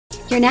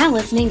You're now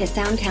listening to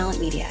Sound Talent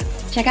Media.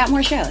 Check out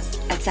more shows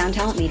at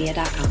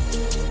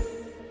soundtalentmedia.com.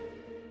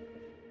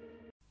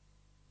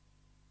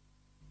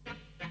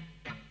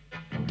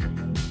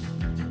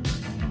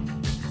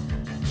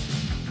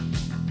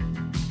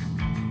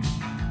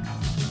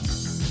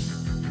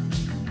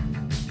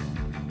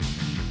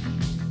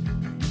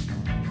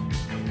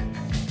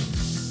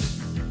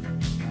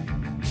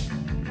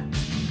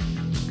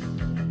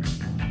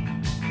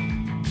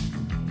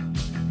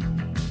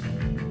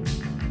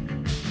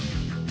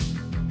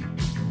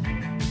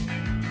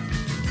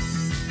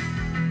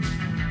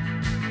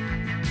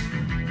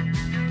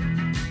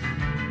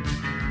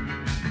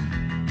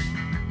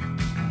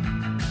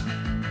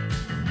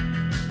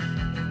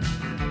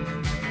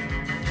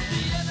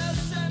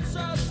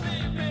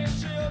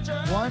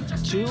 One,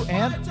 two,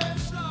 and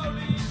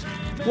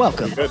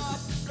welcome.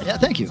 Yeah,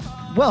 thank you.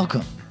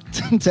 Welcome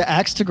to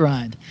Axe to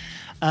Grind.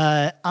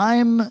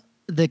 I'm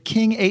the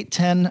King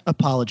 810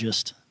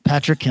 apologist,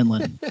 Patrick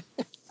Kinlan.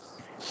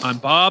 I'm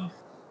Bob.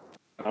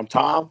 I'm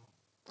Tom.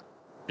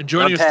 And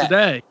joining us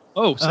today.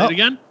 Oh, say it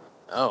again?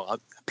 I'm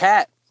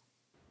Pat.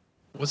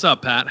 What's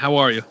up, Pat? How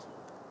are you?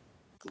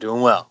 I'm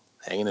doing well.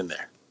 Hanging in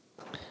there.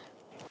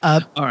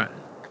 All right.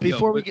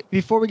 Before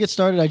we get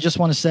started, I just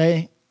want to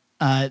say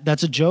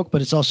that's a joke, but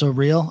it's also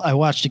real. I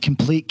watched a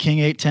complete King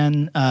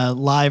 810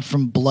 live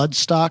from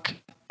Bloodstock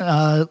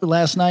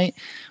last night,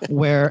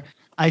 where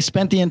I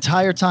spent the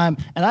entire time,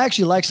 and I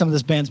actually like some of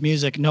this band's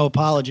music. No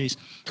apologies,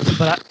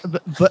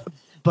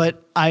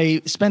 but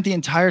I spent the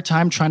entire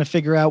time trying to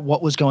figure out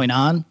what was going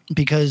on,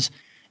 because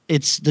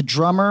it's the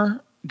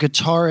drummer,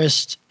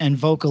 guitarist, and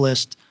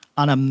vocalist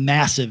on a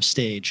massive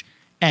stage.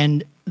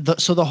 And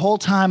so the whole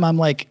time I'm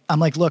like,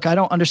 look, I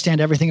don't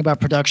understand everything about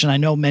production. I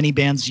know many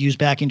bands use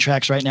backing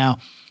tracks right now.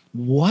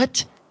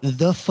 What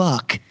the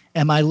fuck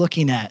am I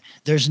looking at?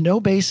 There's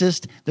no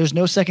bassist, there's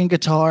no second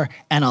guitar,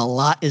 and a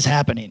lot is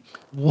happening.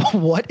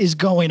 What is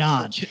going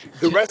on?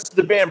 The rest of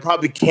the band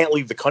probably can't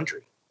leave the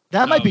country.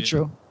 That might be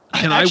true.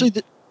 Actually,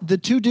 the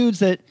two dudes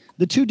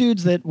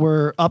that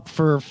were up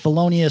for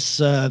felonious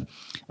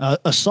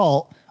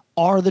assault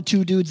are the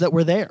two dudes that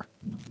were there.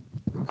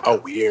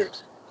 Oh, weird.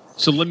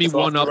 So let me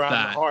one up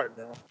that.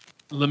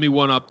 Let me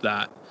one up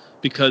that,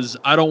 because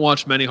I don't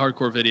watch many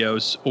hardcore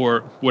videos or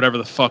whatever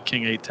the fuck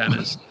King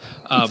 810 is.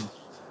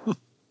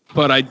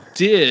 But I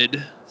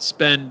did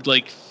spend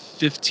like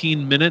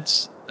 15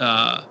 minutes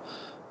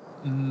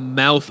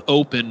mouth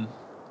open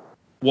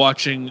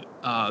watching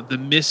the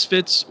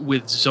Misfits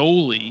with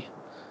Zoli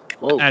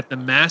at the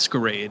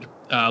Masquerade,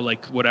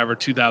 like whatever,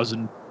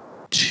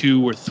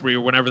 2002 or 3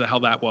 or whenever the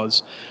hell that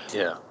was.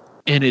 Yeah.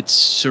 And it's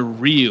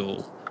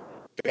surreal.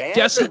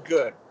 Bands are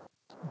good.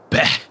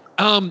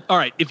 All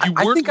right. If you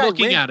weren't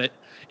looking at it,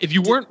 if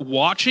you weren't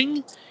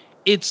watching,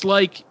 it's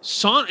like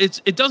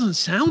it doesn't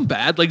sound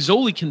bad. Like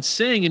Zoli can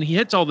sing and he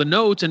hits all the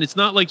notes, and it's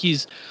not like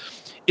he's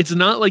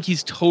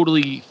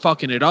totally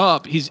fucking it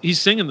up. He's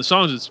singing the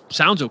songs. It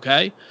sounds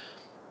okay.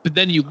 But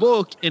then you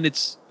look and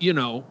it's,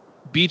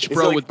 Beach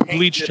Bro like with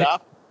bleached hair.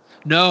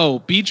 No,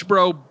 Beach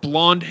Bro,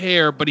 blonde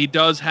hair, but he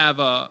does have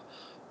a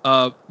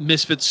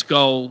Misfit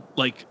Skull,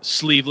 like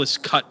sleeveless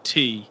cut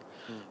tee.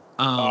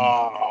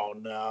 Oh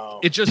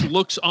no! It just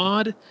looks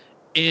odd,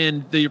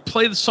 and they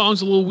play the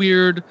songs a little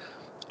weird.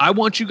 I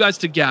want you guys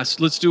to guess.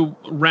 Let's do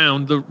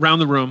round the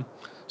room.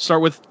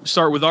 Start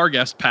with our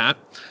guest, Pat.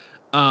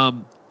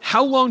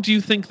 How long do you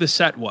think the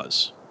set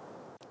was?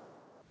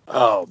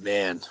 Oh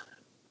man!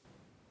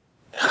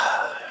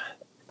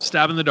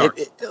 Stab in the dark.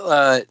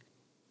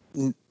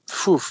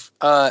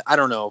 I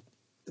don't know.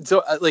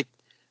 So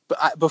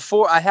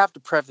before I have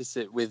to preface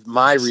it with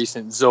my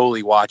recent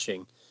Zoli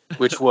watching,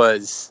 which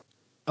was.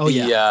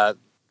 The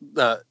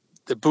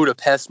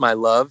Budapest My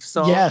Love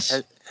song.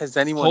 Yes. Has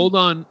anyone? Hold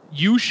on.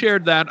 You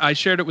shared that. I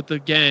shared it with the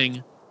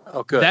gang.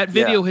 Oh, good. That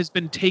video has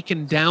been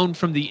taken down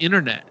from the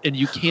internet, and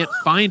you can't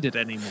find it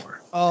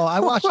anymore. Oh,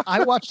 I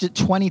watched it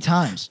 20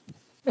 times.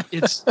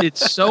 It's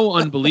so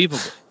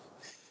unbelievable.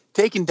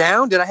 Taken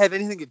down? Did I have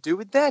anything to do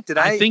with that?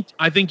 I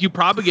think you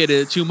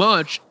propagated it too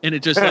much, and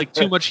it just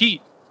too much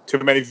heat. Too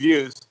many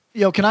views.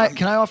 Yo, can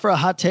I offer a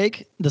hot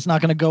take that's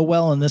not going to go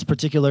well in this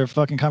particular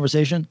fucking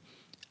conversation?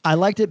 I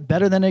liked it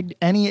better than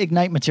any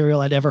Ignite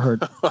material I'd ever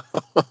heard.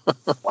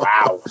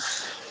 Wow.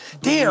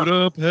 Damn.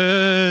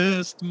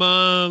 Budapest,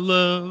 my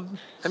love.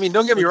 I mean,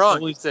 don't get me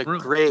wrong. It's a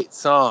great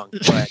song.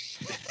 But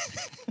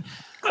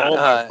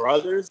my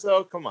brothers,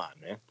 though? Come on,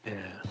 man.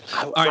 Yeah.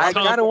 I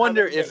gotta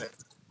wonder if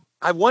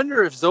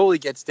Zoli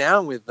gets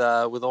down with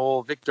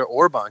old Viktor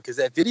Orban, because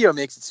that video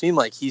makes it seem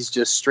like he's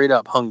just straight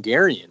up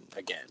Hungarian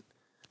again.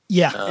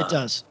 Yeah, it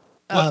does.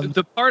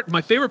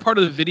 My favorite part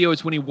of the video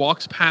is when he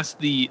walks past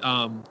the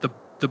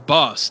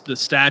bust, the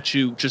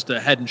statue, just the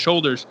head and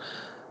shoulders,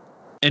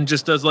 and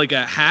just does like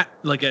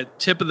a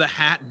tip of the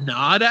hat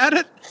nod at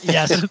it.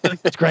 Yes,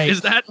 it's great.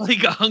 Is that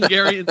like a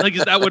Hungarian? Like,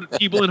 is that what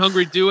people in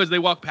Hungary do as they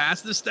walk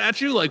past the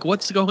statue? Like,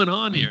 what's going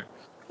on here?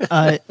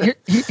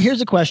 Here's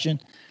a question.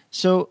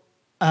 So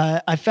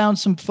I found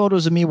some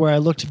photos of me where I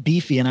looked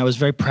beefy, and I was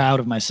very proud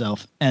of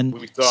myself. And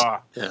we saw.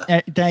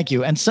 Thank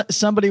you. And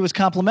somebody was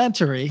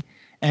complimentary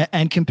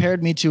and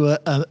compared me to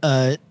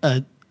a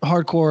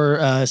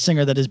hardcore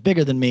singer that is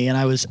bigger than me, and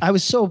I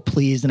was so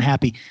pleased and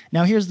happy.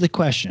 Now here's the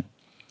question: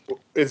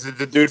 is it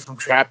the dude from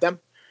Trap Them?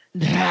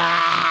 Because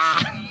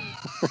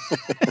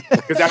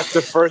that's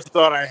the first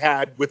thought I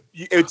had.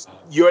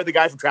 You're the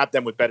guy from Trap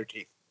Them with better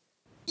teeth.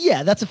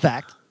 Yeah, that's a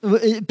fact.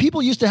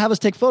 People used to have us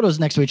take photos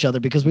next to each other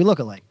because we look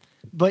alike.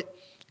 But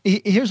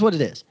here's what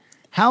it is: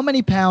 how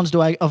many pounds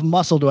of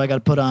muscle do I got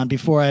to put on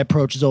before I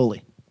approach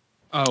Zoli?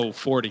 Oh,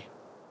 40.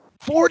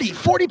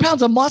 40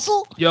 pounds of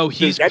muscle? Yo,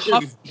 he's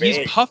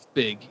puff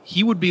big.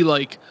 He would be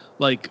like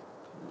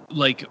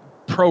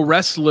pro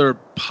wrestler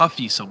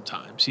puffy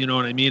sometimes. You know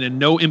what I mean? And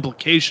no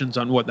implications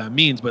on what that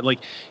means, but like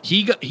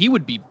he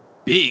would be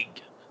big.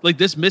 Like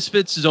this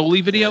Misfits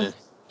Zoli video,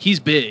 he's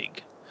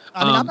big.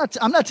 I mean,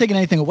 I'm not taking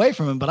anything away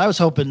from him, but I was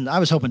hoping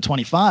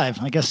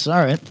 25. I guess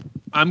all right.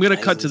 I'm gonna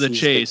cut to the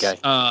chase.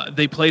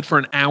 They played for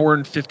an hour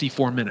and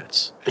 54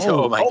 minutes.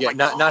 Oh my God!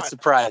 Not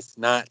surprised.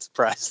 Not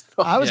surprised.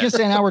 I was gonna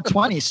say an hour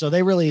 20, so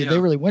they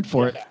really went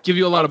for it. Give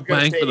you a lot of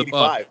bang for the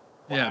buck. Wow.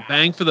 Yeah,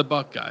 bang for the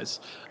buck, guys.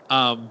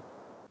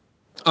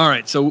 All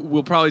right, so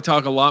we'll probably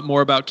talk a lot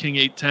more about King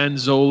 810,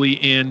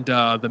 Zoli, and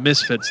the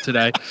Misfits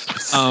today.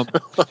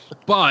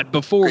 But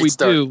before we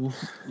do,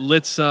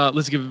 let's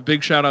give a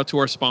big shout out to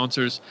our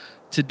sponsors.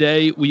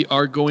 Today we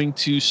are going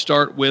to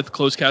start with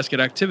closed casket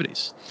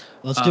activities.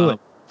 Let's do it.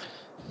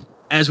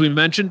 As we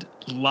mentioned,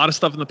 a lot of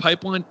stuff in the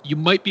pipeline. You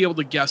might be able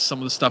to guess some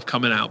of the stuff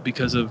coming out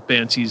because of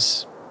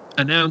Banshee's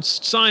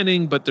announced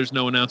signing, but there's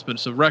no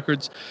announcements of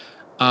records.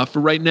 For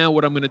right now,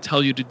 what I'm going to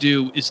tell you to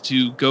do is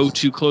to go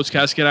to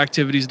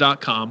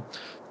closedcasketactivities.com.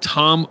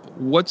 Tom,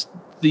 what's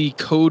the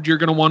code you're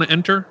going to want to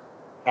enter?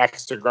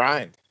 Extra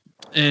grind.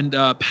 And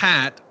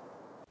Pat,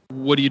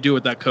 what do you do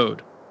with that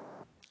code?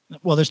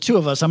 Well, there's two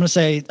of us. I'm going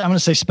to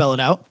say spell it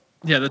out.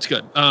 Yeah, that's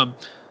good.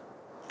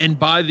 And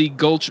buy the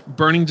Gulch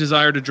Burning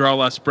Desire to Draw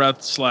Last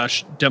Breath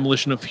 /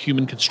 Demolition of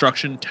Human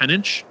Construction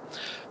 10-inch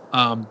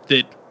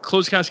that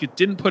Closed Casket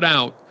didn't put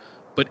out,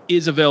 but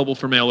is available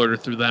for mail order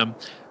through them.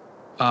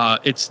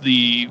 It's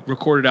the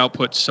recorded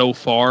output so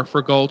far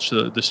for Gulch,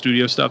 the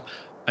studio stuff.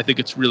 I think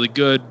it's really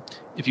good.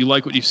 If you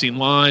like what you've seen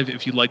live,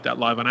 if you like that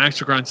live on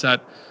Extra Grind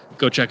set,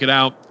 go check it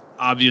out.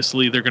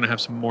 Obviously, they're going to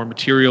have some more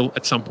material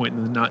at some point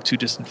in the not too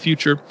distant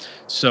future.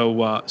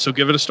 So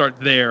give it a start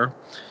there.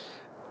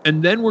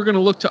 And then we're going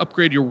to look to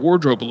upgrade your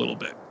wardrobe a little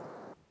bit.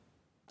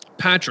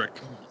 Patrick,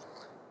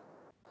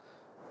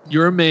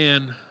 you're a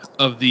man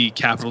of the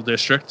Capital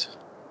District.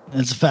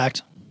 That's a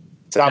fact.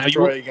 South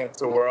Troy against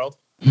the world.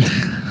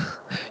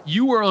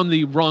 You were on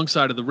the wrong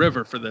side of the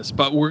river for this,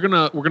 but we're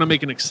gonna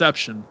make an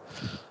exception.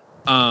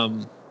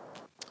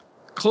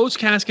 Closed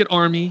casket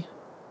army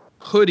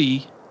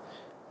hoodie.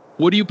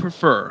 What do you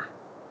prefer,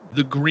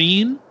 the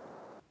green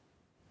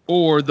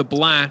or the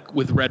black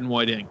with red and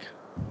white ink?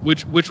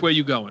 Which way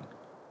you going?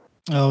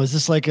 Oh, is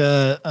this like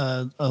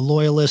a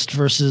loyalist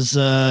versus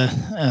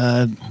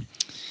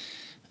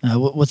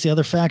what's the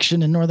other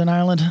faction in Northern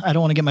Ireland? I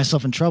don't want to get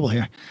myself in trouble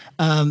here.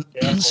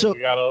 So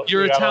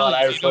you're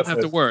Italian. You don't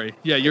have to worry.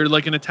 Yeah, you're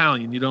like an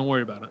Italian. You don't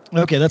worry about it.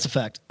 Okay, that's a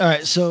fact. All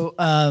right. So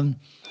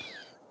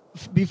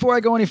before I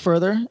go any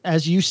further,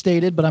 as you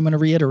stated, but I'm going to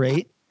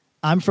reiterate,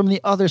 I'm from the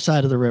other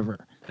side of the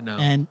river.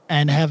 And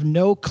have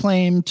no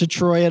claim to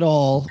Troy at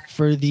all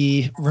for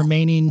the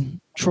remaining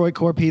Troy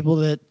Corps people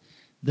that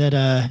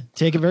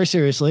take it very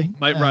seriously.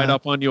 Might ride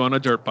up on you on a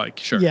dirt bike,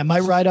 sure. Yeah,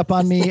 might ride up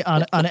on me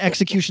on an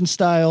execution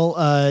style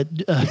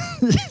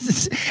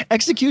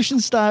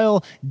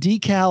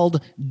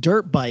decaled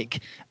dirt bike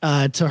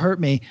to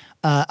hurt me.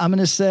 I'm going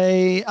to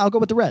say I'll go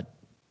with the red.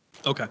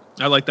 Okay,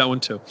 I like that one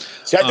too.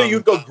 See, I thought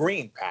you'd go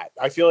green, Pat.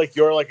 I feel like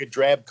you're like a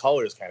drab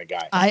colors kind of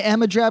guy. I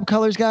am a drab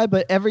colors guy,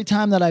 but every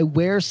time that I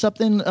wear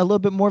something a little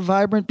bit more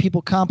vibrant,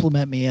 people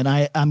compliment me, and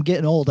I'm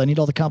getting old. I need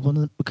all the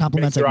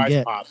compliments I can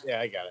get. Pop.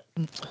 Yeah, I got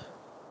it.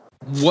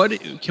 What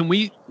can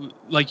we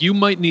like? You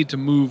might need to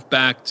move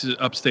back to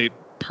upstate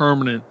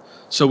permanent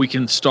so we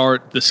can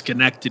start the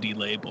Schenectady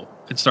label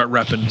and start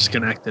repping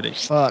Schenectady.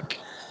 Fuck.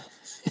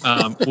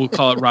 We'll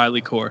call it Riley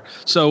Core.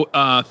 So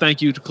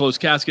thank you to Closed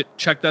Casket.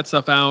 Check that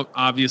stuff out.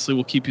 Obviously,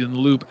 we'll keep you in the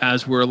loop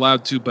as we're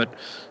allowed to, but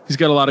he's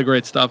got a lot of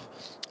great stuff.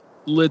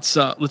 Let's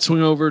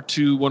swing over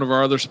to one of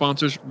our other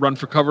sponsors, Run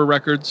for Cover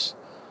Records.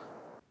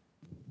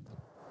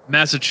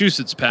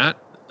 Massachusetts, Pat.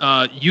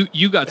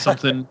 You got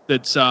something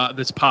that's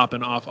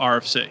popping off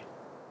RFC.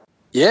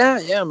 Yeah,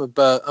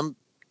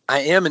 I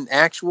am an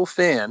actual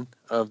fan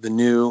of the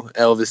new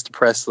Elvis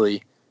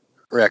Presley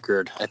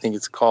record. I think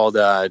it's called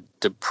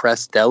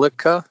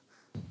Depressdelica.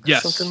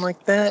 Yes, something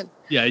like that.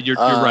 Yeah, you're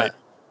right.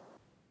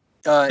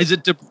 Is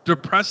it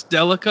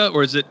Depressdelica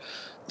or is it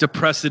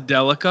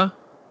Depressedelica?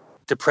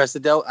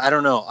 Depressedelica. I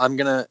don't know. I'm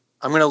gonna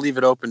leave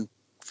it open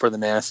for the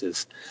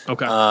masses.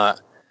 Okay.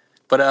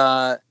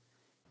 The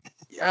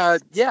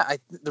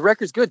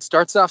record's good.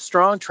 Starts off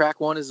strong. Track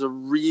 1 is a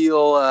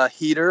real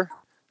heater,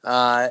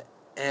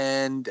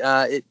 and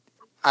I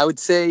would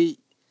say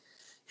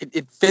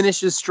it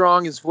finishes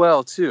strong as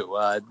well too.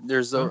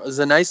 There's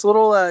a nice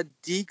little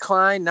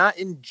decline, not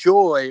in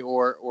joy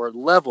or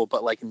level,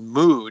 but like in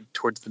mood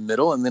towards the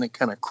middle, and then it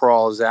kind of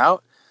crawls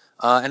out.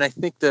 And I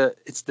think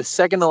it's the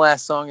second to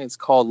last song. It's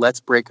called "Let's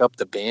Break Up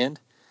the Band."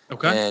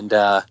 Okay. And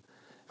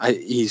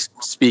he's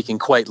speaking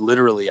quite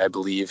literally, I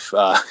believe.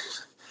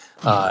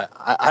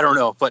 I don't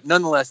know, but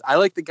nonetheless, I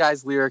like the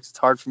guy's lyrics. It's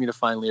hard for me to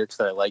find lyrics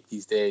that I like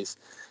these days.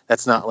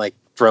 That's not like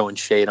throwing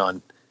shade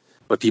on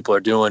what people are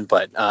doing,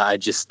 but I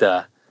just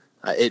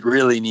it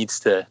really needs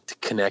to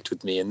connect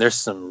with me. And there's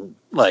some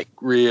like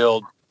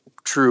real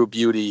true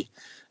beauty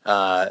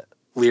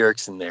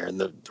lyrics in there, and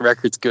the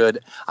record's good.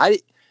 I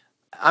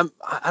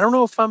don't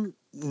know if I'm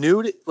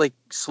new to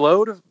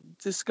slow to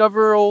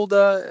discover old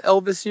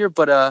Elvis here,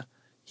 but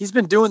he's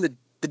been doing the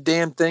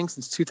damn thing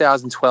since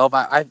 2012.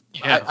 I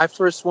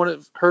first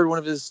heard one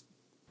of his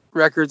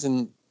records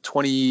in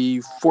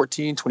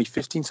 2014,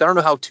 2015. So I don't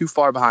know how too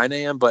far behind I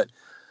am, but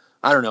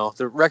I don't know.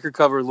 The record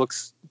cover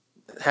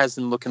has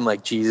him looking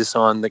like Jesus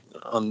on the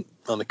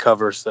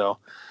cover. So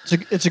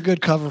it's a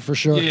good cover for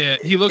sure. Yeah,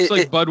 he looks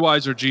like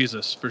Budweiser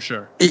Jesus for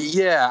sure.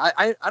 Yeah,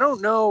 I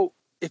don't know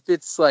if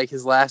it's like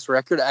his last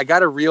record. I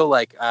got a real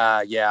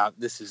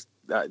this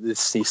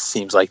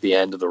seems like the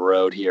end of the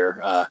road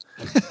here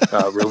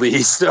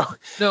release. So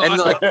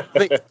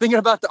thinking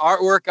about the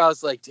artwork, I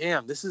was like,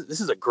 damn, this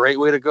is a great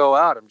way to go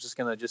out. I'm just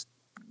gonna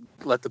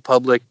let the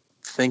public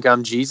think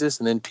I'm Jesus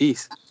and then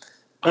peace.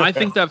 I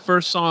think that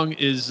first song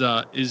is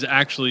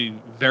actually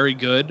very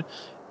good,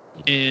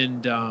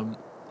 and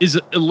is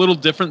a little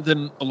different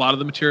than a lot of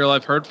the material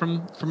I've heard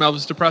from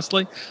Elvis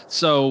Presley.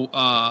 So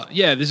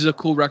this is a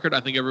cool record.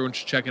 I think everyone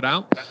should check it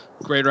out.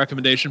 Great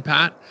recommendation,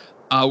 Pat.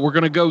 We're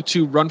going to go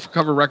to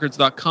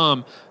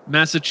runforcoverrecords.com.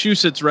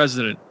 Massachusetts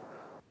resident.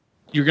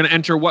 You're going to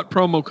enter what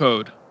promo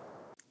code?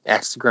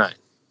 Axe to Grind.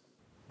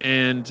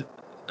 And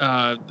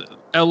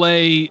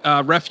LA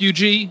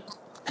refugee.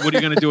 What are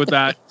you going to do with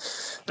that?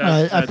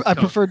 I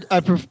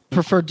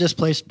prefer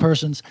displaced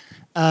persons.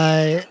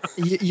 You're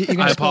going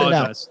to spell it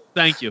out.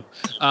 Thank you.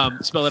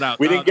 Spell it out.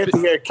 We didn't get to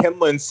hear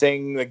Kimlin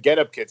sing the Get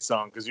Up Kid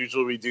song because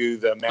usually we do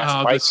the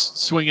Mass Pike.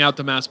 Swing out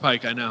the Mass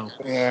Pike. I know.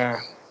 Yeah.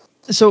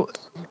 So,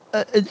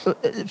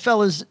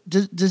 fellas,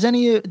 do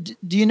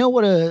you know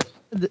what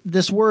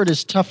this word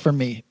is tough for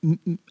me?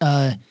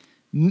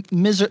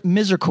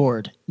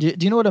 Misericord. Do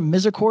you know what a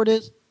misericord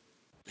is?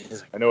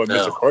 I know what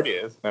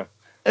misericordia is. No.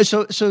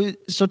 So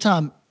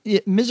Tom,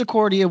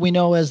 Misericordia we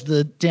know as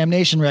the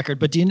Damnation record,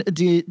 but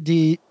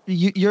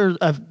you're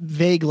a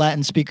vague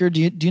Latin speaker. Do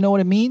you know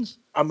what it means?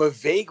 I'm a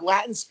vague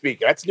Latin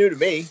speaker. That's new to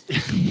me.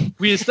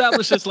 We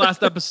established this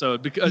last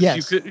episode because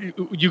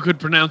you could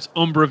pronounce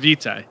Umbra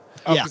Vitae.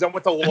 Oh, because I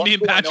went to law and me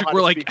and Patrick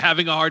were like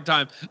having a hard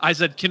time. I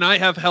said, "Can I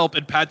have help?"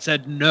 And Pat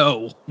said,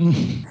 "No."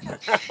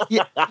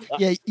 Yeah.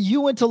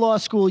 You went to law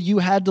school. You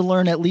had to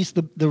learn at least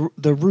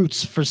the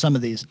roots for some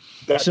of these.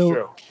 That's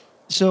true.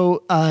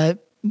 So,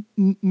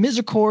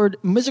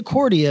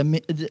 misericordia,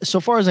 so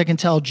far as I can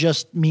tell,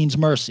 just means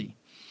mercy.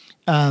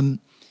 But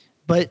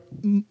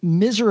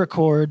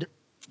misericord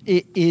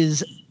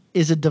is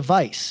a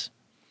device.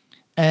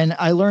 And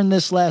I learned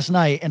this last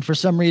night, and for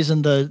some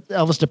reason the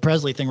Elvis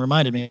Presley thing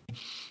reminded me.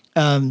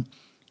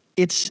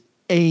 It's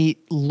a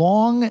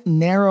long,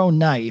 narrow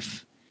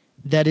knife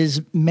that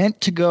is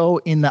meant to go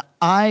in the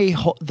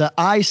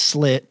eye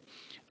slit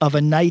of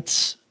a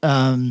knight's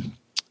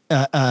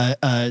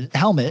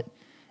helmet.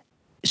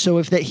 So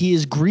if he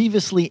is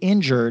grievously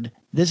injured,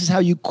 this is how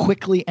you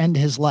quickly end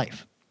his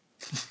life.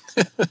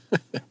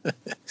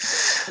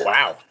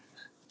 Wow.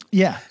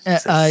 Yeah.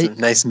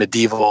 Nice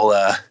medieval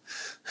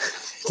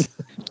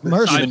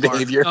mercy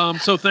behavior.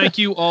 So thank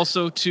you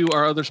also to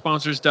our other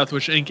sponsors, Death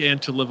Wish Inc.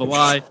 and To Live a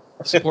Lie.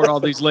 Support all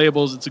these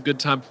labels. It's a good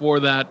time for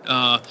that.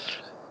 A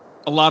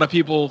lot of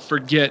people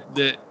forget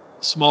that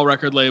small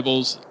record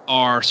labels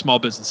are small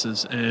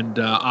businesses, and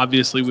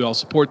obviously we all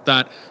support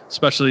that,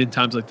 especially in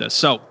times like this.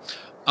 So,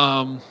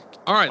 all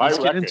right, let's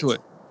get into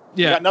it.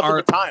 Yeah, we got nothing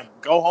but time.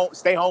 Go home,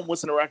 stay home,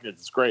 listen to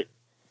records. It's great.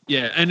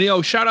 Yeah, and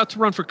shout out to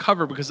Run for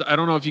Cover, because I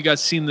don't know if you guys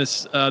seen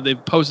this.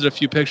 They've posted a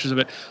few pictures of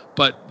it,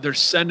 but they're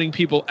sending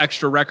people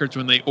extra records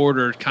when they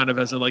order, kind of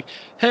as a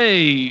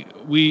hey,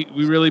 we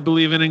really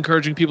believe in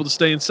encouraging people to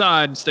stay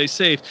inside and stay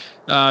safe.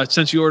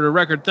 Since you ordered a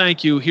record,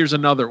 thank you. Here's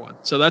another one.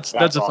 So that's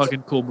awesome. A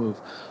fucking cool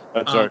move.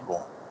 That's very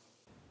cool.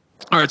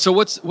 All right, so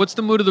what's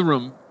the mood of the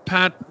room,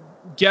 Pat?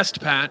 Guest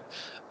Pat.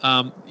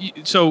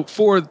 So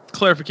for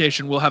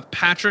clarification, we'll have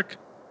Patrick,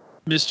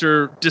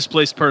 Mr.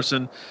 Displaced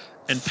Person,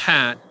 and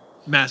Pat,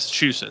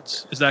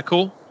 Massachusetts. Is that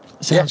cool?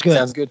 Sounds good.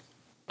 Sounds good.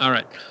 All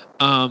right.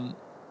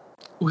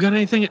 We got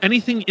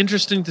anything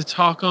interesting to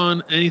talk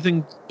on?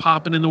 Anything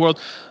popping in the world?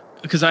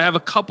 Because I have a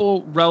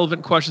couple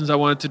relevant questions I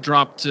wanted to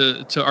drop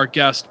to our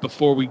guest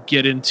before we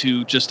get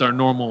into just our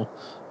normal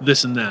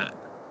this and that.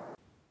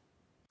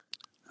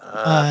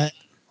 I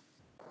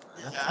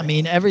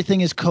mean,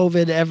 everything is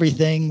COVID.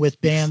 Everything with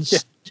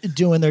bands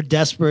doing their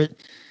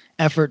desperate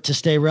effort to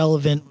stay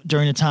relevant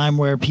during a time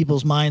where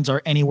people's minds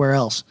are anywhere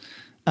else.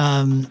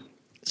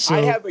 So,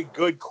 I have a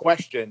good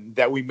question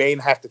that we may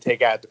have to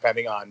take out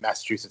depending on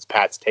Massachusetts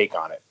Pat's take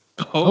on it.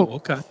 Oh,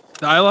 okay.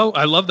 I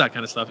love that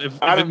kind of stuff. If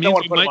it means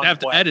we might have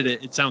to edit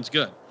it, it sounds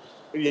good.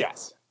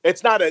 Yes.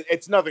 It's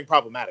nothing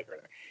problematic or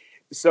anything.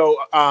 So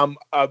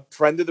a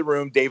friend of the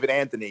room, David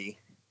Anthony,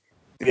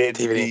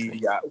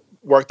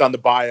 worked on the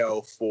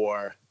bio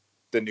for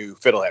the new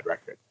Fiddlehead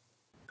record.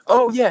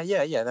 Oh, yeah,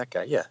 that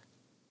guy, yeah.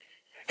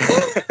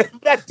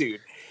 That dude.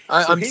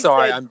 I'm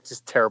sorry, I'm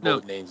just terrible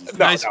with names.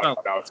 No,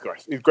 of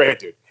course. He's a great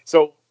dude.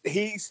 So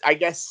I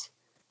guess,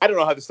 I don't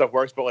know how this stuff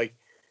works, but like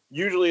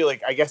usually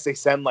like I guess they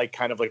send like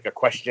kind of like a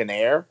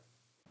questionnaire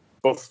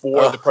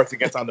before the person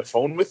gets on the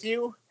phone with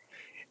you.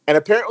 And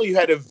apparently you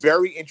had a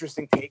very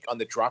interesting take on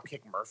the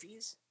Dropkick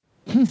Murphys.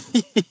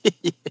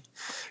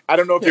 I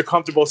don't know if you're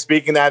comfortable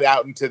speaking that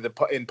out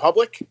in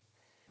public.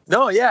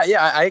 No, yeah.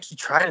 I actually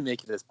try to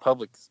make it as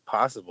public as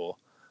possible.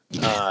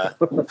 All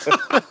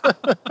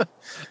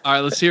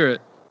right, let's hear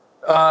it.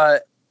 I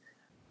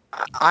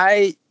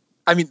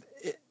mean,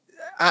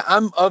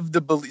 I'm of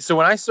the belief. So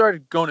when I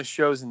started going to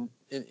shows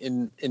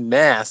in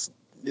Mass,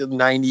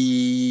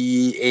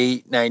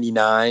 98,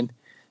 99,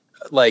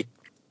 like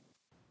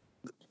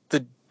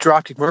the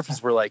Dropkick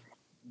Murphys were like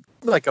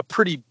a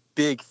pretty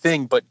big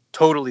thing, but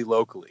totally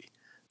locally.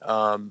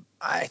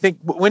 I think,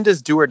 when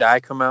does Do or Die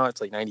come out?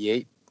 It's like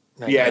 98.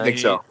 Yeah, I think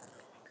so.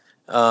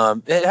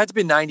 It had to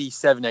be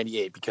 97,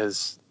 98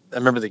 because I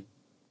remember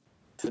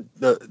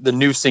the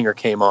new singer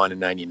came on in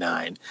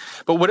 99.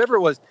 But whatever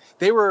it was,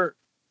 they were,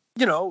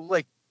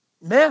 like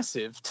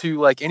massive to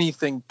like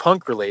anything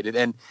punk related.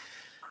 And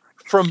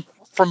from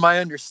my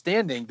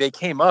understanding, they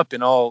came up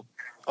in all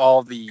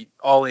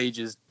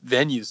ages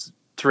venues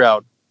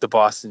throughout the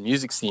Boston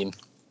music scene.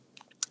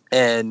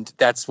 And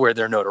that's where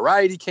their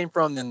notoriety came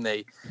from. Then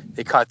they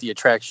caught the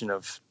attraction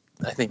of,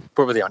 I think,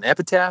 what were they on,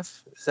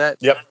 Epitaph? Is that?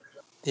 Yep.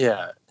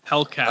 Yeah.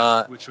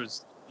 Hellcat, which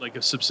was like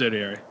a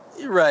subsidiary.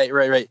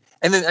 Right.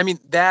 And then, I mean,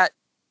 that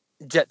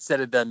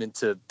jet-setted them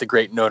into the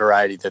great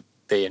notoriety that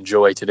they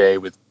enjoy today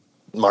with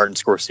Martin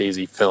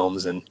Scorsese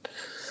films and,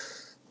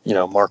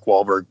 Mark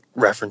Wahlberg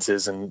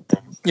references and,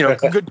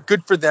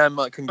 good for them.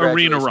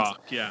 Congratulations. Arena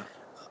Rock, yeah.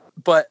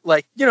 But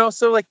like,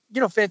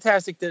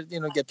 fantastic to,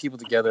 get people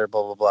together,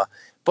 blah, blah, blah.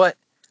 But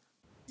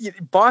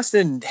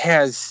Boston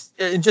has,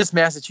 and just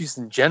Massachusetts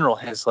in general,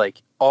 has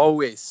like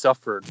always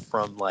suffered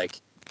from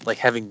like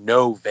having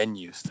no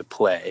venues to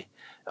play.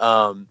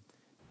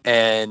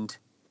 And,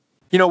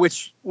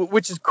 which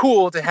is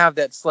cool to have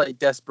that slight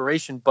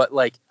desperation. But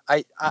like,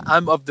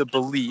 I'm of the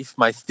belief,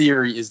 my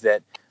theory is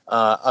that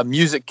a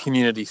music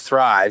community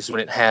thrives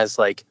when it has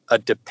like a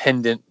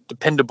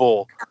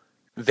dependable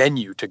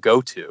venue to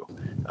go to.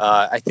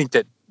 I think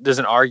that there's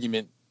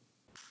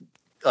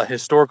a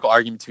historical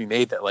argument to be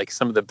made that like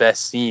some of the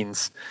best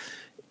scenes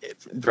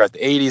throughout the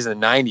 80s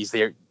and the 90s,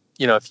 they're,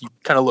 if you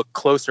kind of look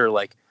closer,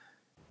 like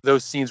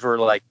those scenes were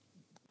like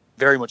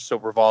very much so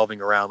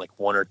revolving around like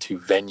one or two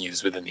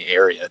venues within the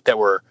area that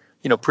were,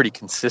 pretty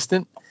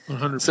consistent.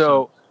 100%.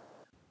 So,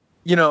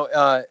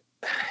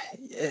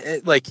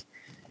 like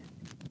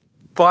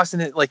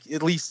Boston, like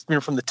at least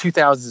from the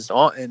 2000s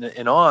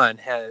on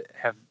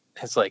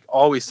has like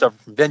always suffered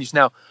from venues.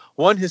 Now,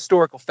 one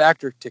historical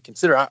factor to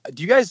consider.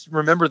 Do you guys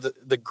remember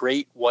the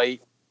Great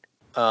White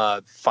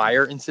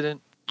Fire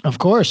incident? Of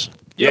course.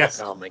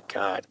 Yes. Oh my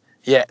God.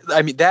 Yeah.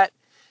 I mean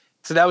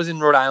so that was in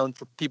Rhode Island.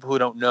 For people who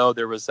don't know,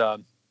 there was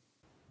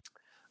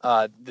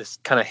this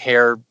kind of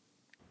hair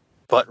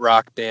butt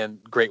rock band,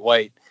 Great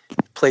White,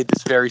 played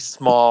this very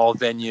small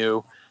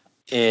venue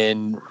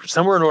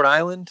somewhere in Rhode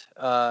Island.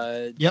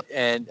 Yep.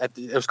 And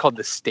it was called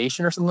The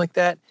Station or something like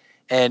that.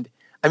 And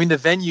I mean, the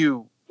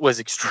venue was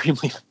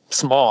extremely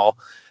small,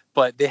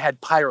 but they had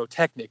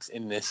pyrotechnics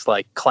in this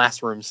like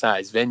classroom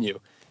size venue,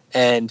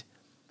 and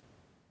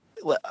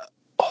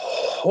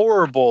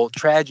horrible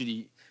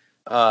tragedy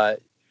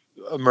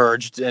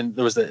emerged. And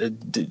there was a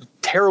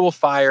terrible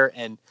fire,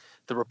 and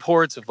the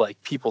reports of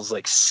like people's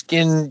like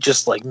skin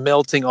just like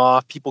melting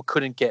off. People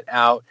couldn't get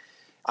out.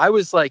 I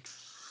was like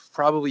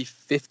probably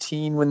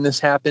 15 when this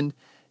happened.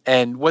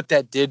 And what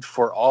that did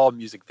for all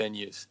music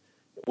venues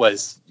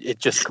was it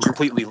just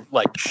completely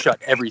like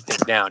shut everything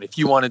down. If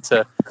you wanted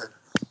to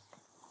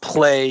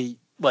play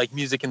like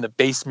music in the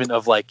basement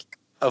of there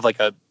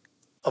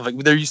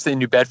used to, in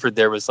New Bedford,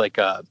 there was like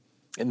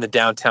in the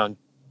downtown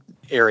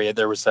area,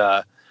 there was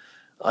a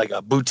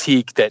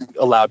boutique that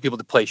allowed people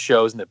to play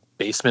shows in the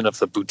basement of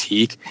the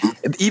boutique.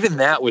 And even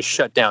that was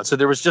shut down. So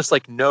there was just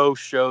like no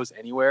shows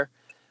anywhere.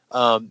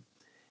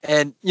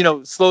 And,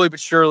 slowly but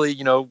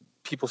surely,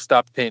 people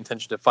stopped paying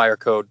attention to fire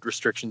code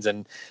restrictions,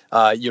 and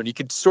you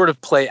could sort of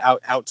play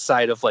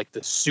outside of like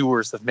the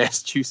sewers of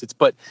Massachusetts,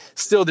 but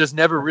still there's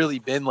never really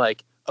been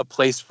like a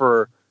place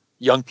for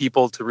young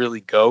people to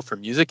really go for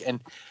music.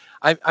 And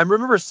I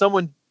remember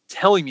someone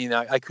telling me,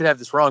 now I could have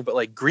this wrong, but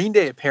like Green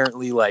Day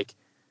apparently like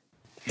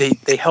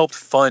they helped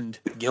fund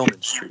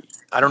Gilman Street.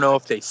 I don't know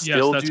if they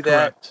still do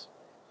that.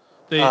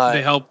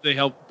 Correct. They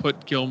helped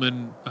put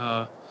Gilman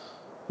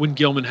when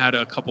Gilman had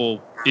a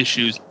couple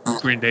issues.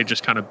 Green Day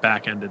just kind of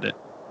back-ended it.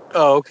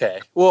 Oh, okay.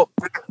 Well,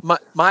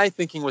 my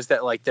thinking was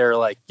that like they're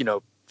like,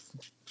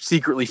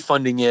 secretly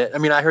funding it. I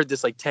mean, I heard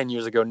this like 10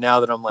 years ago.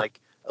 Now that I'm like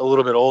a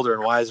little bit older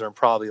and wiser, and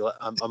probably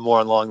I'm more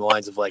along the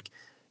lines of like,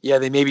 yeah,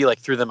 they maybe like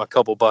threw them a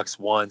couple bucks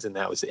once and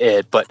that was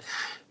it. But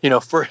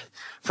for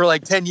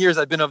like 10 years,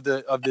 I've been of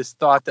this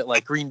thought that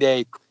like Green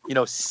Day,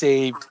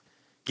 saved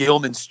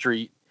Gilman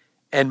Street.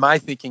 And my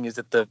thinking is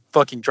that the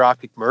fucking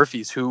Dropkick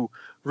Murphys, who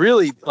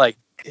really, like,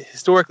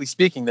 historically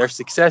speaking, their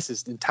success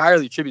is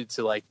entirely attributed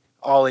to like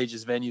all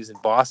ages venues in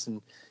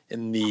Boston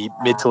in the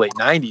mid to late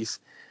 90s.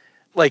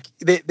 Like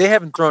they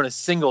haven't thrown a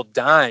single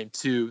dime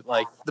to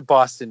like the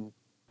Boston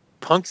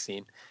punk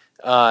scene.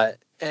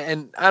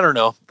 And I don't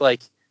know,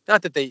 like,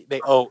 not that they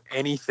owe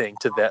anything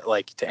to that,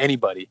 like to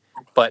anybody,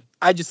 but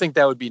I just think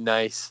that would be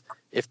nice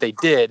if they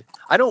did.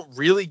 I don't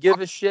really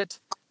give a shit,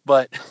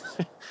 but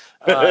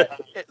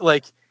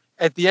like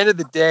at the end of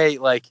the day,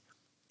 like,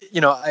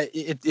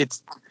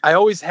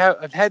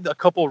 I've had a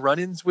couple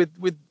run-ins with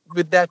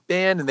that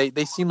band, and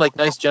they seem like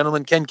nice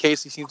gentlemen. Ken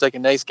Casey seems like a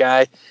nice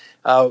guy.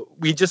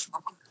 We just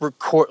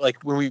record, like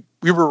when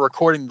we were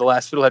recording the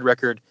last Fiddlehead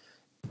record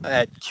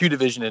at Q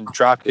Division, and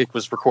Dropkick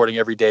was recording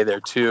every day there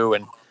too.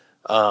 And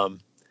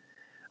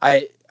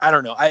I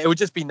don't know. It would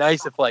just be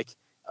nice if like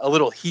a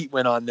little heat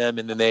went on them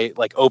and then they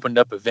like opened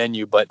up a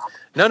venue, but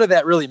none of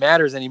that really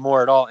matters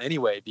anymore at all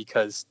anyway,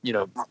 because,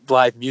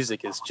 live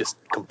music is just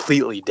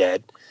completely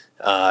dead.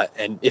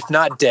 And if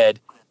not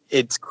dead,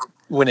 it's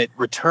when it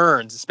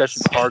returns,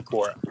 especially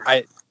hardcore,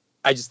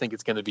 I just think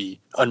it's going to be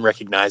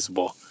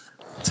unrecognizable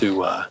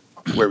to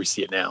where we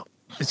see it now.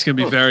 It's going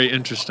to be very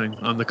interesting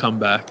on the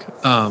comeback.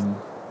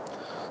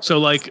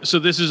 So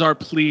this is our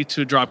plea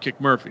to Dropkick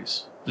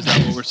Murphys. Is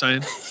that what we're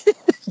saying?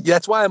 Yeah,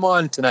 that's why I'm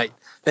on tonight.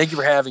 Thank you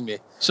for having me.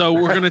 So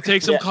we're going to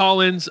take some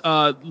call-ins.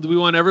 We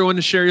want everyone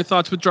to share your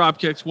thoughts with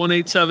Dropkicks.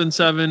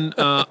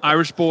 1-877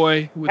 Irish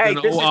Boy with an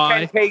OI. This is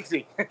Ken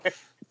Casey.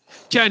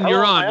 Ken,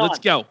 you're on. Let's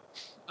go.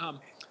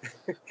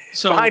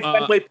 Behind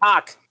Fenway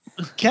Park.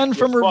 Ken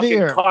from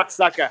Revere.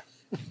 Cocksucker.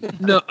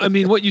 No, I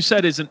mean, what you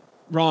said isn't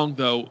wrong,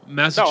 though.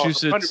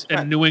 Massachusetts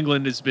and New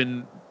England has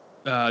been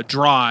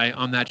dry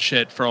on that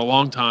shit for a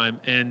long time.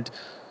 And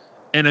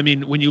I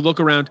mean, when you look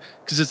around,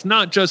 because it's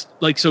not just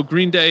like, so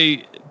Green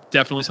Day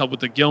definitely has helped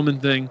with the Gilman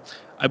thing.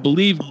 I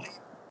believe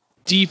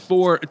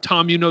D4,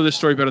 Tom, you know this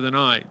story better than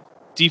I.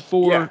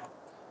 D4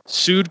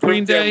 sued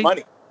Green Day.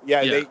 Money.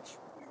 Yeah.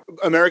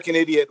 American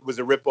Idiot was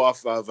a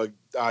ripoff of a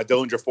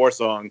Dillinger 4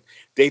 song.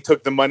 They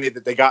took the money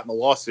that they got in the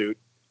lawsuit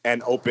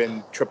and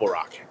opened Triple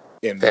Rock.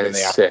 That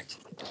is sick.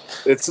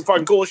 It's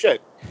fucking cool as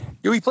shit.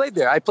 Yeah, we played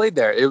there. I played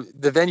there.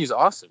 The venue's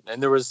awesome,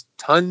 and there was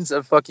tons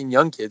of fucking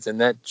young kids,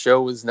 and that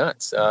show was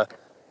nuts.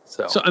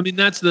 So I mean,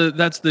 that's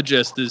the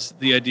gist, is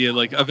the idea,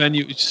 like a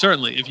venue.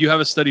 Certainly, if you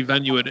have a steady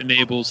venue, it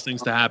enables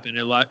things to happen.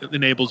 It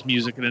enables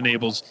music. It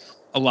enables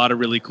a lot of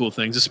really cool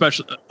things.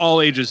 Especially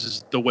all ages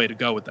is the way to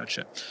go with that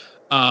shit.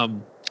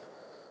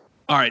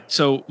 All right,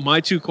 so my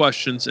two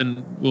questions,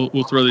 and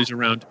we'll throw these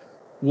around.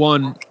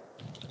 One,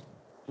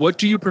 what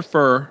do you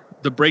prefer,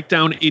 the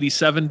Breakdown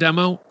 87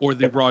 demo or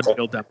the Raw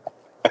Deal demo?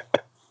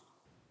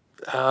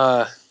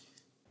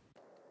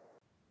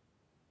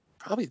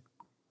 Probably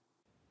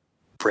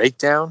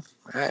Breakdown,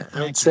 I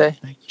would say.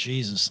 Thank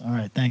Jesus. All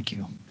right, thank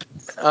you.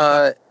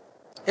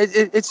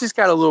 It's just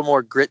got a little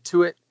more grit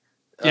to it.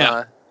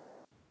 Yeah.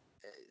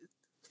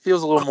 It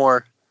feels a little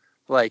more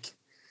like,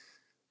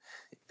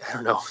 I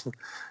don't know.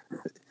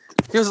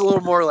 Feels a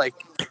little more like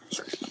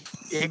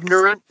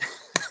ignorant.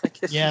 I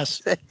guess.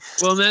 Yes.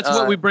 Well, that's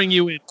what we bring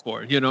you in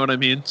for. You know what I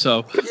mean?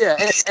 So yeah,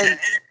 and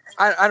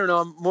I don't know.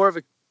 I'm more of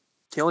a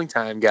Killing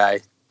Time guy,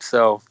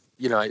 so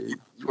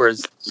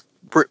whereas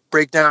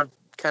Breakdown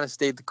kind of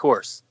stayed the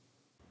course.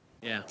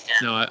 Yeah.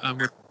 No, I'm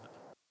with.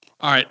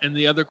 All right, and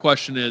the other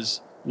question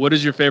is, what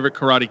is your favorite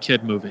Karate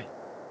Kid movie?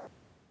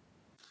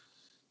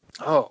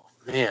 Oh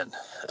man,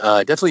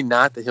 definitely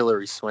not the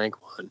Hilary Swank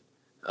one.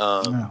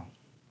 No.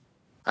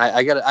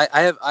 I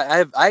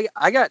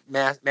got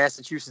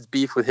Massachusetts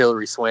beef with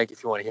Hilary Swank.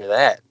 If you want to hear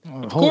that,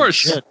 of course.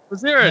 Shit.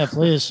 Let's hear it. Yeah,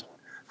 please.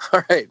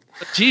 All right.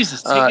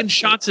 Jesus, taking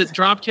shots at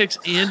Dropkicks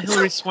and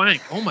Hilary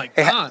Swank. Oh my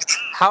God.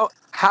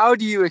 How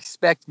do you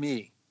expect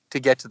me to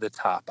get to the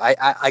top?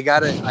 I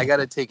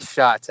gotta take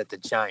shots at the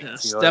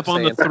Giants. Yeah, step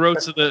on the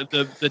throats of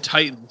the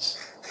Titans.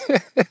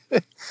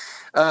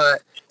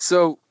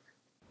 So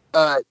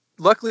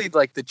luckily,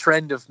 like, the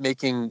trend of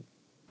making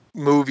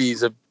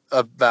movies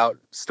about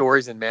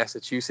stories in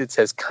Massachusetts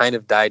has kind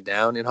of died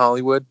down in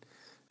Hollywood.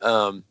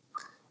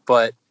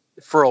 But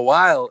for a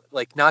while,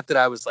 like, not that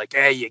I was like,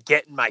 hey, you're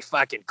getting my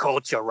fucking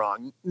culture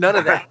wrong. None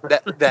of that.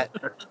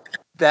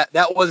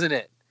 that wasn't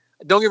it.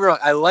 Don't get me wrong.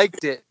 I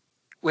liked it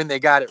when they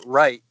got it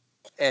right,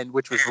 and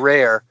which was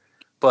rare.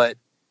 But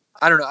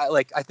I don't know.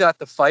 I thought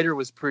The Fighter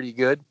was pretty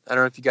good. I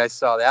don't know if you guys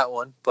saw that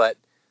one, but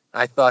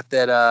I thought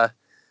that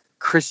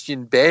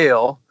Christian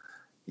Bale,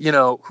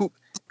 who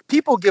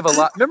people give a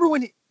lot. Remember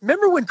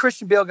when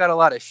Christian Bale got a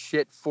lot of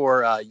shit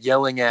for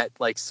yelling at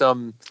like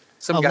some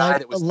guy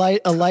that was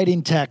a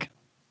lighting tech.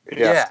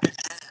 Yeah.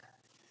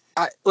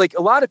 like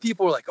a lot of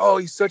people were like, "Oh,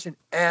 he's such an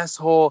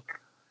asshole."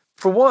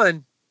 For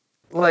one,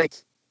 like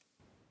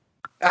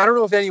I don't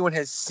know if anyone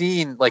has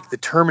seen like the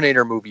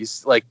Terminator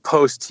movies, like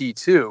post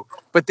T2,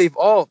 but they've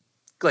all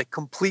like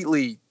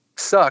completely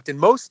sucked. And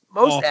most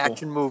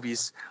action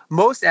movies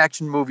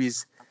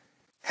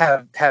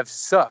have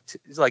sucked.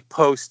 It's like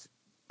post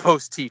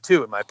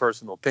T2, in my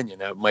personal opinion.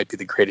 That might be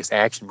the greatest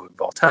action movie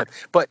of all time.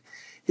 But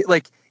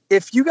like,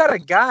 if you got a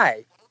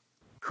guy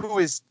who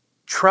is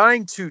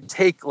trying to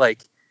take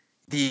like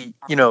the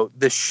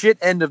shit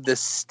end of the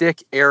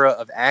stick era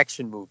of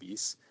action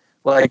movies,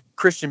 like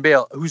Christian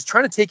Bale, who's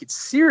trying to take it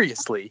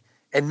seriously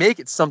and make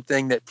it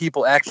something that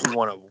people actually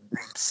want to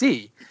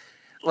see,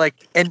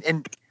 like,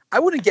 and I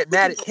wouldn't get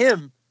mad at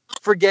him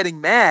for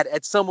getting mad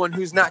at someone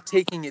who's not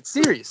taking it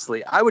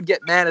seriously. I would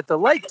get mad at the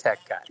light tech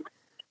guy.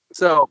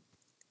 So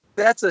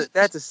that's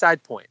a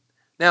side point.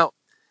 Now,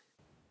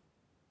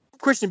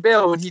 Christian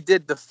Bale, when he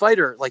did The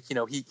Fighter, like,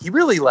 he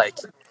really like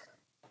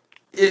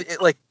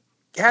it like,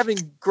 having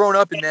grown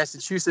up in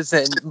Massachusetts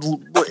and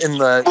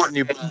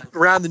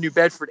around the New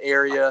Bedford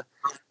area,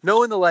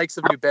 knowing the likes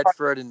of New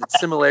Bedford and the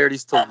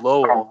similarities to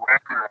Lowell.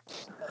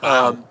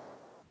 Can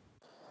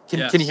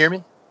you hear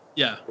me?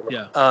 Yeah.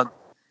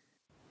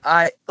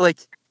 I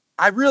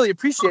really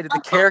appreciated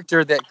the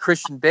character that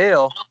Christian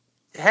Bale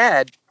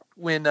had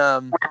when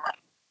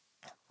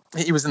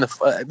he was in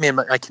the man.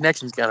 My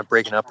connection's kind of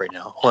breaking up right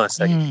now. Hold on a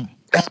second.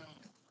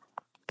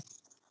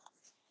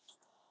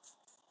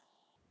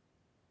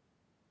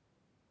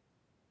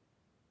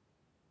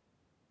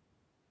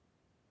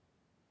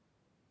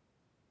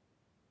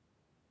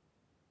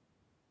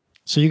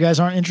 So you guys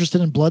aren't interested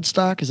in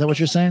Bloodstock? Is that what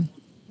you're saying?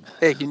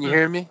 Hey, can you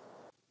hear me?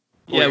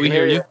 Yeah, we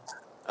hear you.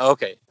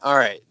 Okay. All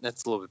right.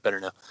 That's a little bit better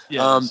now.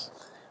 Yes.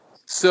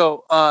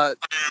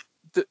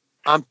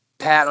 I'm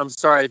Pat. I'm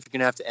sorry if you're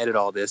gonna have to edit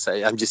all this.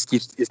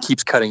 It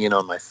keeps cutting in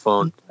on my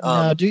phone.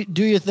 No,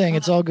 do your thing.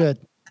 It's all good.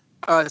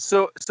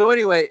 So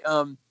anyway,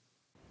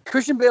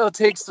 Christian Bale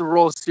takes the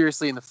role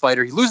seriously in The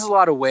Fighter. He loses a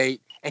lot of weight,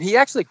 and he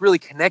actually really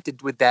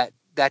connected with that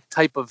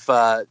type of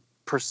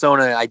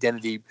persona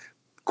identity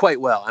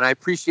quite well, and I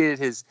appreciated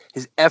his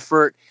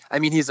effort. I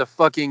mean, he's a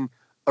fucking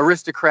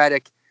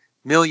aristocratic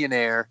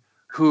millionaire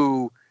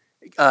who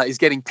is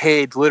getting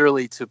paid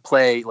literally to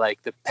play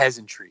like the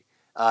peasantry,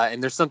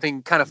 and there's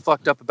something kind of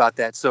fucked up about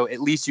that. So the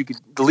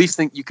least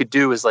thing you could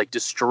do is like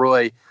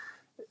destroy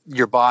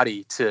your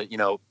body to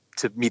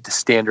meet the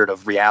standard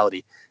of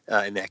reality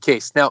in that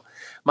case. Now,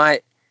 my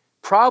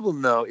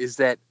problem though is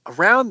that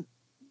around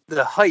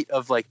the height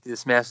of like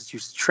this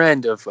Massachusetts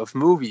trend of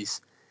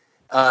movies,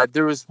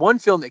 there was one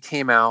film that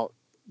came out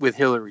with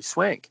Hilary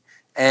Swank,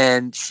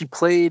 and she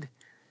played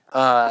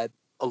a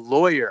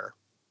lawyer.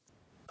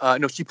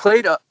 No, she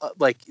played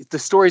like the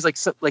story's like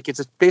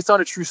it's based on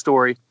a true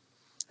story,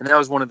 and that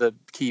was one of the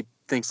key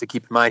things to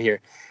keep in mind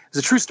here. It's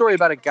a true story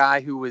about a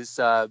guy who was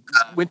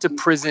went to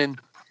prison,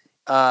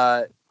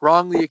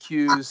 wrongly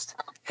accused,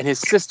 and his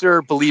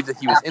sister believed that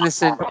he was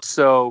innocent,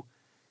 so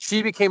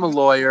she became a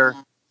lawyer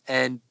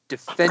and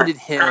defended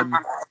him,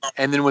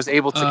 and then was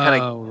able to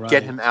kind of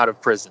get him out of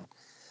prison.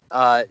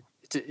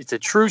 It's a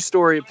true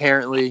story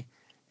apparently,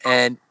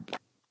 and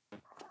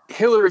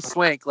Hilary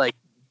Swank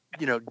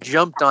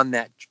jumped on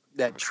that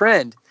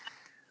trend,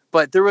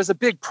 but there was a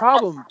big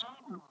problem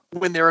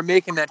when they were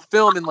making that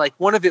film, and like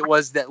one of it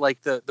was that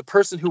like the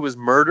person who was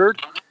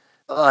murdered,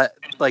 the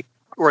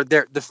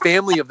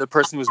family of the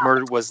person who was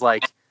murdered was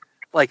like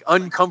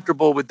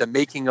uncomfortable with the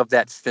making of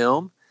that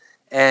film,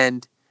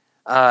 and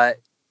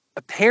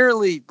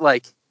apparently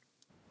like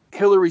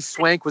Hilary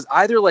Swank was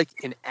either like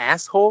an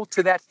asshole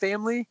to that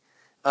family,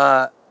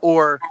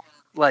 or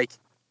like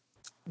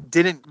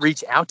didn't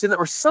reach out to them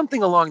or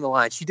something along the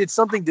line. She did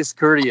something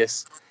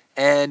discourteous,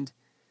 and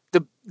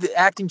the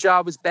acting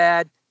job was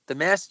bad. The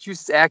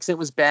Massachusetts accent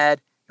was bad.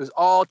 It was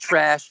all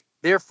trash.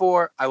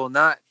 Therefore, I will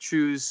not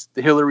choose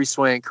the Hilary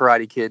Swank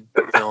Karate Kid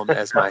film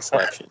as my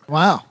selection.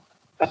 Wow.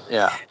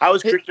 Yeah. How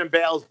was Christian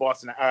Bale's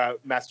Boston,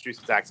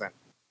 Massachusetts accent?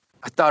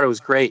 I thought it was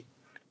great.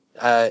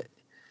 I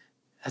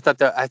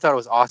thought it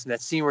was awesome.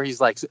 That scene where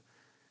he's like,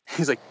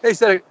 "Hey, is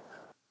that a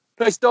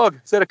nice dog?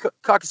 Is that a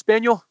cocker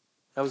spaniel?"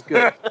 That was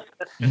good.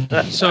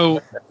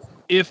 So,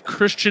 if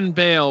Christian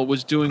Bale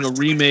was doing a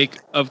remake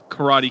of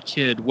Karate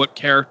Kid, what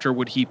character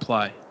would he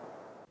play?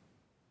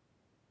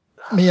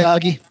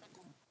 Miyagi.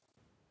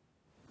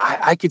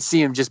 I could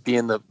see him just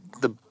being the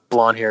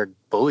blonde-haired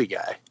bully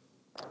guy.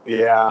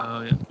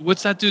 Yeah. Yeah.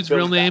 What's that dude's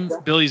real name?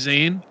 Billy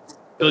Zane?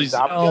 Billy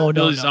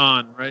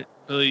Zahn, right?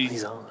 Billy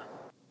Zahn.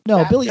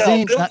 No, Billy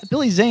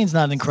Zane's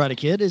not an Karate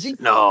Kid, is he?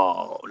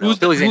 No,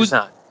 Billy Zane's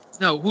not.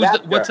 No,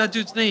 what's that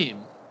dude's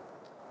name?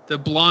 The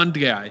blonde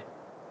guy.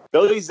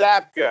 Billy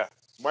Zabka.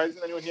 Why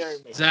isn't anyone hearing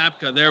me?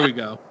 Zabka, there we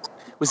go.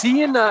 Was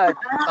he in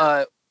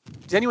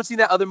did anyone see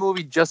that other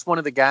movie, Just One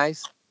of the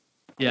Guys?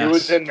 Yes. He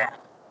was in that.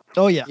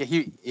 Oh yeah.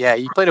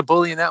 He played a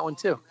bully in that one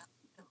too.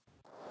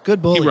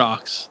 Good bully. He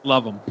rocks.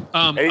 Love him.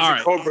 And he's all in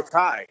right. Cobra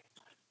Kai.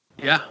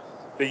 Yeah.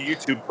 The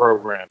YouTube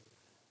program.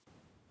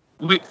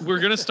 We're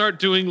gonna start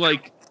doing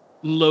like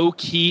low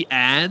key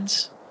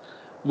ads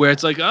where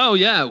it's like, oh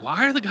yeah,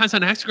 why are the guys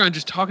on Hexagon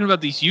just talking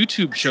about these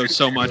YouTube shows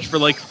so much for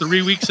like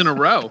 3 weeks in a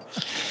row?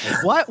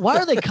 Why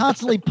are they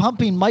constantly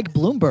pumping Mike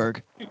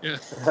Bloomberg? Yeah.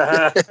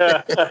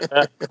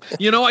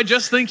 I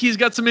just think he's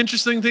got some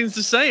interesting things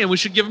to say, and we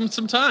should give him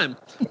some time.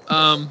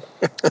 All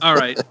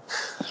right.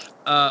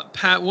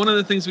 Pat, one of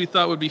the things we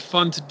thought would be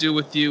fun to do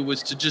with you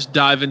was to just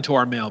dive into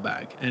our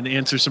mailbag and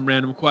answer some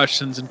random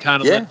questions and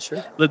kind of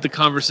let the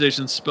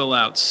conversation spill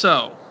out.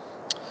 So,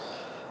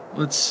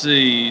 let's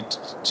see.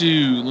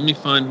 Let me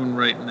find one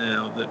right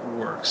now that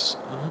works.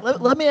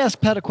 Let me ask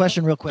Pat a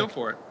question real quick. Go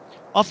for it.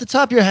 Off the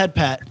top of your head,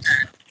 Pat,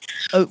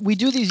 we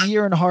do these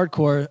year in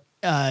hardcore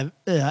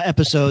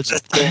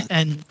episodes,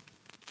 and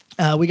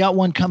we got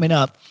one coming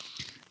up.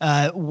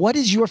 What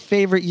is your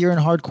favorite year in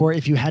hardcore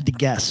if you had to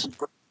guess?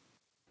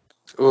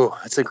 Oh,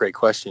 that's a great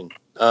question.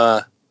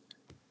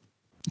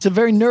 It's a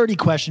very nerdy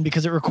question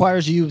because it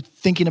requires you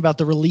thinking about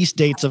the release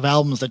dates of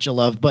albums that you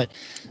love. But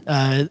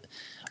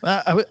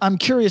I'm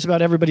curious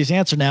about everybody's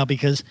answer now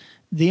because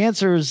the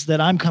answers that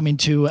I'm coming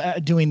to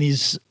doing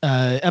these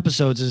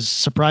episodes is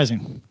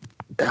surprising.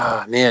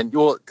 Man,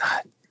 well,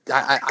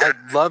 I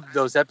love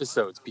those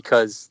episodes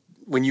because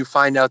when you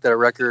find out that a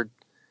record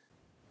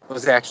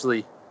was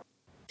actually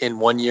in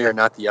one year,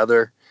 not the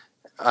other,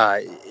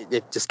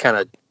 it just kind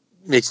of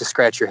makes you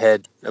scratch your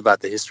head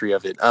about the history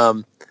of it.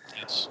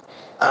 Yes.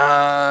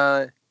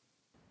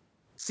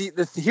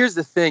 Here's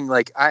the thing.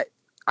 Like, I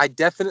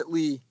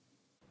definitely,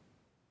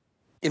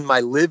 in my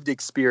lived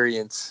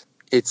experience,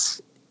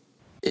 it's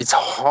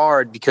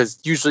hard because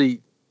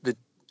usually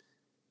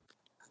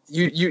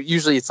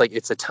usually it's like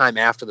it's a time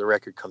after the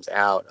record comes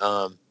out.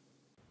 I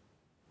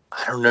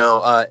don't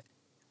know.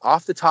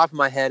 Off the top of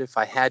my head, if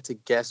I had to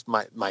guess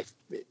my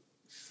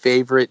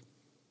favorite.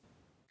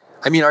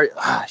 I mean,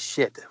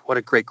 shit! What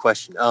a great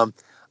question. Okay.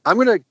 I'm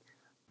gonna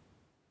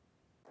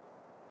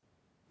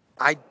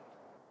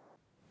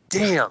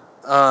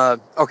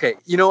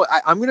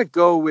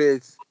go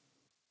with.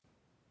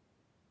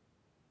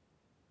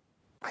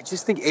 I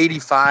just think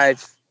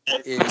 85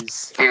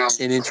 is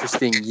an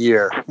interesting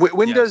year.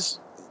 When does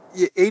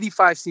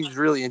 85 seems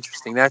really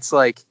interesting? That's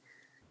like,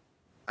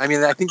 I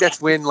mean, I think that's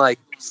when like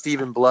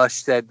Stephen Blush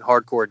said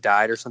hardcore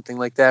died or something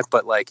like that.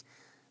 But like,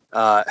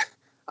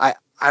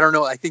 I don't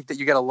know. I think that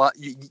you get a lot.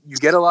 You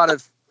get a lot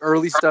of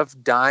early stuff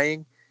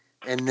dying,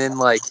 and then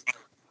like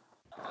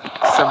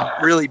some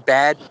really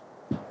bad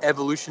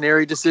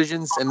evolutionary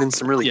decisions, and then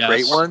some really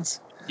great ones.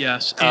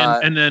 Yes,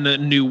 and then a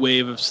new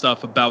wave of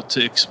stuff about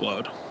to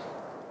explode.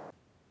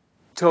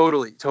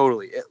 Totally.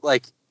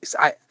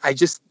 I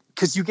just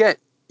because you get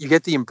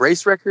the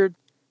Embrace record,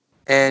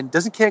 and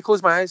doesn't Can't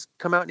Close My Eyes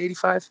come out in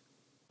 85?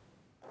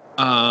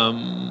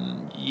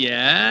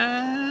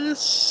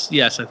 Yes,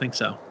 I think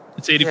so.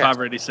 It's 85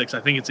 or 86.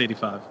 I think it's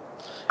 85.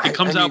 It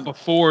comes out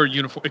before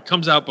Uniform. It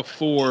comes out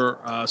before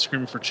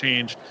Screaming for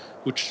Change,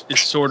 which is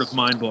sort of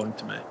mind blowing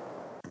to me.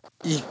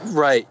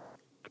 Right.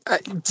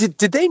 Did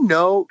they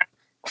know?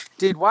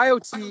 Did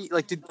YOT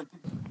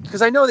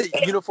because I know that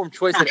Uniform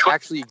Choice had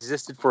actually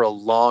existed for a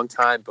long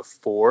time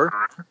before,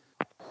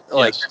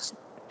 like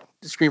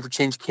Scream for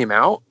Change came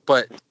out,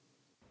 but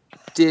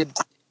did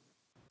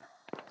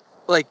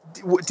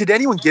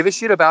anyone give a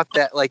shit about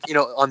that? Like,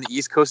 on the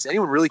East Coast, did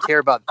anyone really care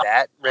about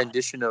that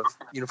rendition of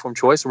Uniform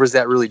Choice, or was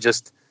that really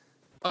just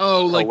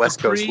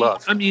West Coast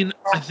love? I mean,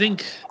 I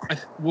think,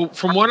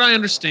 from what I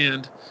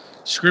understand,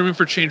 Screaming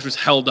for Change was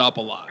held up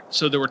a lot,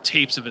 so there were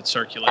tapes of it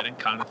circulating,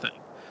 kind of thing.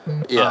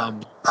 Yeah.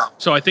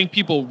 So I think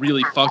people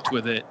really fucked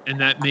with it,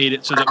 and that made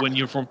it so that when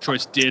Uniform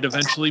Choice did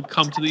eventually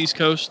come to the East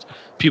Coast,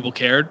 people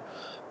cared.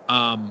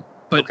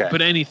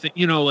 But anything,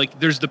 like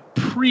there's the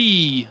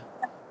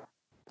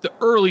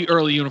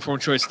early Uniform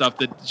Choice stuff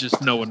that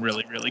just no one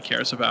really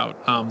cares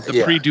about.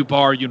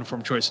 Pre-Dubar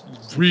Uniform Choice,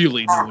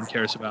 really no one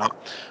cares about.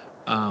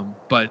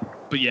 But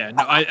yeah,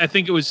 no, I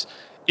think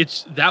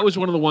that was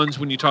one of the ones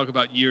when you talk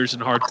about years in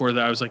hardcore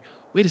that I was like,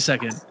 wait a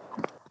second,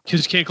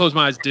 because Can't Close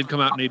My Eyes did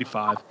come out in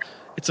 85.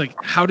 It's like,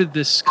 how did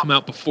this come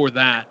out before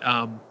that?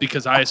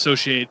 Because I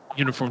associate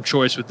Uniform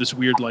Choice with this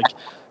weird like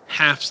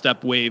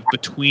half-step wave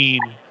between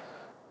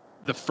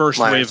the first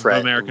wave of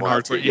American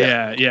hardcore.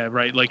 Yeah,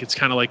 right. Like it's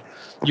kind of like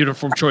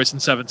Uniform Choice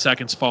and 7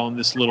 Seconds fall in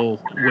this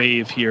little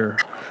wave here.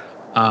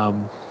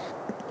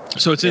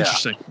 So it's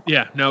interesting.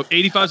 Yeah, no,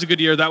 85 is a good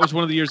year. That was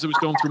one of the years that was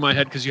going through my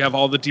head because you have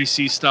all the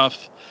DC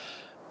stuff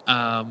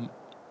and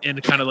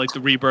kind of like the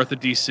rebirth of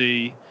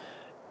DC.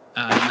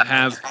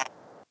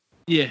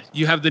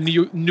 You have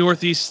the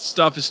Northeast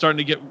stuff is starting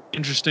to get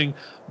interesting.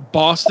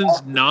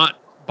 Boston's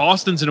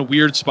in a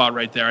weird spot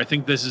right there. I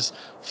think this is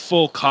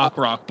full cock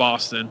rock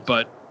Boston,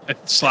 but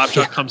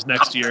Slapshot comes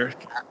next year.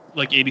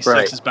 Like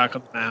 86 is back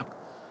on the map.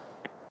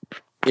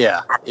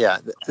 Yeah.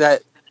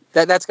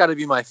 That's got to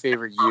be my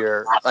favorite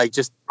year, like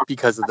just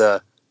because of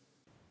the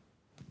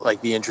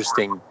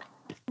interesting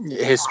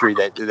history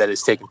that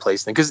has taken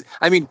place then. Because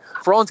I mean,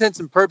 for all intents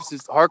and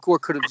purposes,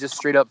 hardcore could have just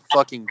straight up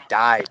fucking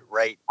died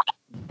right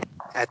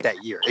at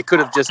that year. It could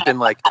have just been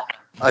like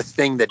a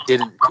thing that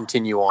didn't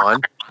continue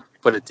on,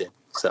 but it did.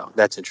 So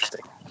that's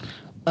interesting.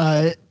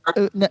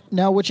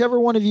 Now, whichever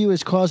one of you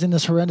is causing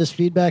this horrendous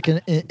feedback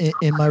in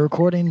my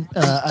recording,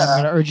 I'm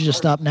going to urge you to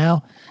stop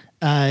now.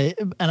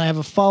 And I have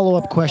a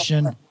follow-up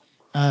question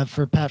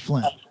for Pat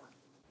Flynn.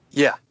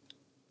 Yeah.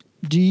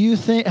 Do you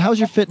think, how's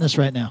your fitness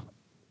right now?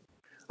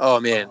 Oh,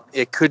 man,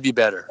 it could be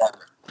better.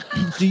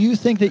 Do you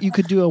think that you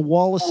could do a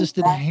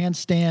wall-assisted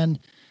handstand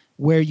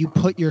where you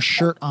put your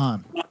shirt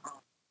on?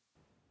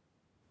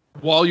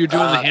 While you're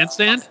doing the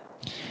handstand?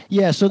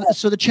 Yeah, so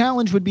the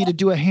challenge would be to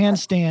do a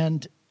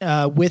handstand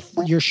with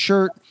your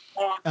shirt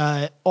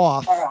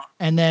off,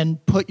 and then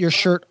put your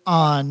shirt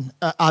on,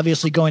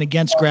 obviously going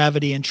against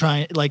gravity and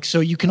trying, like, so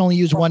you can only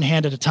use one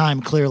hand at a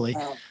time, clearly.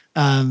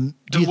 What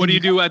do you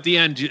do at the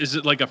end? Is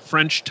it like a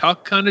French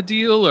tuck kind of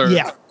deal? Or?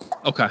 Yeah.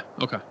 Okay.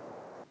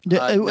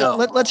 No.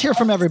 Let's hear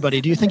from everybody.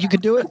 Do you think you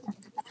could do it?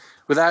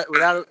 Without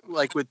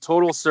like with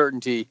total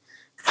certainty,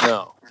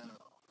 no.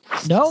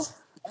 No?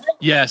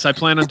 Yes, I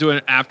plan on doing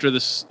it after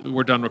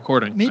we're done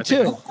recording. Me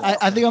too.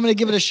 I think I'm going to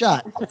give it a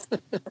shot.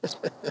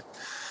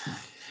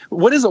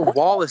 What is a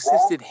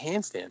wall-assisted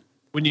handstand?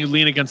 When you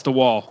lean against the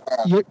wall.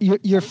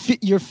 Your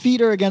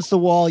feet are against the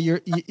wall.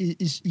 Your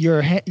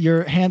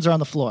hands are on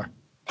the floor.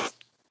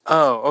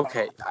 Oh,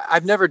 okay.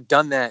 I've never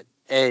done that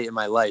in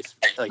my life,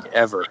 like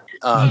ever.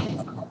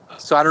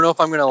 So I don't know if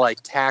I'm going to like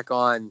tack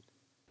on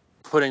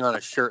putting on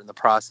a shirt in the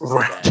process of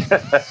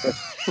that.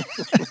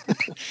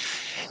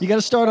 You got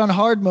to start on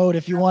hard mode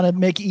if you want to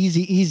make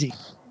easy.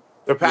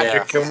 So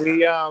Patrick, can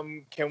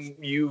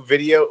you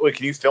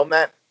film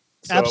that?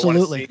 So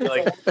Absolutely.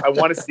 I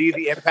want to see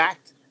the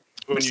impact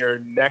when your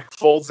neck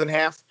folds in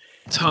half.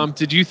 Tom,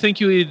 did you think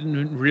you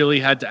even really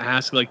had to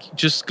ask? Like,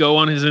 just go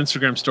on his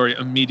Instagram story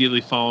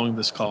immediately following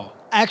this call.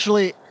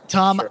 Actually,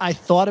 Tom, Sure. I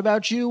thought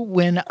about you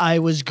when I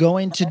was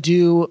going to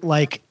do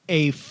like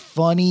a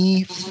fun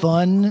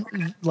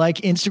like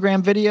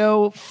Instagram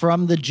video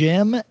from the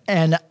gym,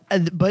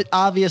 but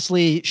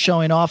obviously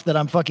showing off that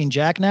I'm fucking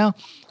jacked now,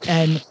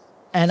 and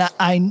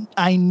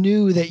I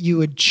knew that you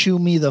would chew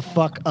me the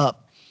fuck up.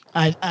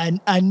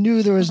 I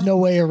knew there was no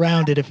way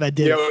around it if I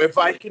did. If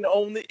I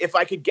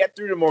could get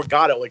through to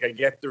Morgado like I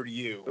get through to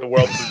you, the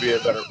world would be a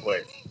better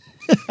place.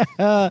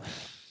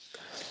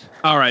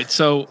 All right,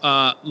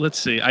 so let's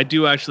see. I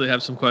do actually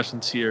have some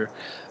questions here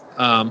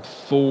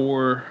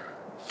for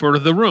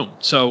the room.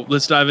 So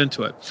let's dive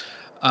into it.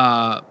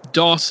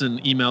 Dawson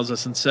emails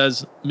us and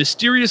says,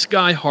 "Mysterious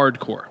guy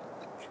hardcore."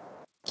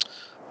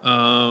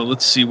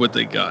 Let's see what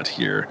they got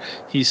here.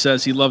 He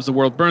says he loves The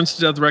World Burns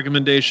to Death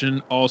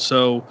recommendation.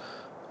 Also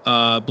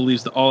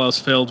believes the All Else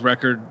Failed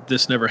record,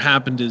 This Never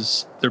Happened,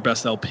 is their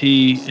best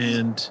LP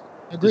and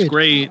is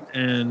great.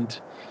 And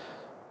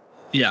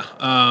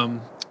yeah.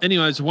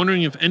 Anyway, I was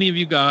wondering if any of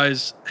you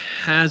guys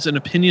has an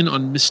opinion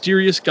on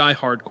Mysterious Guy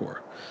Hardcore.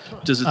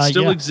 Does it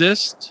still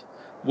exist?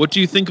 What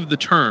do you think of the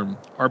term?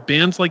 Are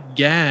bands like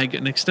Gag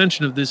an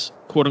extension of this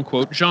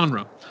quote-unquote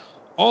genre?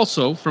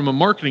 Also, from a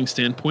marketing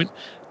standpoint,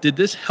 did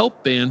this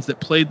help bands that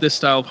played this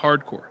style of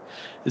hardcore?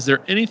 Is there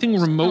anything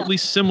remotely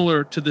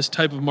similar to this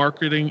type of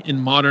marketing in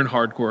modern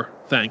hardcore?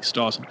 Thanks,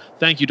 Dawson.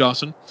 Thank you,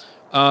 Dawson.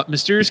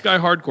 Mysterious Guy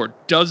Hardcore.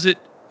 Does it...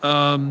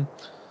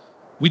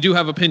 we do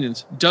have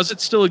opinions. Does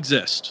it still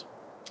exist?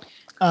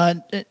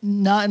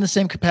 Not in the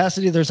same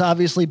capacity. There's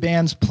obviously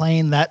bands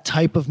playing that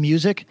type of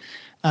music,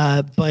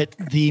 but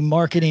the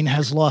marketing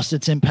has lost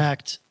its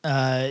impact.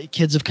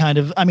 Kids have kind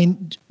of,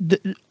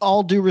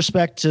 all due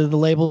respect to the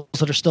labels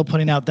that are still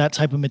putting out that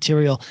type of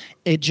material,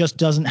 it just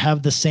doesn't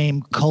have the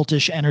same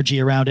cultish energy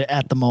around it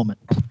at the moment.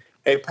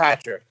 Hey,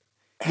 Patrick,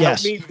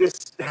 yes.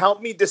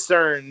 help me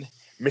discern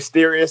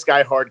Mysterious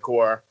Guy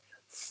Hardcore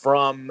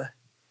from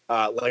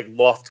like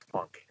Loft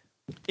Punk.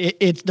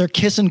 They're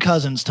kissing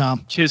cousins,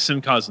 Tom.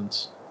 Kissing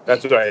cousins.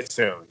 That's what I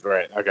assumed.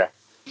 Right. Okay.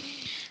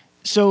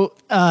 So,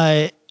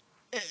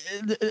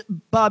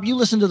 Bob, you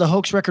listened to the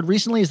Hoax record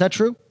recently. Is that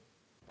true?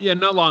 Yeah,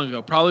 not long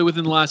ago. Probably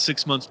within the last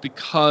 6 months,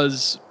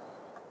 because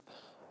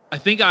I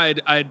think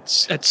I'd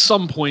at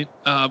some point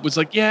was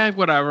like, yeah,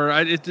 whatever.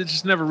 It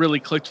just never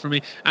really clicked for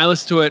me. I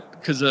listened to it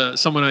because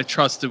someone I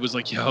trusted was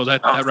like, yo,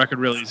 that record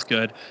really is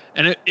good.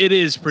 And it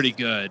is pretty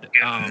good.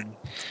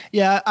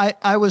 Yeah,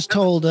 I was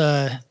told...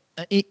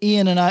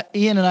 Ian and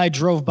I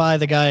drove by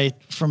the guy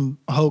from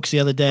Hoax the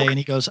other day, and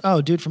he goes, "Oh,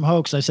 dude from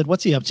Hoax." I said,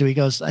 "What's he up to?" He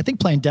goes, "I think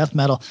playing death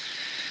metal."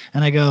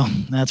 And I go,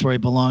 "That's where he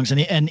belongs."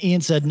 And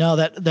Ian said, "No,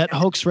 that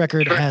Hoax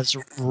record has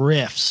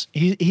riffs."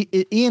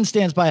 Ian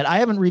stands by it. I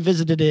haven't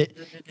revisited it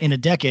in a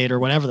decade or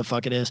whatever the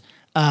fuck it is.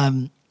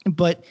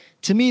 But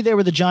to me, they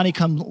were the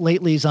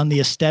Johnny-come-latelys on the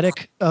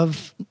aesthetic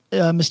of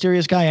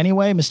Mysterious Guy.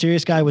 Anyway,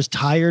 Mysterious Guy was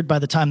tired by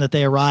the time that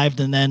they arrived,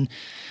 and then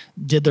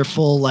did their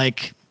full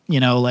like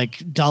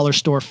dollar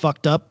store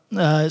fucked up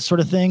sort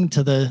of thing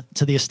to the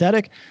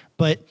aesthetic.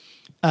 But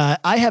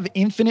I have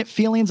infinite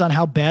feelings on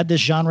how bad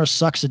this genre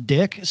sucks a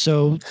dick.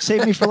 So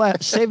save me for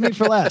last. Save me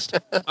for last.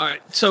 All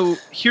right. So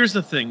here's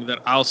the thing that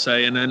I'll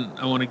say, and then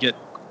I want to get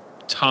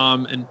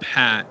Tom and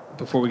Pat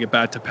before we get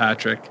back to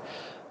Patrick.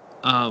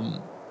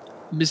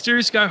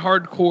 Mysterious Guy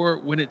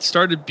Hardcore, when it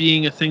started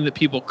being a thing that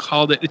people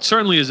called it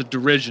certainly is a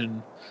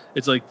derision.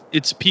 It's like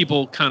it's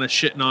people kind of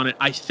shitting on it.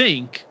 I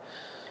think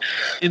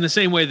in the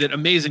same way that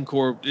Amazing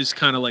Core is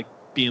kind of like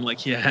being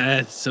like, yeah,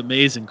 it's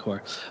Amazing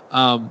Core.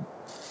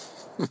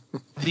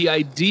 The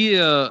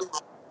idea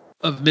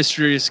of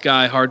Mysterious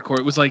Sky hardcore,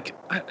 it was like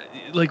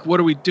what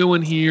are we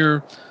doing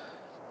here?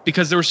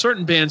 Because there were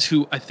certain bands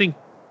who I think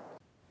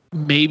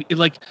maybe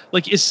like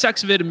is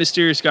Sex Vid a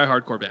Mysterious Sky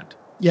hardcore band?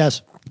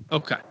 Yes.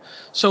 Okay.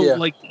 So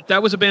like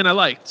that was a band I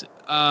liked.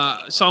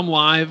 Saw them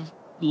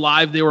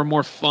live they were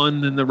more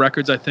fun than the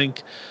records I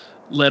think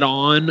let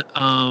on.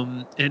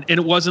 And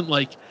it wasn't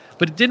like,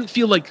 but it didn't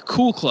feel like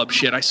cool club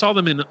shit. I saw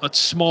them in a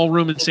small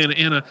room in Santa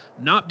Ana,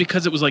 not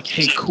because it was like,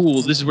 hey,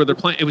 cool, this is where they're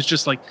playing. It was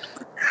just like,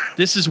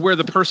 this is where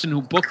the person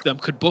who booked them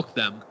could book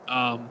them.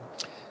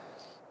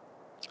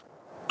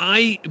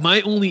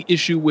 My only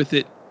issue with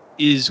it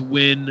is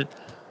when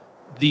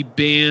the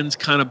bands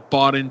kind of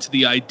bought into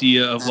the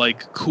idea of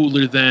like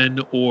cooler than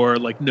or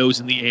like nose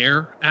in the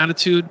air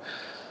attitude,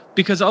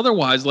 because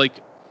otherwise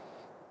like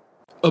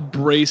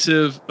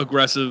abrasive,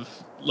 aggressive,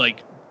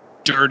 like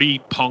dirty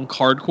punk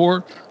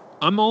hardcore,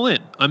 I'm all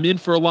in. I'm in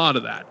for a lot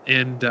of that.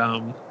 And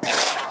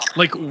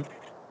like,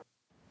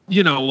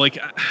 you know, like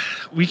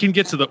we can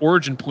get to the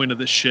origin point of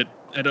this shit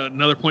at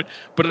another point,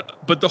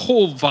 but the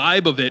whole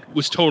vibe of it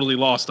was totally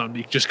lost on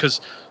me just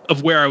because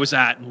of where I was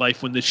at in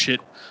life when this shit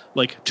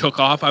like took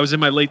off. I was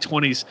in my late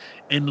 20s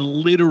and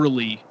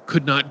literally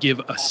could not give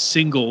a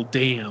single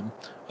damn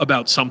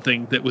about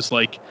something that was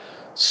like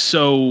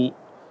so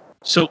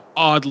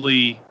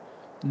oddly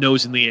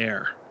nose in the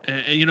air.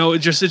 And you know, it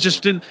just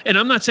didn't. And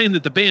I'm not saying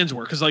that the bands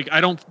were, because like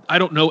I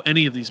don't know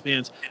any of these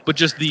bands, but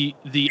just the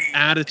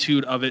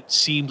attitude of it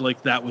seemed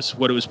like that was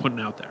what it was putting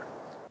out there.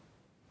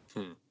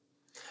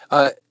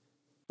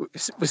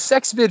 Was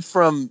Sex Vid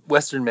from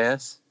Western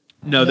Mass?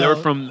 No, they were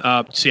from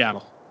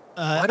Seattle.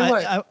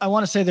 I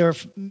want to say they were,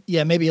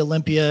 maybe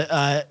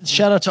Olympia.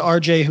 Shout out to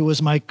RJ, who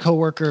was my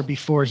coworker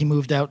before he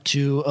moved out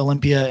to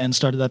Olympia and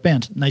started that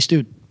band. Nice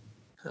dude.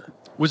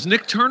 Was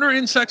Nick Turner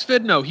in Sex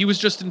Vid? No, he was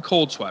just in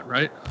Cold Sweat,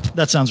 right?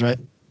 That sounds right.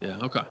 Yeah,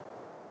 okay.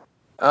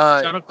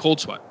 Shout out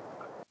Cold Sweat.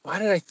 Why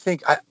did I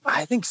think?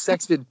 I think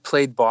Sex Vid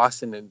played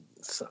Boston, and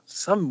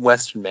some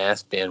Western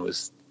Mass band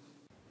was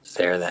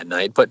there that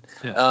night. But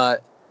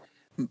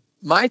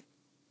my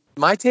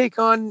take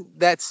on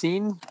that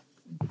scene,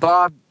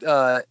 Bob,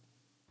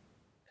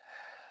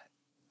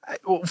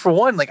 for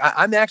one, like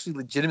I'm actually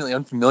legitimately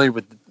unfamiliar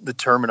with the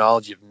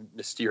terminology of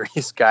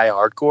Mysterious Sky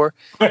hardcore.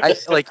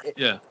 It's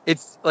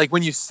like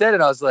when you said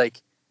it, I was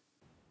like,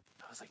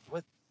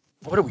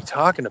 what are we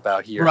talking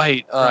about here?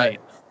 Right.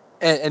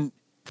 And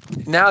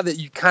now that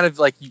you kind of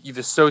like you've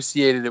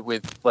associated it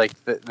with like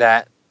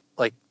that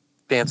like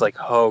bands like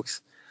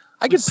Hoax,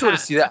 I can sort of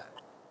see that.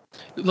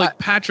 Like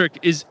Patrick,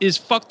 is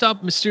Fucked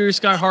Up Mysterious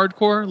Sky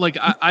hardcore? Like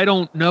I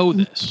don't know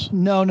this.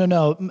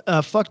 No.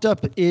 Fucked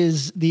Up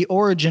is the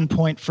origin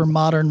point for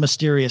modern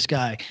Mysterious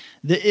Sky.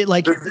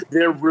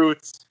 Their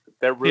roots.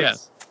 Yeah.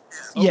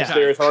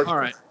 Mysterious hardcore. All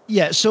right.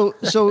 Yeah. So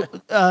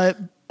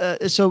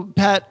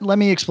Pat, let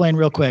me explain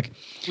real quick.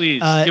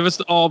 Please give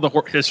us all the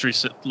history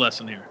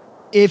lesson here.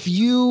 If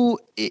you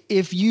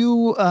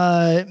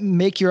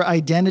make your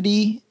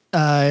identity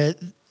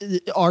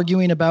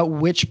arguing about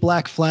which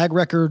Black Flag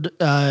record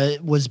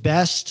was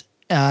best,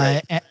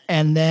 right.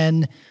 And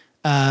then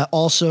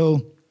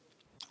also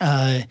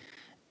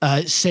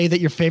say that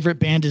your favorite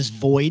band is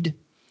Void.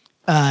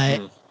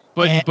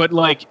 But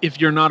like if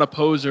you're not a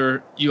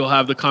poser, you'll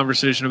have the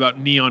conversation about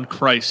Neon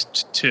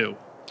Christ too.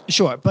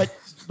 Sure, but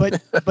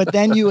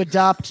then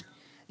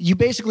you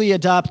basically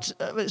adopt.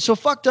 So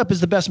Fucked Up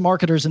is the best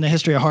marketers in the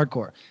history of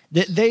hardcore.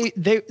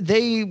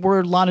 They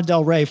were Lana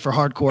Del Rey for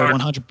hardcore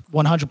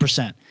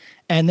 100%.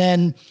 And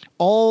then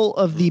all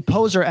of the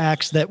poser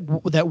acts that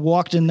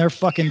walked in their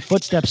fucking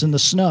footsteps in the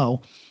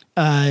snow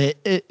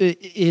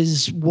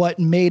is what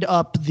made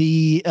up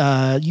the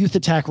Youth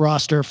Attack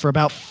roster for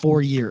about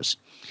 4 years.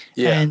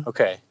 Yeah.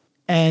 Okay.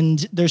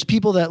 And there's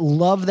people that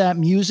love that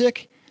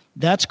music.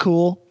 That's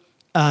cool.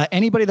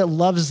 Anybody that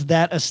loves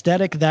that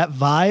aesthetic, that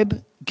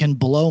vibe, can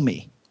blow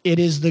me. It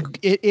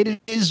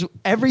is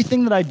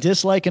everything that I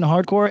dislike in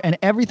hardcore, and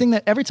every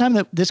time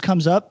that this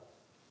comes up,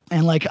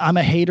 and like I'm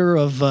a hater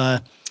of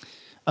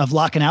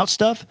Locking Out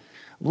stuff.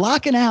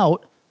 Locking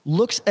Out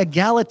looks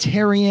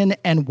egalitarian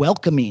and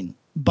welcoming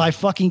by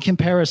fucking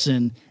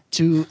comparison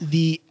to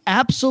the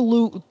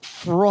absolute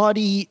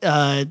fraudy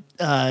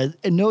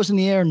nose in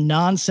the air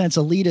nonsense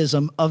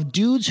elitism of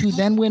dudes who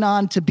then went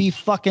on to be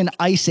fucking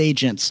ICE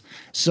agents.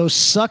 So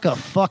suck a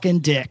fucking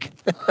dick.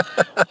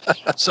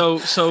 So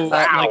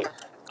wow.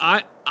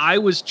 Like I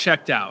was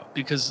checked out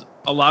because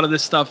a lot of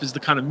this stuff is the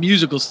kind of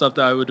musical stuff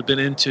that I would have been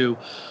into,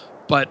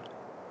 but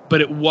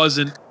it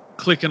wasn't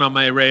clicking on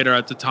my radar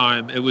at the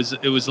time. It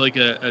was like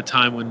a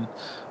time when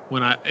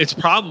it's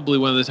probably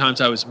one of the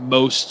times I was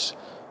most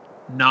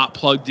not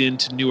plugged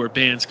into newer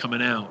bands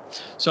coming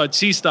out. So I'd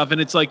see stuff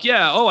and it's like,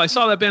 yeah, oh, I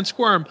saw that band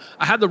Squirm.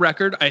 I had the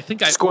record. I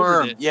think I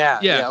ordered it. Yeah.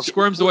 Okay.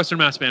 Squirm's the Western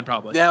Mass band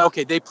probably. Yeah,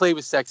 okay. They play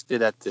with Sex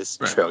Fit at this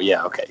show.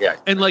 Yeah, okay. Yeah.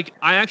 And like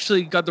I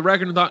actually got the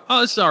record and thought,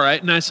 oh, this is all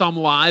right. And I saw them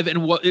live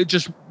and it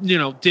just,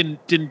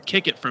 didn't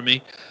kick it for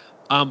me.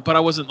 But I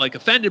wasn't like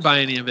offended by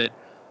any of it.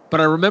 But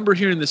I remember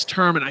hearing this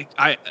term and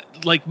I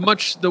like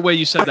much the way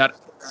you said that,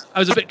 I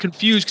was a bit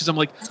confused because I'm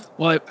like,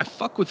 well, I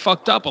fuck with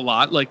Fucked Up a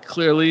lot. Like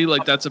clearly,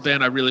 like that's a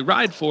band I really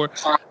ride for.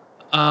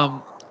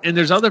 And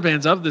there's other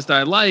bands of this that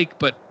I like,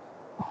 but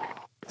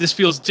this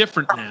feels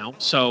different now.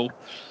 So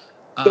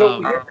here's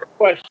a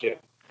question.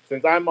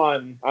 Since I'm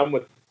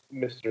with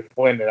Mr.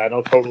 Flynn and I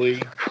don't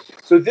totally.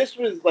 So this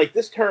was like,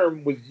 this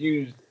term was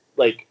used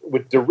like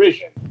with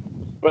derision.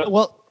 But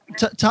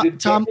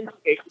Tom,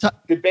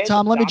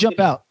 let me jump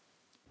out.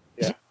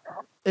 Yeah.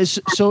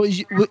 So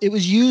it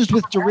was used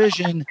with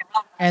derision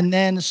and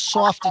then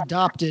soft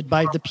adopted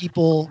by the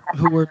people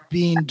who were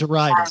being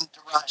derided.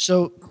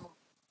 So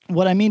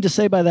what I mean to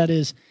say by that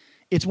is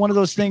it's one of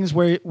those things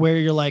where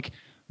you're like,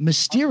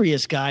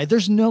 mysterious guy,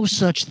 there's no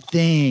such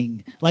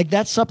thing. Like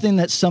that's something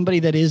that somebody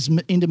that is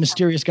into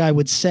mysterious guy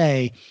would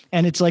say.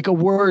 And it's like a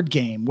word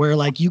game where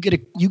like you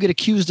get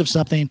accused of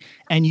something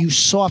and you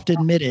soft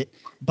admit it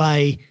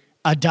by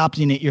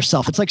adopting it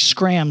yourself. It's like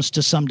Scrams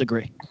to some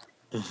degree.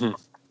 Mm-hmm.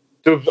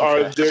 So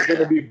are there going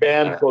to be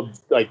bands called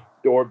like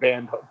Door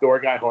Guy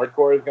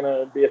Hardcore is going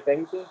to be a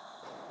thing soon?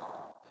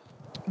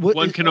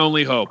 One can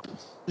only hope.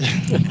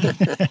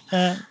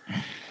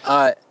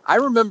 I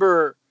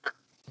remember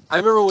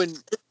when,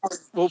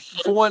 well,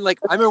 for one, like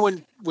I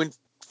remember when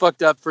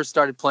Fucked Up first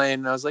started playing,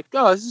 and I was like,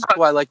 oh, this is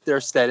cool. I like their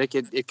aesthetic.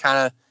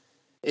 I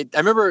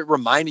remember it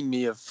reminding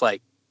me of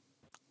like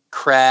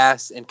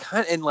Crass and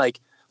kind of like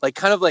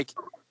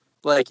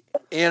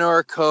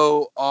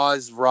anarcho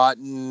Oz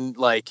Rotten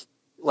light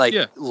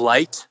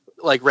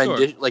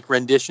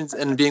renditions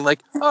and being like,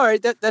 all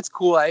right, that's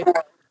cool.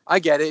 I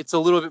get it. It's a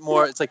little bit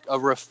more. It's like a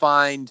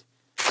refined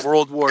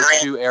World War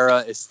II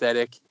era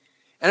aesthetic.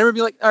 And I remember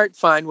being like, all right,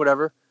 fine,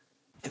 whatever.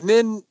 And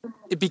then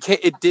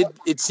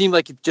it seemed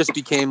like it just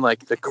became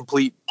like the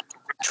complete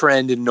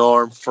trend and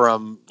norm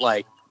from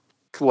like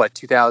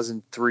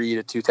 2003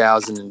 to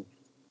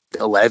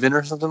 2011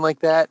 or something like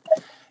that.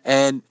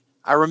 And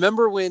I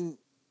remember when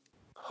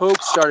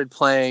Hoax started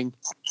playing,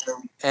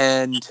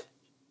 and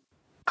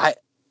I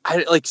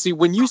like, see,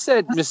 when you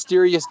said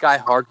mysterious guy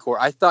hardcore,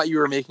 I thought you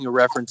were making a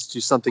reference to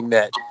something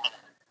that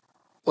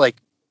like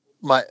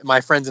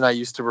my friends and I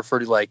used to refer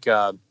to, like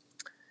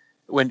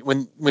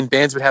when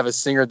bands would have a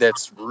singer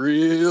that's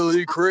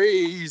really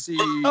crazy.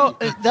 Oh,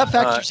 that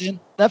factors in.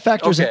 That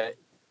factors in.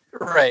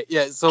 Right.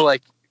 Yeah. So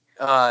like,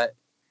 I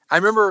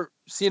remember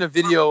seeing a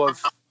video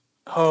of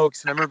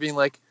Hoax, and I remember being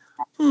like,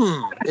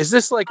 is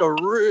this like a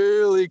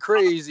really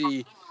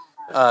crazy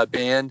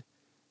band?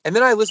 And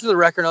then I listened to the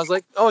record and I was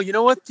like, oh, you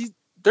know what?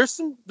 There's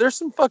some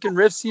fucking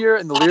riffs here,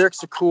 and the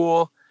lyrics are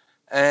cool.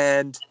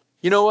 And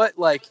you know what?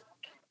 Like,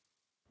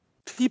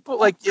 people,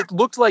 like, it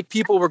looked like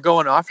people were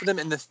going after them.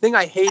 And the thing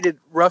I hated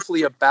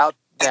roughly about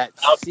that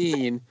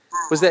scene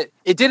was that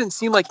it didn't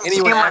seem like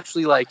anyone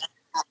actually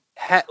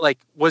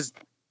was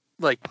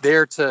like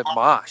there to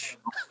mosh.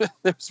 It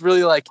was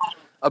really like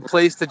a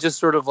place to just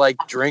sort of like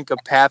drink a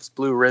Pabst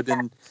Blue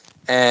Ribbon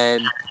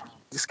and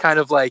just kind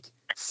of like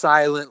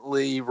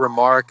silently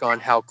remark on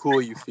how cool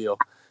you feel.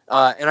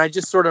 And I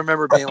just sort of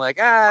remember being like,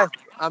 I'm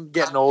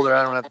getting older.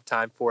 I don't have the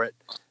time for it.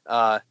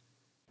 But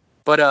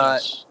there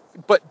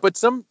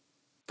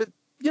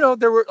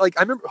were like,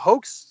 I remember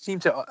Hoax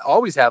seemed to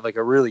always have like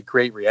a really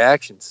great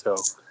reaction. So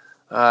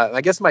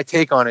I guess my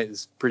take on it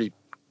is pretty,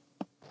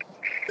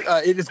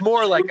 it is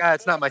more like,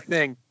 it's not my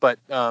thing, but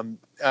I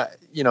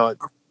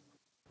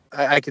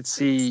could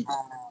see,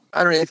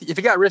 I don't know, if you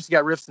got riffs, you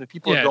got riffs, and the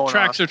people are going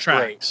tracks off, are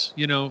tracks,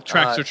 great.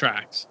 Tracks are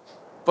tracks.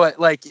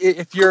 But like,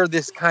 if you're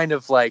this kind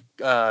of like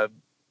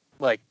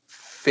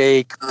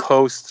fake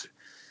post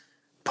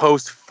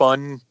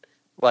fun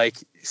like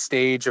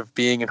stage of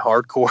being in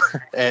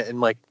hardcore,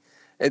 and like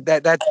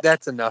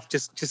that's enough.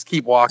 Just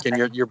keep walking.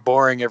 You're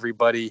boring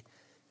everybody,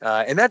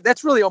 and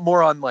that's really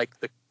more on like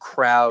the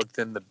crowd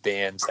than the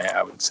bands,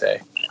 I would say.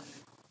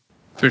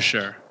 For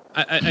sure.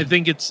 I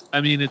think it's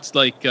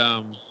like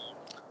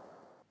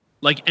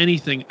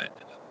anything.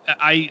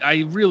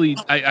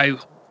 I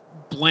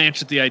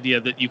blanch at the idea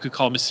that you could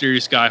call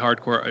Mysterious Guy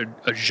hardcore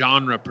a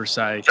genre per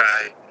se,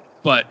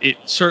 but it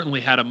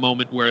certainly had a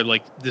moment where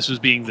like this was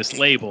being this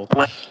label,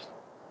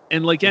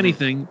 and like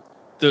anything,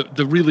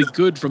 the really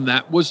good from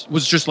that was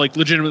just like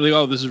legitimately,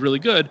 oh, this is really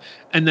good.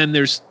 And then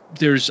there's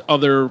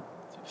other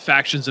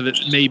factions of it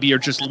maybe are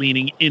just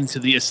leaning into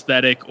the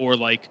aesthetic or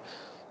like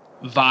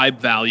vibe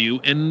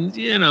value, and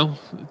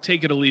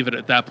take it or leave it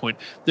at that point.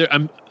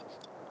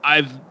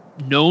 I've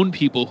known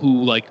people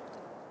who like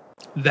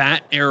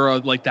that era,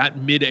 like that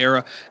mid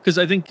era, because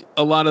I think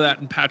a lot of that,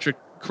 and Patrick,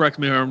 correct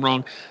me if I'm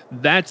wrong,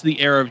 that's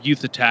the era of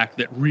Youth Attack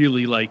that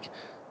really like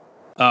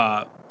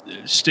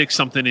sticks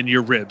something in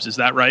your ribs. Is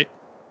that right?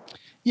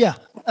 Yeah.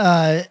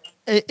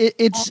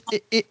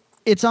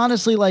 it's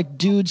honestly like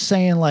dudes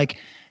saying like,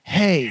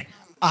 "Hey,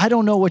 I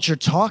don't know what you're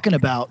talking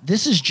about.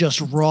 This is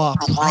just raw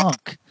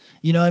punk."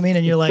 You know what I mean?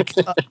 And you're like,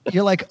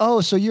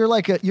 "Oh, so you're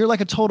like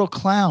a total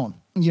clown."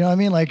 You know what I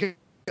mean? Like,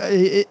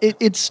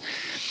 it's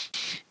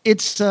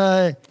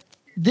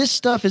this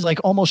stuff is like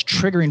almost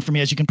triggering for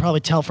me, as you can probably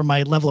tell from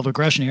my level of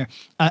aggression here.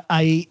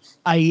 I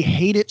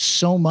hate it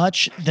so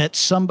much that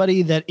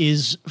somebody that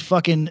is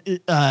fucking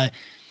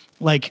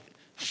like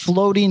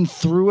floating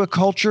through a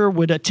culture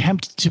would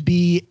attempt to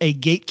be a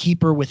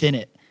gatekeeper within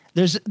it.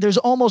 There's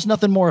almost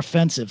nothing more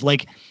offensive.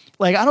 Like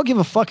I don't give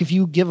a fuck if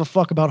you give a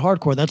fuck about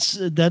hardcore.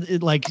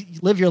 Like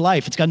live your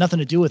life. It's got nothing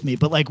to do with me.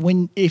 But like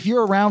if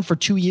you're around for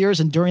 2 years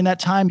and during that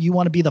time you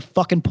want to be the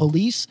fucking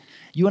police,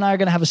 you and I are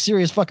going to have a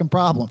serious fucking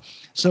problem.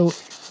 So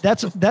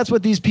that's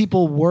what these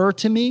people were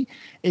to me.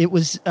 It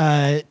was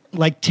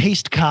like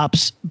taste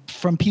cops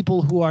from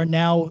people who are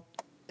now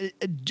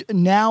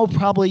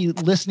probably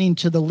listening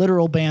to the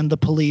literal band The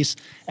Police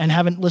and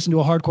haven't listened to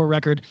a hardcore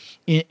record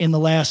in the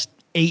last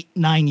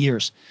 8-9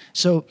 years.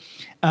 So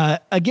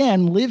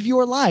again, live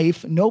your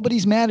life.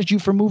 Nobody's mad at you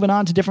for moving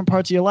on to different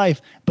parts of your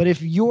life. But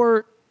if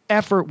your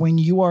effort when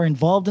you are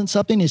involved in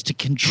something is to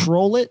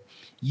control it,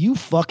 you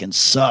fucking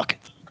suck.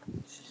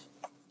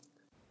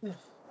 I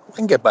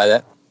can get by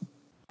that.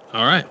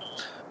 All right.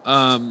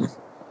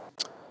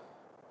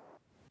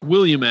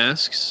 William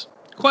asks,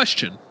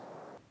 question.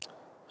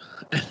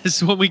 This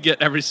is what we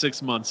get every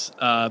 6 months,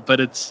 but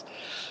it's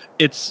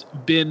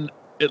been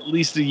at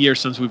least a year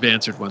since we've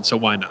answered one, so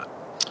why not?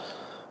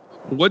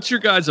 What's your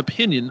guys'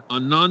 opinion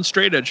on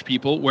non-straight edge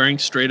people wearing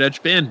straight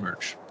edge band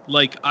merch?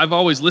 Like, I've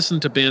always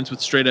listened to bands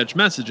with straight edge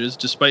messages,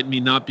 despite me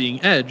not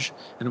being edge,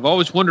 and I've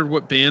always wondered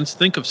what bands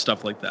think of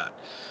stuff like that.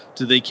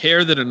 Do they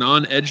care that a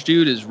non-edge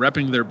dude is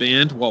repping their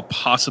band while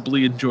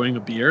possibly enjoying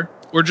a beer?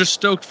 Or just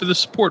stoked for the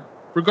support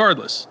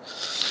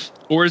regardless?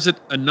 Or is it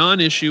a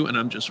non-issue and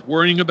I'm just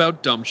worrying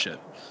about dumb shit?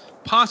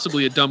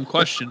 Possibly a dumb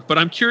question, but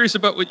I'm curious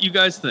about what you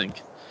guys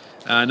think.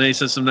 And he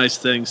says some nice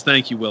things.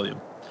 Thank you, William.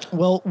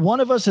 Well,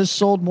 one of us has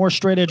sold more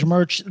straight edge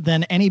merch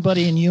than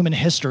anybody in human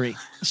history.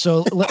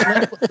 So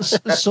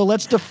so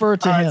let's defer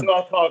to him. So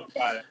I'll talk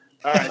about it.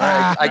 All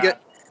right.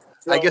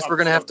 I guess we're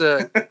going to have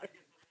to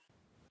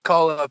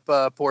call up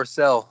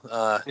Porcel.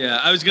 Yeah,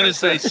 I was going to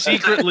say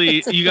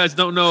secretly, you guys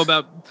don't know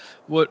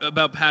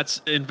about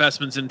Pat's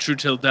investments in True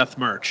Till Death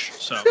merch.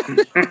 So,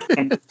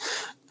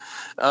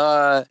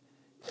 I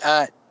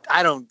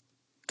don't,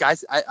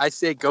 guys. I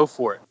say go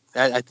for it.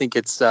 I think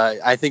it's.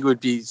 I think it would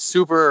be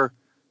super,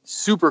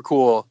 super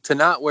cool to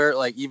not wear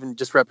like even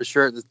just rep a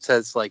shirt that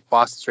says like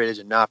Boston straight edge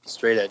and not be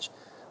straight edge,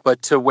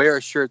 but to wear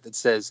a shirt that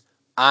says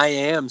I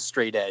am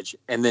straight edge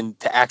and then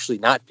to actually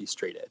not be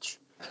straight edge.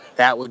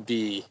 That would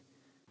be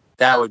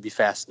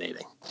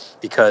fascinating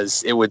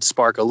because it would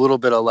spark a little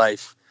bit of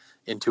life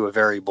into a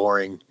very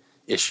boring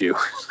issue.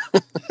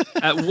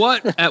 At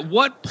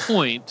what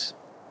point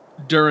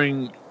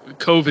during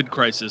COVID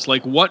crisis,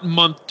 like what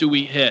month do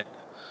we hit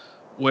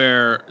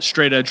where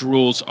straight edge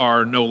rules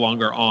are no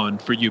longer on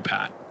for you,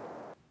 Pat?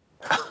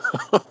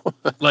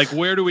 Like,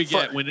 where do we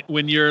get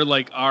when you're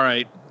like, all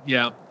right,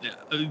 yeah,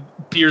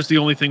 beer's the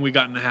only thing we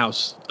got in the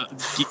house.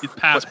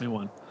 Pass me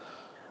one.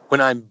 When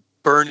I'm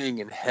burning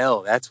in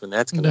hell, that's when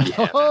that's going to be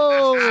happening.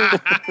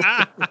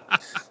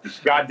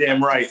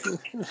 Goddamn right.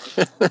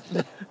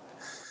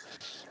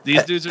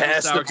 These dudes are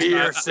pass just the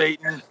beer,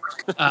 Satan.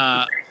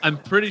 I'm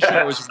pretty sure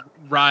it was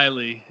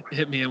Riley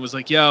hit me and was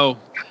like, yo,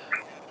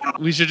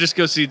 we should just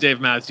go see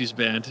Dave Matthews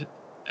Band.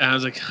 And I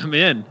was like, I'm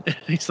in. And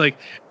he's like,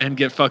 and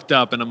get fucked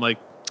up. And I'm like,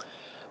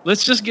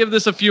 let's just give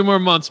this a few more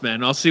months,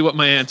 man. I'll see what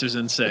my answer's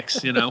in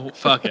 6. You know,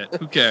 fuck it.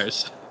 Who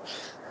cares?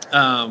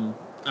 All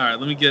right,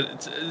 let me get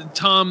it.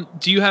 Tom,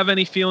 do you have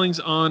any feelings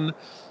on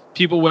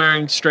people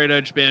wearing straight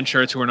edge band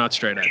shirts who are not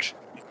straight edge?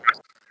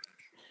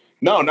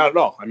 No, not at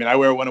all. I mean, I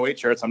wear 108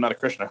 shirts. I'm not a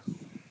Krishna.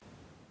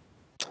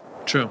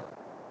 True.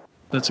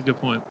 That's a good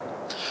point.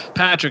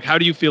 Patrick, how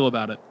do you feel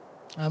about it?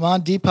 I'm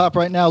on Depop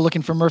right now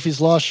looking for Murphy's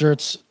Law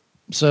shirts.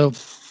 So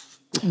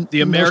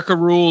the America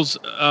Rules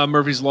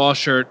Murphy's Law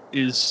shirt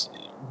is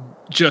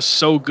just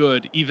so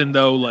good, even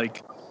though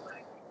like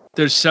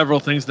there's several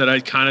things that I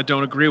kind of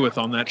don't agree with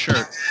on that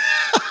shirt.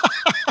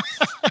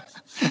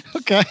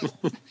 Okay.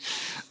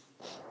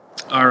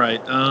 All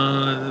right.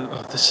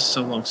 This is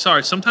so long.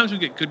 Sorry. Sometimes we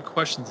get good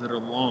questions that are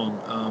long.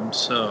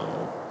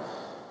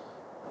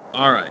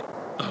 All right.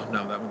 Oh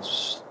no, that one's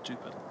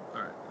stupid.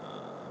 All right.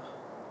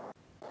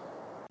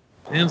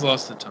 Dan's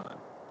lost the time.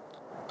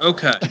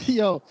 Okay.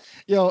 Yo,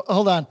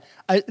 hold on.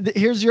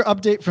 Here's your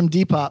update from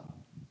Depop.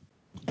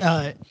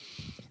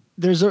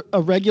 There's a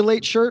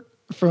Regulate shirt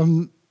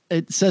from.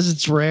 It says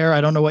it's rare.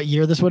 I don't know what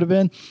year this would have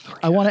been.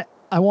 Oh, yeah.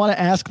 I want to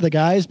ask the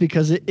guys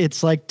because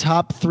it's like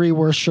top 3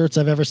 worst shirts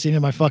I've ever seen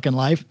in my fucking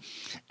life,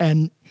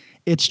 and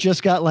it's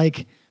just got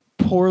like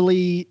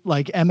poorly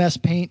like MS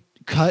Paint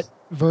cut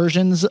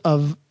versions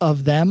of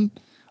them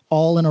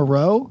all in a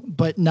row,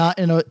 but not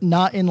in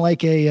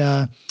like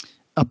a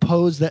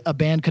pose that a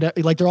band could have,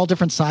 like they're all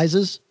different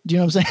sizes. Do you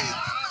know what I'm saying?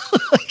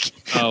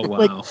 Oh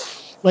wow.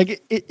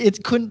 Like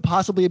it couldn't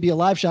possibly be a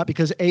live shot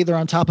because A, they're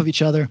on top of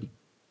each other,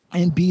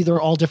 and B,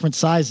 they're all different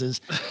sizes.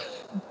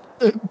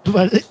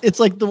 But it's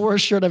like the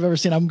worst shirt I've ever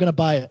seen. I'm gonna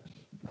buy it.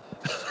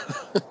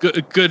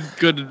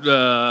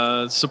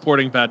 Good.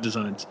 Supporting bad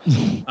designs.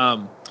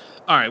 All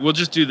right, we'll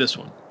just do this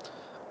one.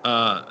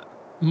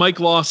 Mike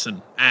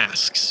Lawson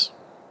asks,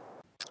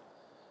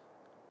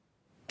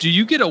 do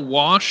you get a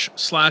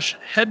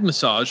wash/head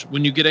massage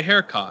when you get a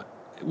haircut?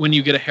 When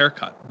you get a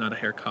haircut, not a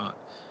haircut.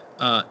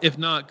 If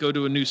not, go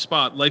to a new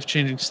spot.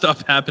 Life-changing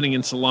stuff happening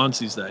in salons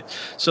these days.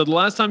 So the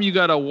last time you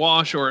got a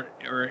wash or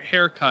a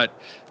haircut,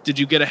 did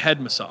you get a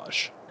head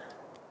massage?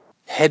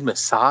 Head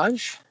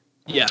massage?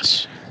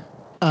 Yes.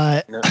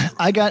 No.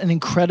 I got an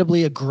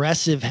incredibly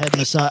aggressive head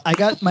massage. I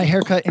got my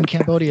haircut in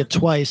Cambodia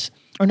twice.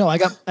 Or no, I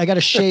got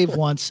a shave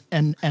once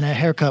and a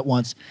haircut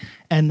once.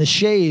 And the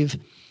shave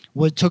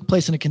took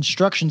place in a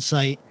construction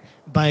site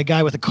by a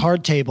guy with a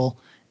card table,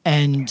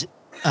 and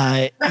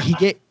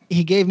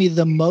he gave me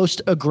the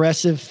most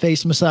aggressive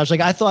face massage.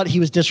 Like, I thought he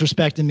was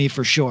disrespecting me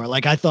for sure.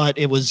 Like, I thought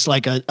it was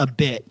like a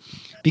bit,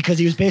 because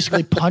he was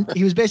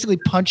basically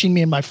punching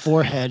me in my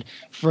forehead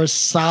for a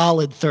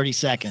solid 30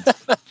 seconds.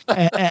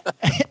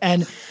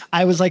 And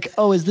I was like,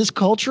 oh, is this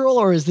cultural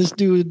or is this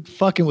dude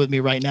fucking with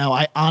me right now?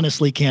 I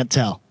honestly can't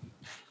tell.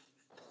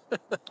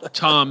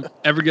 Tom,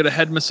 ever get a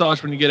head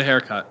massage when you get a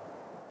haircut?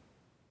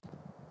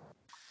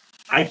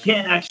 I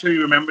can't actually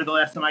remember the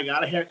last time I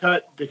got a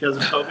haircut because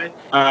of COVID.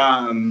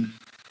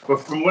 But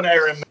from what I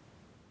remember...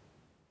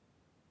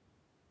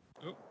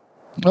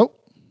 Oh,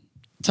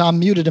 Tom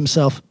muted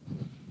himself.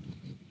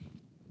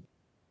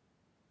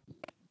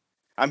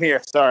 I'm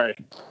here. Sorry.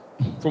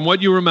 From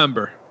what you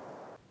remember.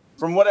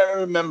 From what I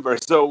remember.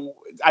 So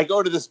I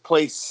go to this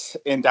place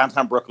in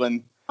downtown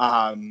Brooklyn.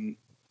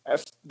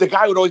 The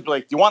guy would always be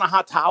like, do you want a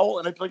hot towel?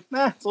 And I'd be like,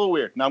 nah, it's a little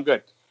weird. No, I'm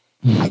good.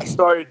 I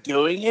started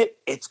doing it.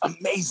 It's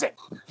amazing.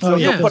 So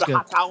he'll put a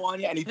hot towel on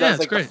you, and he does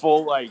like the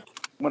full, like,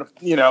 I'm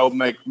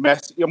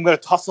gonna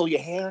tussle your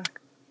hair.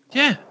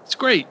 Yeah, it's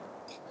great.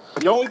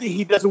 The only thing,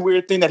 he does a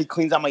weird thing that he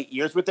cleans out my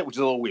ears with it, which is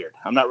a little weird.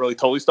 I'm not really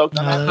totally stoked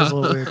on that. That's a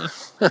little weird.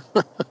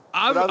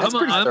 I'm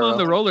on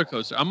the roller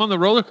coaster. I'm on the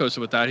roller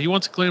coaster with that. He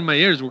wants to clean my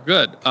ears. We're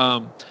good.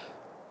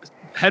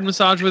 Head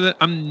massage with it.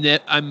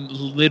 I'm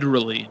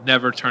literally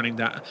never turning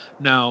down.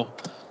 Now,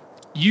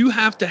 you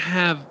have to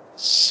have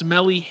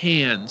smelly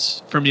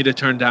hands for me to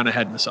turn down a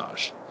head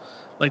massage.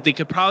 Like, they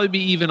could probably be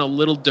even a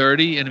little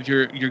dirty, and if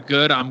you're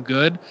good, I'm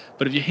good.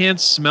 But if your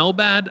hands smell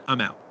bad,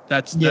 I'm out.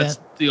 That's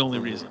the only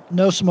reason.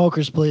 No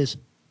smokers, please.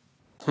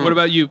 What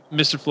about you,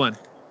 Mr. Flynn?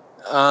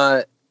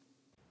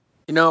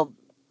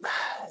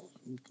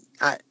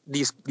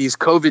 These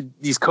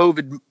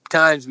COVID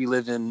times we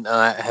live in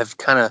have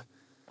kind of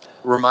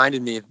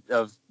reminded me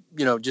of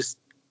just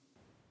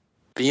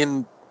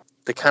being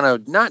the kind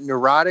of, not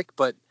neurotic,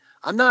 but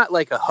I'm not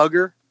like a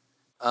hugger.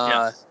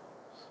 Yes.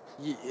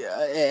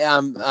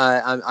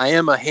 I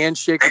am a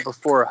handshaker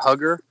before a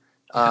hugger.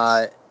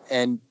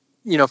 And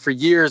for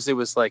years it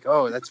was like,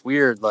 oh, that's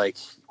weird. Like,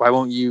 why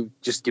won't you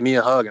just give me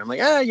a hug? And I'm like,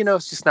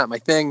 it's just not my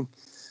thing.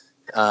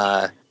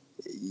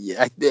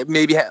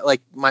 Maybe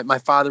like my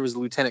father was a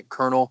lieutenant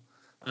colonel.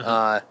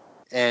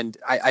 And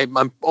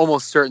I'm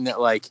almost certain that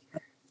like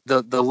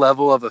the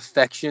level of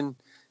affection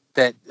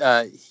that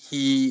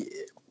he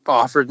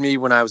offered me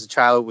when I was a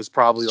child was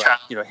probably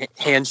like,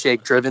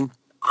 handshake driven.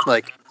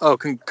 Like, oh,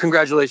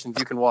 congratulations,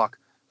 you can walk,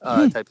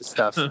 type of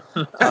stuff.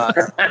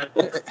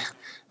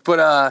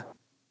 But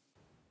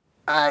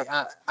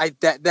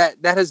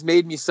that has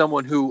made me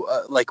someone who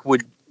like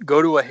would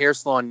go to a hair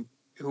salon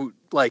who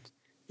like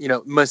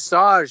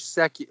massage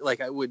like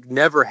it would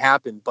never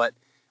happen. But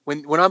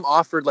when I'm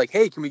offered like,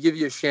 hey, can we give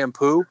you a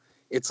shampoo?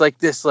 It's like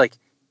this like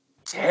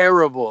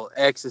terrible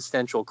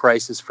existential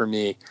crisis for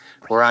me,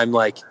 where I'm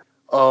like,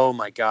 oh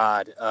my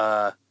God,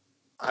 I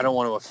don't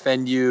want to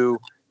offend you.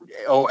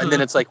 Oh, and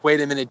then it's like,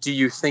 wait a minute, do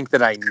you think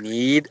that I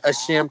need a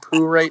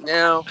shampoo right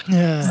now?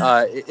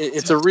 Yeah.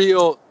 It's a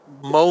real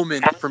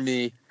moment for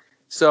me.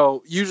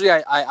 So usually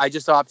I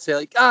just opt to say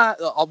like,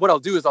 what I'll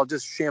do is I'll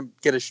just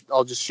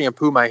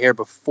shampoo my hair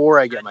before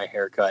I get my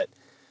hair cut,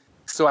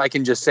 so I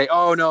can just say,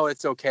 oh no,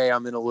 it's okay,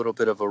 I'm in a little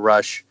bit of a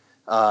rush.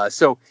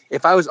 So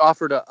if I was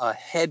offered a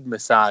head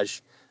massage,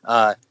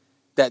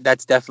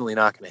 that's definitely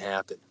not going to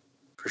happen,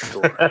 for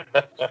sure.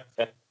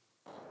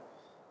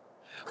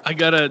 I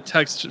got a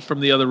text from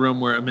the other room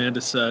where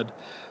Amanda said,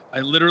 I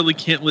literally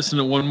can't listen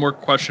to one more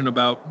question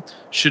about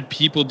should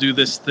people do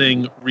this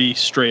thing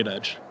straight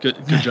edge. Good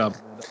job.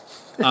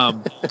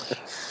 All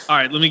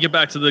right, let me get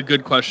back to the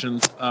good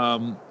questions.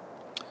 And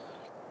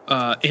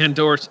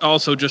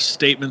also just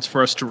statements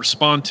for us to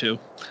respond to.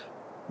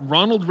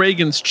 Ronald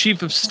Reagan's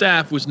chief of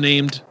staff was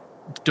named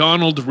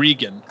Donald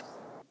Regan.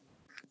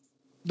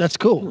 That's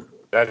cool.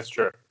 That is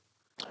true.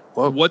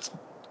 Well, what's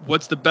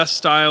the best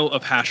style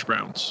of hash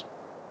browns?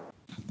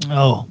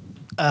 Oh,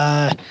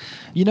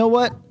 you know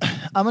what?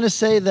 I'm going to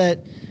say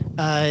that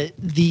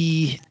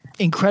the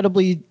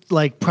incredibly,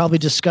 like, probably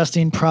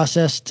disgusting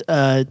processed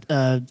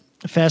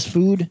fast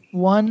food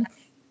one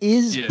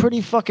is pretty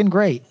fucking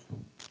great.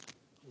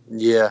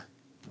 Yeah.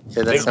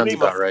 Yeah, that sounds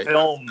about right.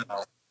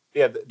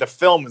 The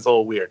film is a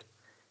little weird.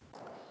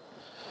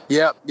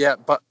 Yeah,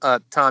 but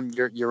Tom,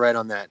 you're right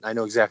on that. I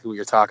know exactly what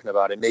you're talking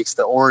about. It makes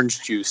the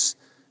orange juice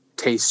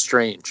taste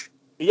strange.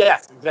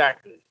 Yes,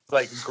 exactly. It's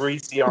like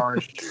greasy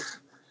orange juice.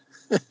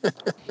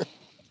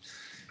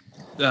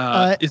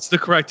 It's the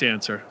correct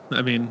answer.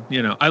 I mean,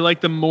 I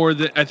like them more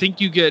than I think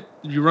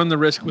you run the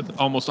risk with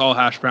almost all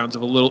hash browns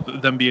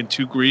of them being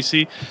too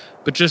greasy,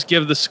 but just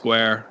give the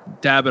square,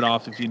 dab it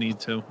off if you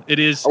need to.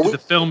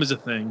 The film is a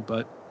thing,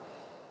 but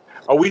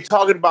are we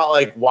talking about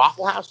like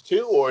Waffle House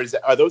too, or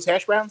are those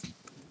hash browns?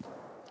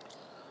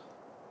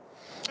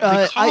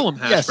 They call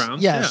them hash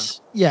browns.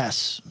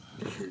 Yes.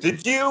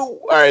 Did you? All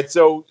right.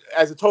 So,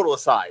 as a total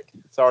aside,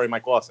 sorry,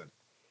 Mike Lawson.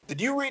 Did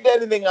you read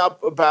anything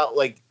up about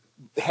like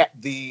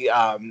the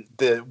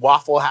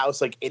Waffle House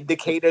like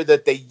indicator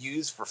that they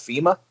use for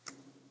FEMA?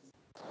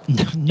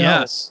 No.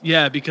 Yes.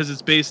 Yeah, because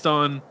it's based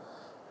on.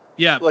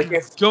 Yeah. Like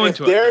if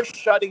they're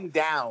shutting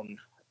down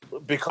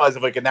because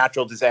of like a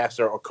natural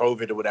disaster or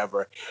COVID or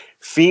whatever,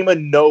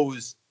 FEMA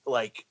knows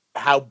like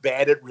how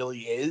bad it really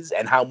is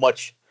and how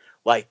much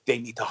like they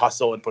need to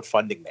hustle and put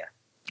funding there.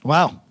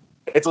 Wow.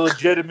 It's a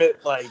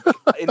legitimate like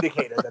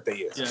indicator that they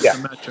use.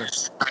 Yeah.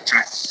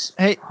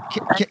 Hey,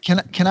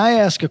 can I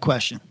ask a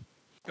question?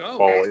 Go.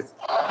 Always.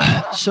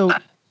 So,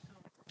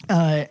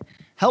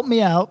 help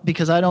me out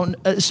because I don't.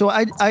 So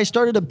I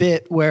started a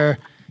bit where,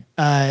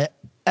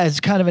 as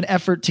kind of an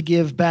effort to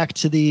give back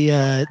to the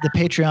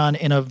Patreon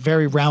in a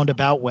very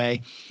roundabout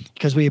way,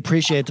 because we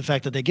appreciate the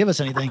fact that they give us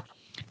anything.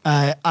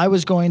 I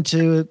was going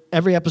to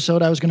every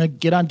episode. I was going to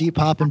get on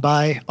Depop and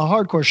buy a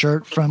hardcore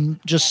shirt from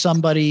just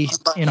somebody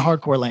in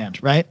hardcore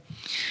land, right?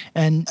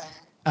 And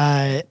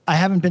I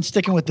haven't been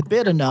sticking with the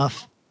bit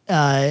enough.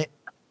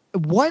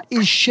 What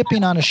is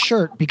shipping on a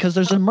shirt? Because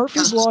there's a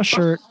Murphy's Law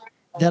shirt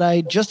that I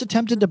just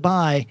attempted to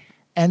buy,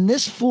 and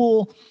this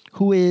fool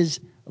who is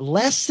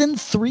less than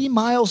 3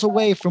 miles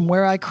away from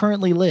where I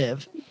currently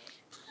live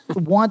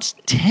wants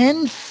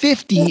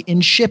 $10.50 in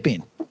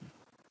shipping.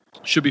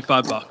 Should be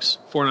 $5,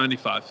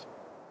 $4.95.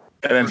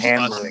 And then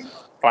handling,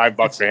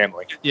 $5 for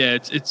handling. Yeah,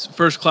 it's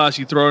first class.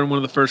 You throw it in one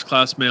of the first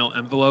class mail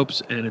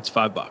envelopes, and it's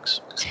 $5.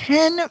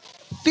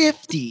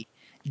 $10.50.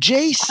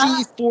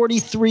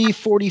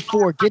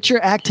 JC4344. Get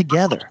your act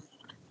together.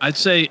 I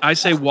say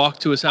walk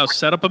to his house,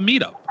 set up a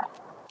meetup.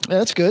 Yeah,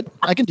 that's good.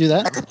 I can do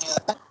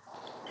that.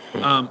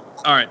 All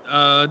right.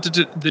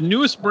 The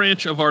newest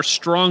branch of our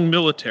strong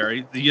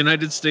military, the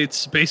United States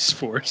Space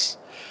Force,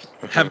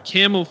 have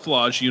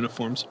camouflage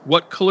uniforms.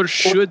 What color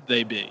should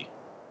they be?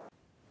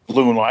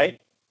 Blue and white.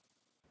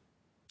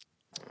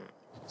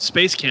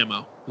 Space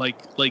camo,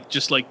 like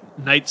just like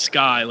night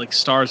sky, like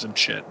stars and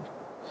shit.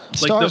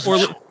 Stars.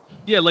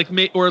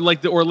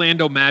 Like the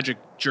Orlando Magic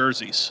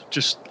jerseys,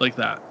 just like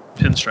that,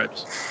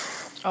 pinstripes.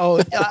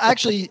 Oh,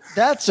 actually,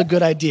 that's a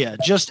good idea.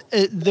 Just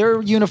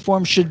their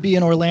uniform should be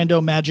an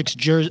Orlando Magic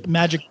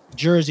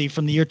jersey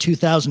from the year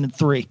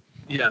 2003.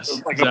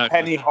 Yes, like exactly. A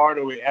Penny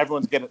Hardaway.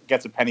 Everyone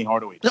gets a Penny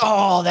Hardaway.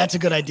 Oh, that's a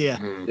good idea.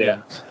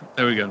 Yeah.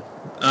 There we go.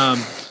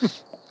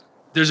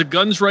 There's a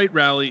Guns Right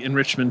rally in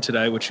Richmond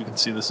today, which you can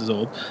see this is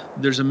old.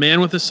 There's a man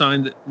with a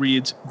sign that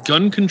reads,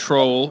 "Gun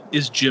control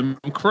is Jim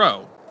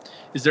Crow."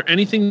 Is there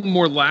anything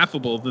more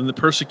laughable than the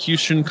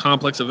persecution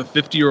complex of a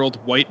 50-year-old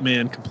white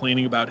man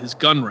complaining about his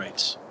gun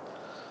rights?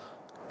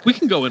 We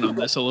can go in on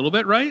this a little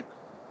bit, right?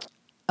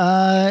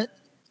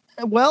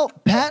 Well,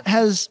 Pat,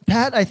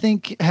 I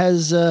think,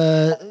 has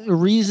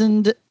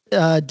reasoned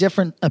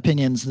different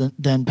opinions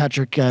than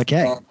Patrick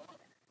K.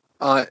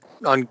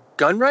 On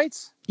gun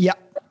rights? Yeah.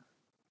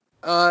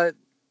 Well,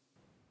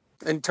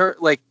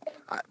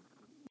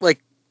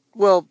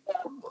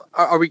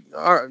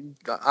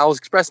 I'll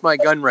express my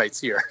gun rights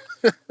here.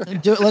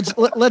 Let's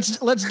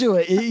do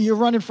it. You're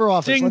running for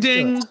office. Ding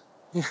ding.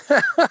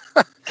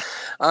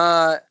 Well,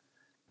 I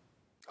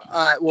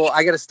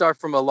got to start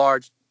from a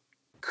large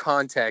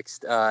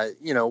context.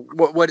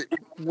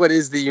 What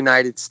is the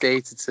United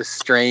States? It's a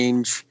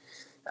strange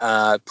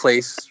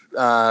place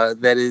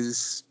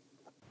that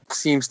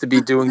seems to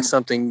be doing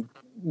something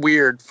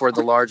weird for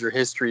the larger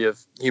history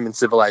of human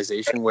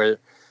civilization, where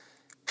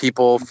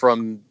people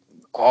from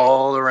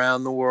all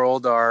around the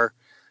world are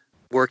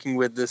working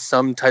with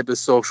some type of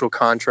social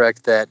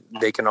contract that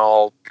they can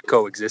all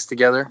coexist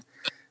together.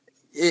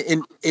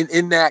 In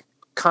that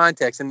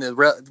context, and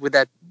with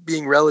that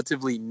being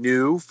relatively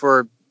new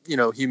for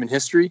human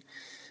history,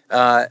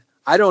 I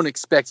don't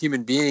expect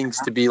human beings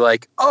to be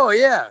like, oh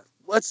yeah,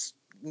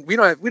 we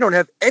don't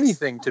have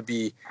anything to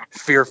be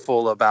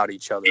fearful about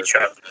each other.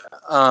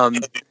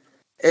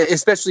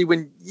 Especially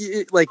when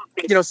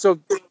so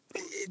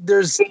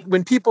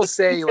when people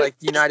say like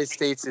the United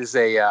States is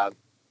is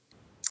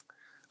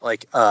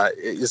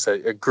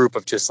a group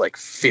of just like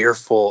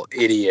fearful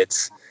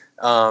idiots.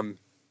 You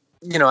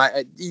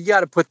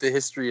got to put the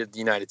history of the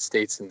United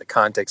States in the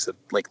context of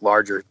like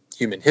larger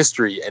human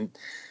history. And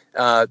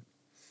now,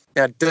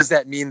 does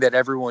that mean that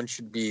everyone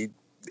should be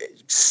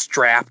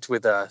strapped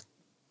with a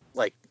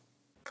like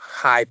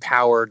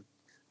high-powered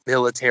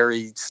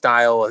military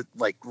style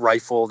like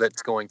rifle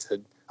that's going to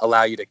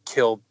allow you to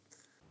kill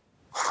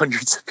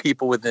hundreds of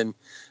people within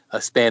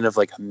a span of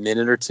like a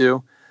minute or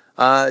two.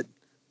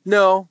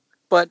 No,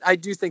 but I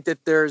do think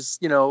that there's,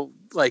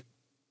 like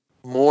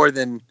more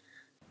than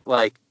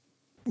like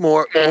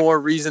more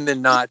reason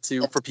than not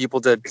for people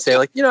to say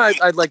like,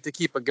 I'd like to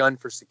keep a gun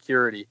for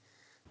security.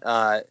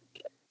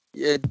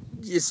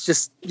 It's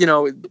just,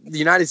 the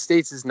United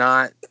States is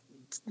not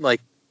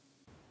like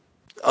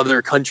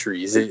other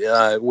countries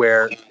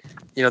where,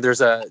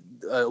 there's a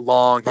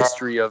long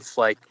history of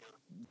like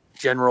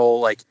general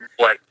like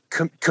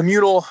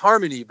communal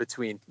harmony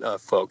between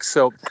folks.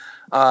 So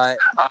on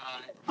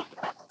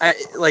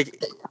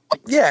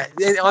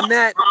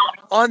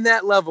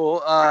that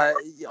level,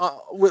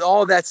 with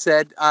all that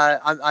said,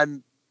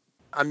 I'm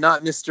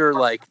not Mr.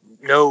 like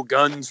no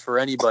guns for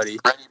anybody,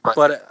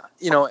 but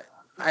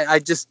I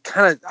just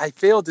kind of I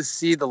fail to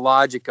see the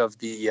logic of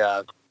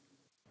the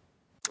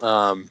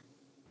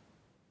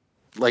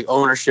like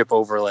ownership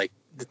over like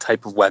the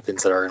type of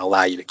weapons that are going to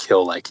allow you to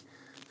kill like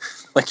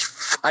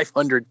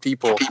 500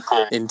 people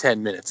in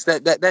 10 minutes.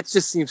 That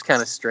just seems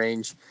kind of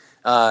strange.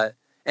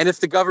 And if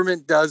the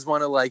government does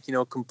want to like,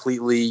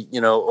 completely,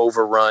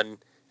 overrun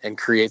and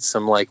create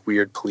some like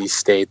weird police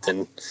state,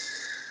 then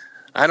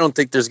I don't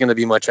think there's going to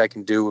be much I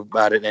can do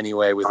about it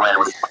anyway with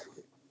my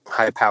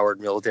high-powered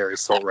military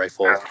assault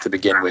rifle to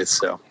begin with.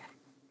 So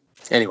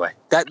anyway,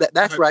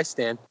 that's where I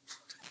stand.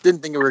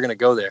 Didn't think we were going to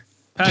go there.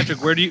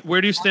 Patrick, where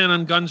do you stand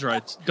on gun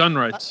rights?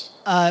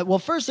 Well,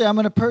 firstly, I'm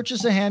going to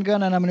purchase a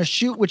handgun and I'm going to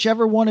shoot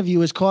whichever one of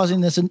you is causing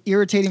this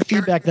irritating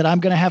feedback that I'm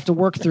going to have to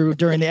work through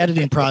during the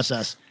editing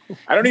process.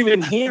 I don't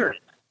even hear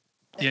it.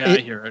 Yeah, I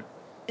hear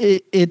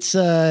it. It's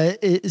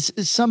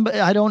some.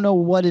 I don't know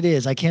what it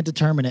is. I can't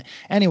determine it.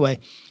 Anyway,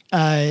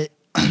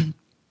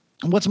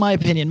 what's my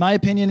opinion? My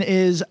opinion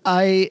is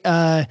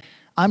I'm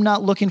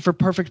not looking for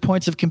perfect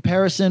points of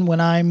comparison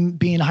when I'm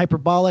being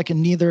hyperbolic,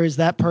 and neither is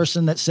that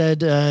person that said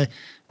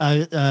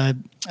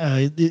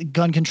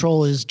gun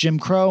control is Jim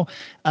Crow.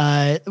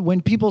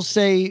 When people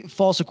say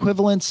false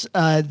equivalence,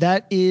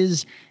 that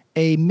is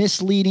a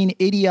misleading,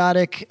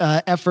 idiotic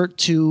effort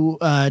to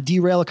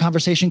derail a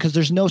conversation, because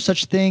there's no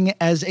such thing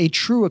as a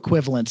true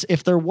equivalence.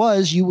 If there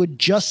was, you would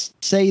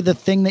just say the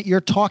thing that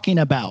you're talking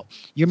about.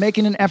 You're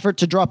making an effort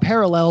to draw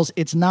parallels.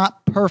 It's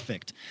not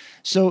perfect.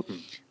 So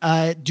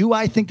do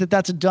I think that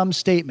that's a dumb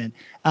statement?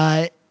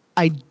 I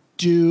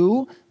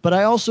do, but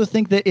I also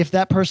think that if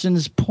that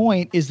person's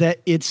point is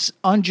that it's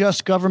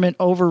unjust government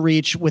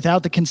overreach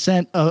without the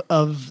consent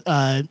of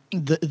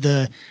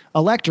the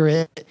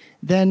electorate,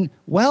 then,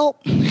 well,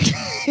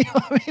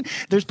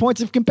 there's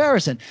points of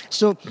comparison.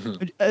 So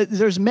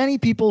there's many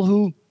people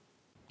who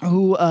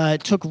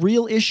took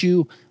real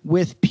issue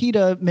with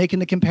PETA making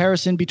the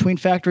comparison between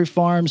factory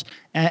farms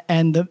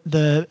and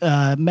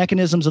the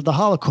mechanisms of the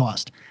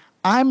Holocaust.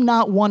 I'm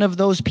not one of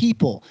those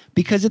people,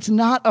 because it's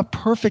not a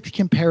perfect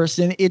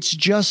comparison. It's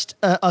just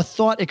a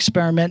thought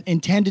experiment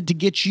intended to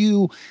get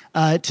you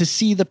to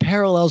see the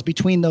parallels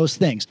between those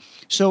things.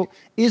 So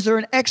is there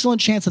an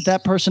excellent chance that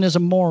that person is a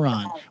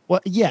moron? Well,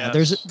 yeah,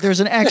 yes. There's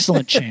an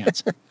excellent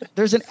chance.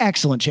 There's an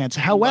excellent chance.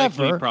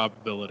 However, likely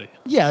probability.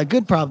 Yeah, a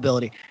good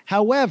probability.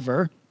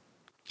 However,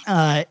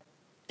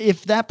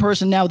 if that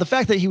person, now the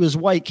fact that he was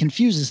white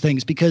confuses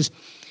things, because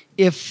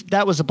if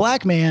that was a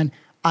black man,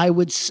 I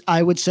would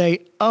say,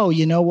 oh,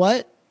 you know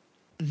what?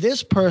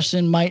 This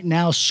person might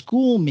now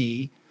school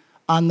me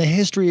on the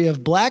history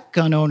of black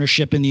gun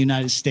ownership in the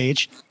United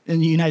States,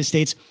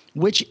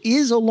 which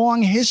is a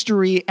long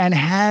history and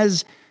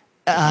has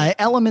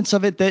elements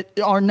of it that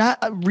are not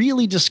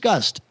really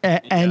discussed.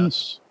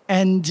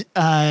 And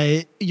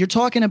you're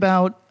talking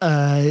about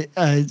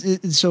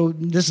so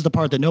this is the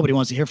part that nobody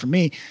wants to hear from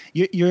me.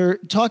 You're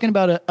talking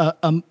about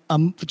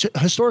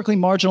historically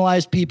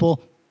marginalized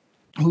people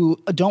who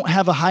don't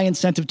have a high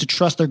incentive to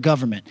trust their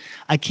government.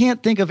 I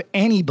can't think of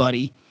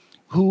anybody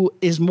who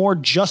is more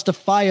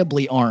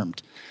justifiably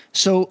armed.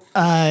 So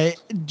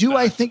do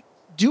I think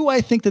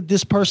that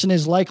this person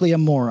is likely a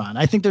moron?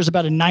 I think there's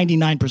about a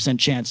 99%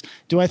 chance.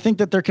 Do I think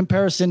that their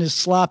comparison is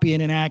sloppy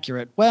and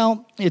inaccurate?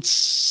 Well,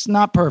 it's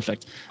not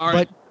perfect. All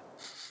right.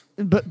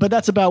 But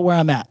that's about where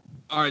I'm at.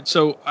 All right.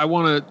 So I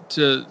wanted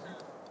to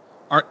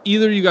 – are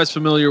either of you guys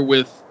familiar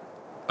with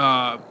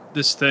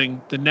this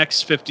thing, The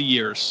Next 50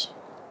 Years?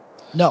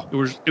 No.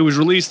 It was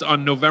released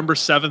on November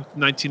 7th,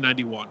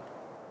 1991.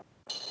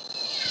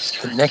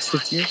 The Next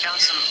 50 Years?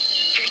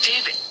 Hey,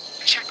 David,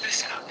 check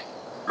this out.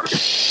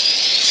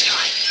 Scott,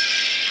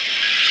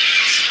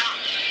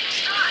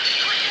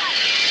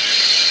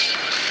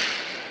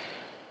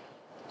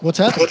 what's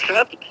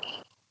happening?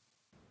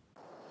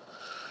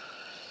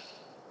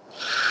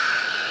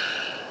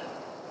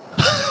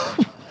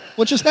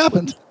 What just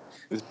happened?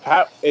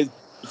 Is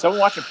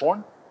someone watching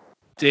porn?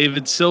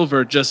 David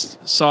Silver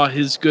just saw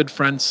his good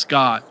friend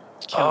Scott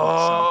kill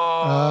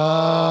himself.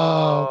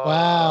 Oh,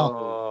 wow.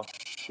 Oh,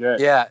 shit.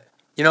 Yeah.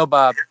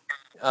 Bob,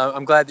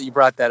 I'm glad that you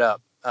brought that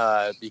up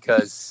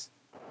because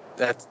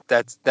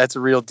that's a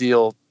real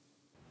deal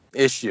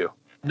issue.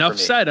 Enough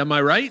said, am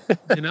I right?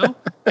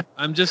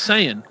 I'm just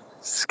saying.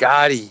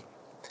 Scotty.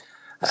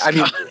 I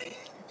mean,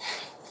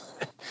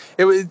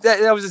 It was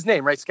that was his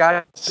name, right?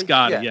 Scotty.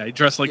 Scotty. Yeah, he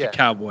dressed like a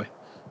cowboy.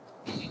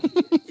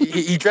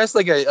 he dressed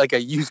like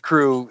a Youth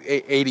Crew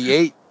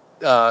 88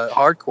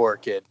 hardcore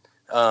kid.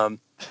 Man.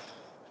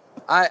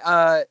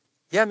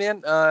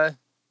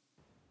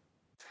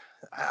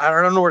 I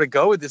don't know where to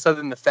go with this other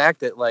than the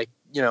fact that, like,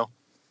 you know,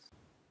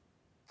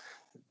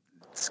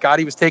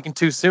 Scotty was taken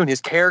too soon.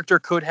 His character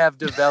could have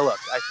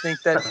developed. I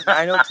think that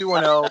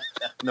 90210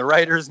 and the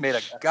writers made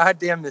a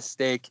goddamn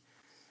mistake.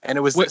 And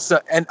it was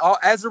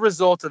as a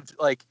result of,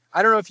 like,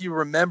 I don't know if you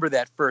remember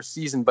that first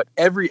season, but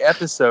every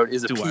episode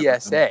is a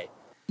PSA.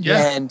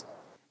 Yeah. And,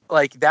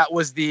 like, that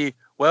was we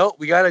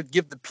got to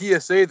give the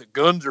PSA that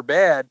guns are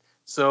bad,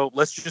 so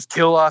let's just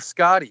kill off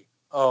Scotty.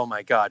 Oh,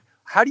 my God.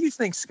 How do you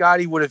think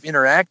Scotty would have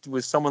interacted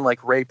with someone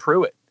like Ray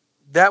Pruitt?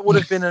 That would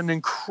have been an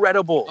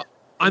incredible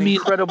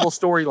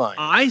storyline.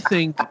 I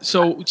think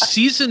so.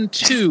 Season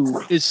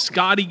 2 is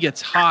Scotty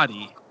gets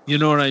hottie. You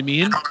know what I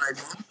mean?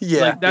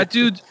 Yeah. Like that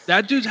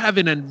dude's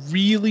having a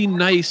really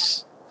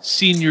nice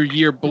senior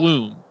year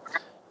bloom.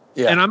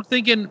 Yeah. And I'm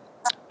thinking,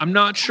 I'm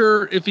not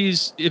sure if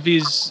he's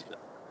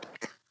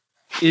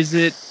is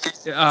it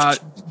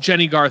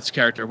Jenny Garth's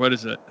character? What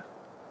is it?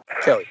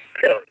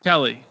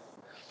 Kelly.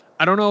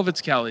 I don't know if it's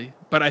Kelly,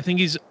 but I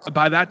think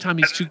by that time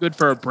he's too good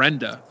for a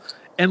Brenda.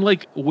 And,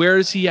 like, where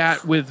is he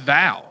at with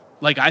Val?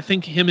 Like, I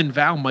think him and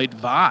Val might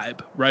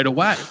vibe right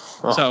away.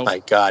 Oh my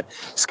God.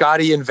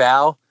 Scotty and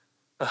Val.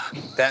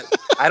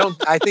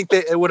 I think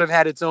that it would have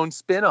had its own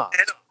spin-off.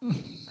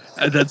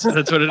 That's what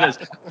it is.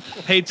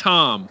 Hey,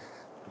 Tom.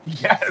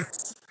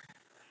 Yes.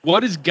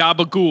 What is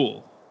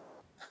gabagool?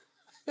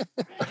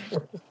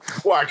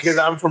 Why? Because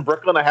I'm from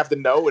Brooklyn, I have to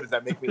know. Does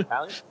that make me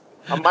Italian?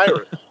 I'm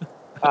Irish.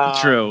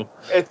 True.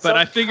 But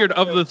I figured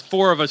of the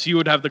four of us, you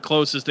would have the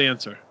closest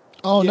answer.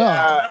 Oh,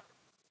 no.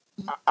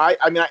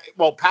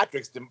 Well,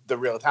 Patrick's the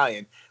real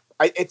Italian.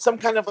 It's some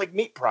kind of, like,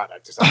 meat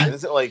product or something.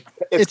 Is it like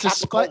it's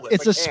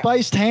a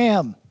spiced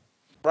ham?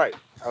 Right.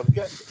 I was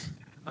guessing.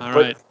 All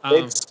right.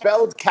 It's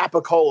spelled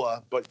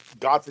capicola, but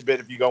God forbid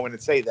if you go in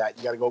and say that,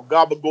 you got to go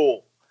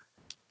gabagool.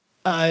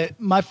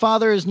 My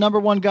father is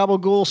 #1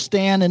 gabagool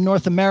stan in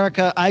North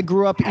America. I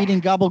grew up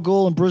eating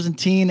gabagool and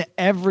Byzantine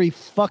every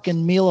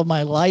fucking meal of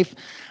my life.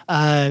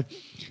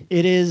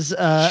 It is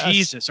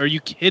Jesus, are you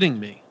kidding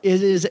me?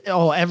 It is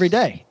every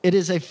day. It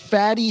is a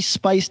fatty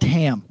spiced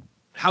ham.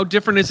 How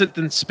different is it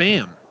than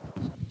Spam?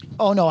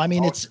 Oh no, I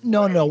mean it's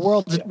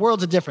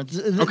worlds of difference.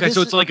 Okay,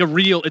 so it's like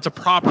it's a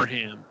proper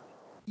ham.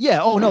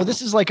 Yeah. Oh no,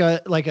 this is like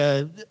a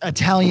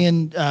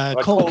Italian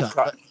cold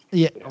cut.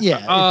 Yeah.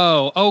 Yeah.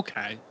 Oh,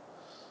 okay.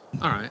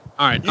 All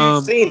right.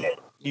 You've seen it.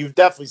 You've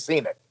definitely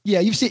seen it.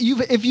 Yeah,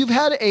 if you've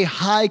had a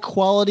high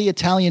quality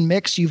Italian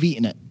mix, you've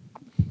eaten it.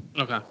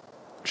 Okay.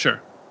 Sure.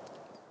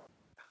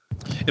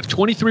 If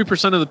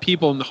 23% of the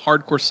people in the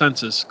hardcore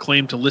census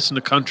claim to listen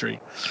to country,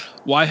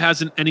 why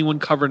hasn't anyone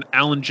covered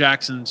Alan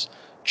Jackson's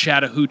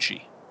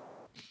Chattahoochee?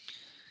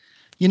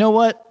 You know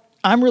what?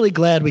 I'm really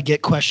glad we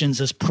get questions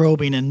as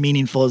probing and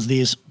meaningful as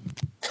these.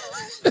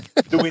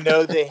 Do we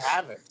know they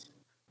haven't?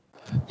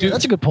 Dude,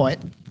 that's a good point.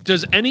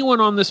 Does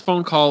anyone on this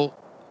phone call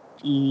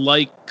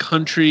like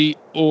country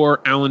or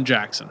Alan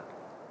Jackson?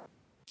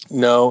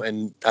 No,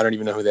 and I don't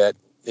even know who that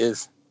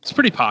is. It's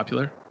pretty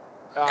popular.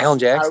 Alan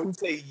Jackson? I would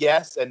say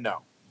yes and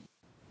no.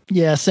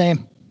 Yeah,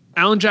 same.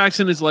 Alan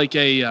Jackson is like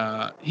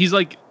he's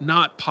like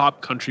not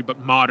pop country, but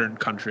modern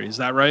country. Is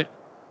that right?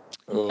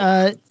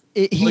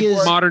 He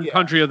is modern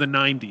country of the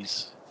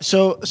 90s.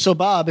 So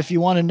Bob, if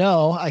you want to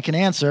know, I can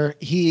answer.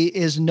 He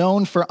is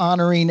known for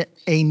honoring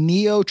a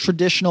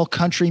neo-traditional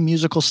country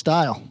musical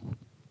style.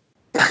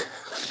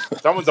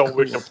 Someone's on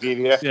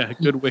Wikipedia. Yeah,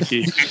 good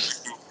wiki.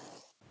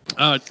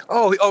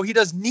 He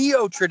does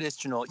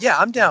neo-traditional. Yeah,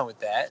 I'm down with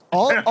that.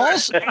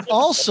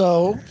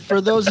 Also,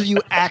 for those of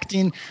you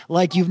acting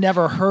like you've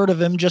never heard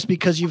of him just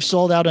because you've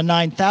sold out a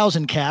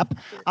 9,000 cap,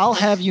 I'll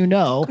have you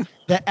know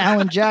that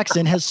Alan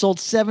Jackson has sold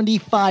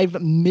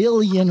 75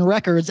 million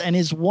records and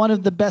is one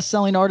of the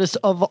best-selling artists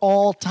of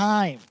all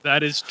time.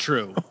 That is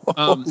true.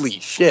 Holy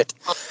shit.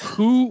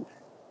 Who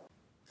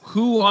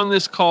on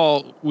this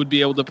call would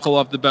be able to pull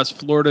off the best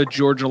Florida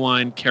Georgia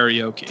Line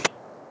karaoke?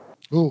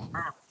 Ooh.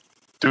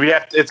 Do we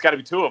have? It's got to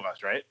be two of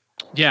us, right?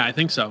 Yeah, I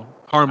think so.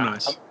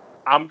 Harmonize.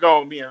 I'm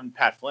going me and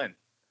Pat Flynn.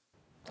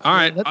 All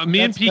right, me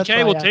and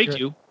PK will take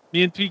you.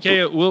 Me and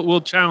PK will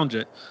challenge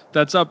it.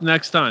 That's up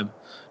next time.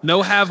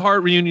 No Have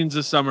Heart reunions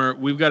this summer.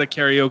 We've got a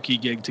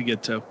karaoke gig to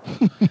get to.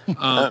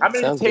 How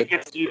many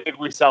tickets do you think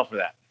we sell for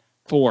that?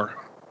 4.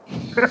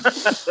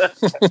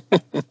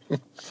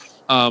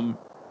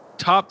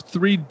 Top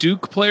 3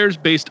 Duke players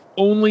based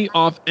only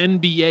off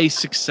NBA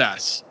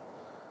success.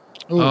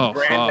 Ooh. Oh,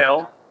 Grant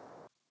Hill.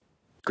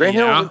 Grant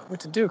Hill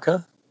went to Duke, huh?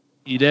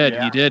 He did.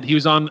 Yeah. He did. He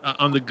was on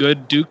the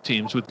good Duke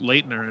teams with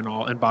Leitner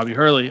and Bobby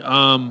Hurley.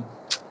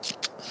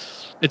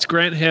 It's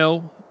Grant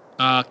Hill,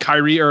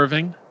 Kyrie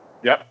Irving.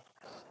 Yep.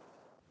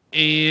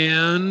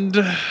 And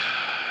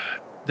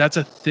that's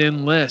a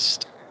thin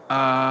list.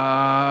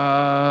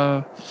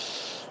 Not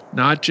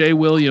Jay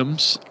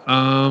Williams.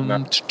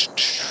 Not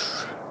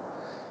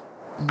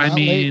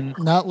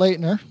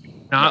Leitner.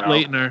 Not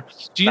Leitner.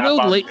 Do you know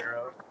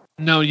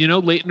No, you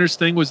know Leitner's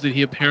thing was that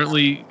he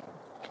apparently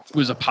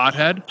was a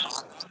pothead.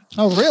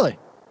 Oh, really?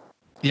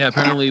 Yeah,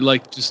 apparently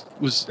just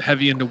was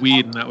heavy into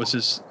weed, and that was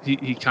his.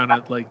 He kind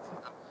of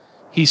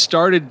he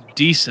started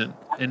decent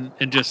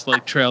and just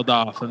trailed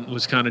off and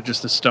was kind of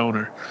just a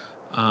stoner.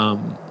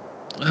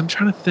 I'm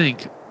trying to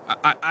think.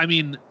 I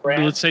mean,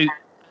 let's say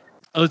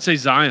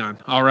Zion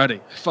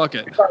already. Fuck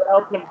it.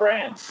 Elton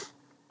Brand.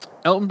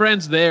 Elton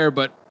Brand's there,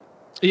 but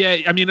yeah,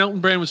 I mean Elton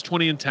Brand was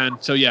 20 and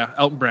 10, so yeah,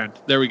 Elton Brand.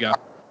 There we go.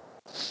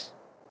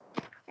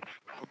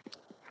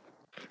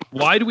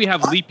 Why do we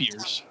have leap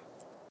years?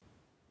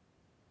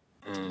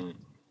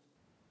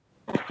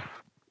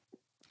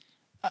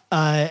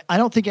 I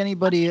don't think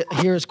anybody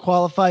here is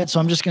qualified, so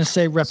I'm just going to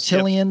say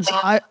reptilians.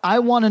 Yep. I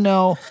want to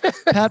know,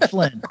 Pat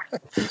Flynn.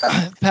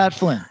 Pat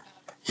Flynn.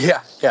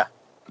 Yeah.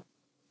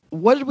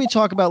 What did we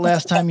talk about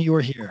last time you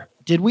were here?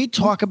 Did we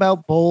talk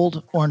about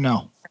Bold or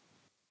no?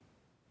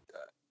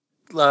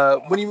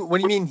 What do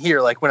you mean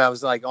here? Like when I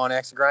was on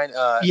Axe Grind?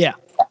 Yeah.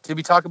 Did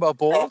we talk about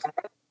Bold?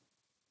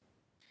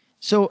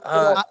 So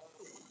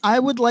I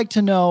would like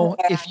to know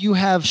if you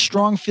have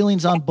strong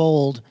feelings on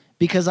Bold,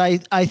 because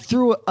I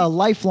threw a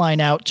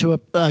lifeline out to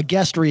a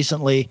guest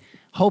recently,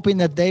 hoping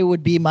that they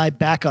would be my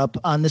backup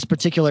on this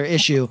particular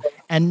issue.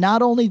 And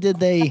not only did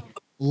they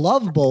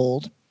love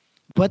Bold,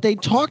 but they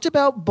talked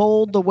about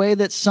Bold the way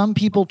that some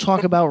people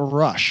talk about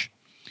Rush.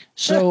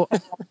 So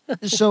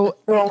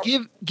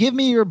give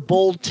me your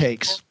Bold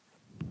takes.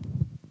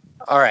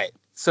 All right.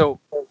 So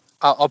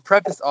I'll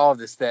preface all of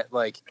this that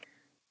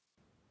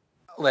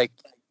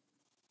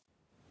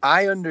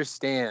I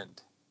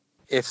understand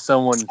if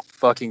someone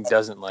fucking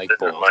doesn't like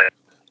Bold.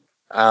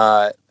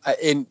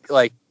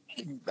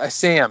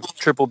 Sam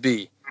Triple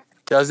B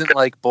doesn't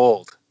like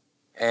Bold,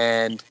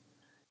 and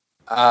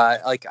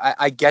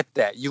I get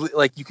that. You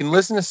can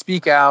listen to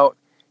Speak Out,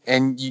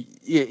 and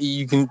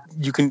you can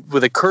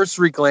with a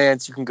cursory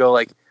glance you can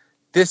go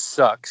this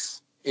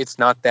sucks. It's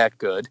not that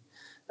good,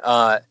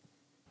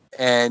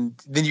 and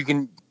then you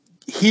can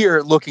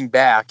hear looking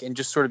back and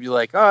just sort of be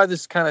like, oh,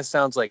 this kind of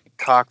sounds like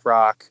cock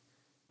rock,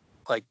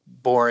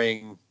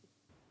 boring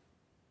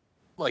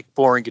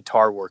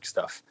guitar work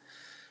stuff.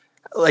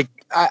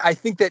 I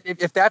think that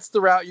if that's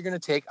the route you're going to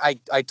take,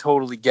 I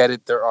totally get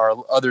it. There are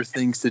other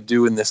things to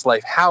do in this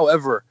life.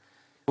 However,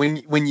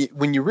 when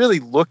you really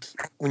look,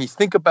 when you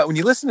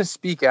listen to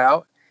Speak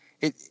Out,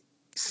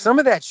 some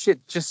of that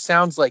shit just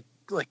sounds like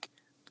the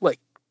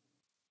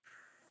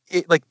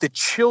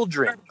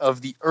children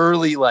of the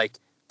early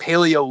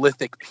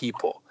Paleolithic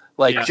people,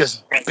 yes,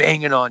 just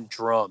banging on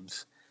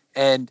drums.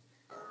 And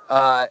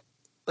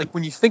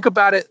when you think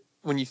about it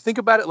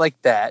like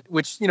that,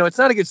 which, it's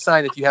not a good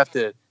sign if you have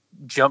to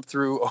jump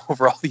through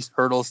over all these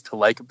hurdles to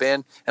like a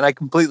band. And I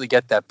completely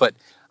get that. But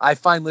I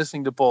find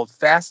listening to Bold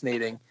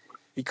fascinating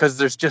because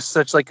there's just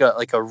such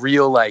a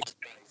real,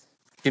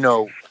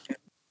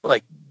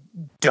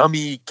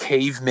 dummy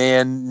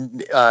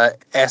caveman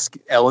esque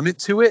element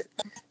to it.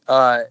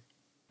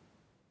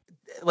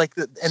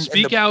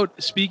 Speak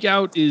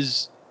Out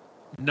is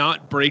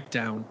not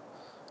breakdown,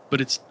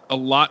 but it's a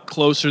lot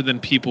closer than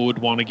people would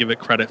want to give it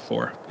credit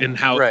for, in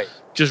how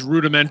just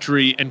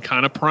rudimentary and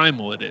kind of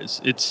primal it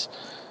is.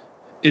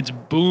 It's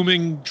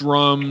booming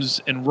drums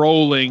and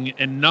rolling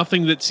and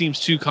nothing that seems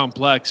too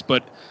complex,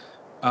 but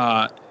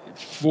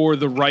for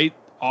the right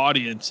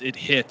audience, it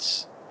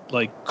hits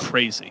like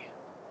crazy.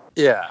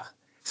 Yeah.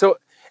 So,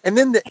 and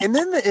then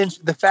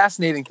the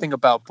fascinating thing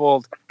about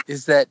Bold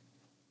is that,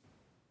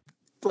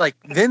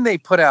 then they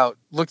put out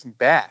Looking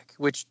Back,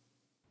 which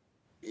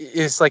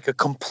is a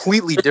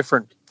completely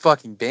different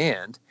fucking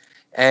band,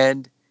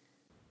 and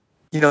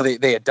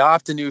they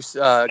adopt a new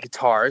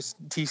guitars.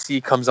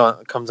 TC comes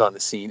on the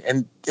scene,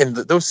 and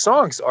those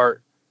songs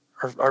are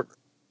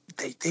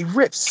they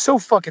rip so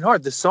fucking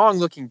hard. The song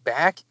Looking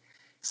Back,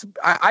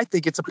 I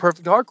think it's a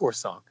perfect hardcore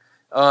song.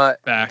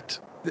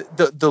 Fact.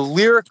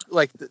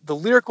 The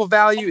lyrical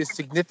value is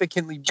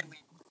significantly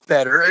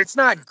better. It's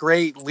not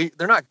great.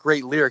 They're not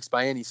great lyrics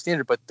by any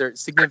standard, but they're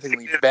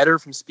significantly better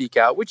from Speak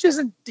Out, which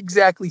isn't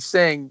exactly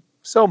saying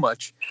so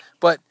much,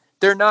 but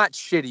they're not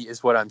shitty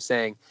is what I'm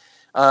saying.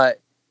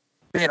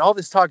 Man, all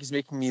this talk is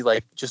making me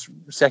just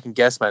second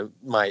guess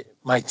my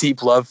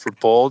deep love for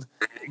Bold,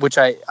 which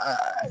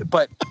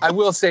but I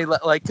will say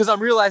because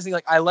I'm realizing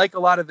I like a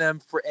lot of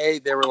them for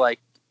they were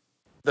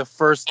the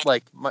first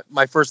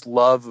my first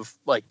love of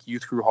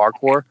youth crew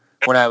hardcore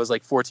when I was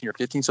 14 or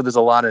 15. So there's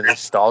a lot of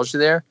nostalgia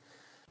there.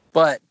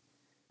 But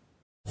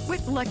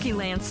with Lucky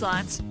Land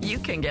Slots, you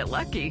can get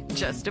lucky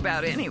just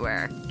about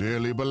anywhere.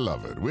 Dearly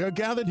beloved, we are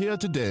gathered here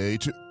today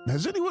to...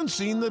 Has anyone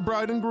seen the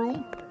bride and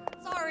groom?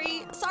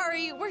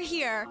 Sorry, we're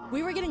here.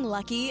 We were getting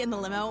lucky in the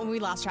limo and we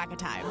lost track of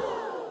time.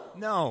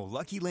 No,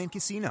 Lucky Land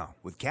Casino,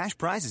 with cash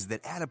prizes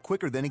that add up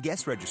quicker than a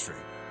guest registry.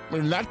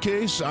 In that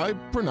case, I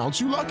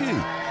pronounce you lucky.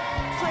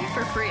 Play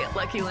for free at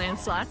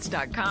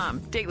LuckyLandSlots.com.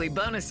 Daily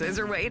bonuses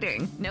are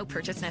waiting. No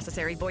purchase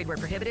necessary. Void where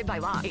prohibited by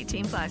law.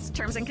 18+.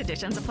 Terms and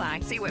conditions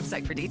apply. See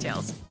website for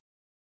details.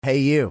 Hey,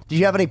 you. Do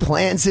you have any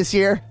plans this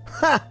year?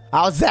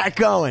 How's that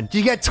going? Did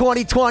you get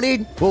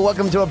 2020'd? Well,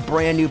 welcome to a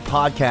brand new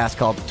podcast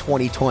called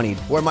 2020'd,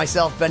 where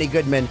myself, Benny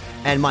Goodman,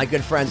 and my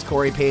good friends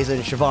Corey Payson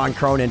and Siobhan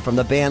Cronin from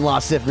the band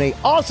Lost Symphony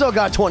also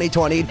got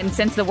 2020'd. And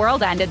since the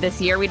world ended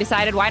this year, we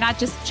decided why not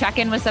just check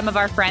in with some of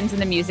our friends in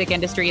the music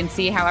industry and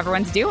see how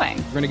everyone's doing.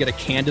 We're going to get a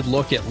candid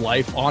look at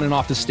life on and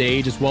off the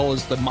stage, as well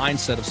as the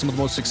mindset of some of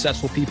the most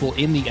successful people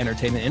in the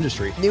entertainment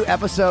industry. New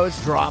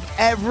episodes drop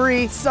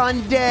every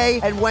Sunday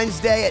and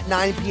Wednesday at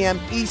 9 p.m.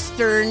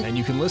 Eastern. And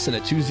you can listen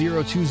at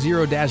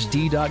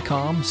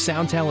 2020-d.com,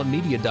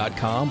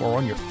 soundtalentmedia.com, or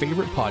on your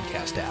favorite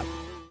podcast app.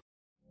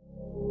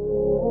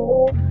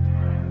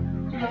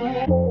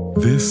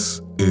 This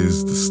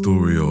is the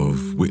story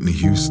of Whitney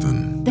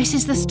Houston. This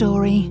is the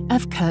story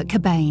of Kurt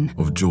Cobain.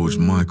 Of George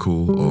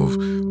Michael, of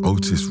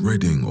Otis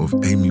Redding, of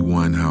Amy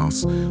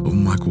Winehouse, of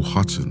Michael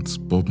Hutchence,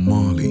 Bob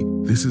Marley.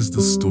 This is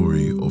the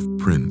story of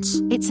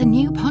Prince. It's a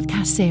new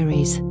podcast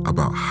series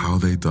about how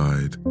they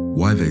died,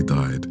 why they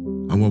died,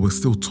 and why we're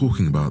still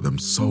talking about them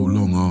so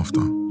long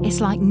after.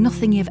 It's like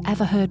nothing you've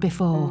ever heard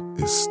before.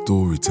 It's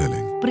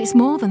storytelling. But it's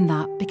more than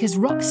that, because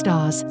rock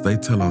stars, they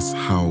tell us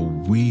how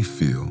we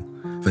feel.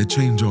 They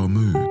change our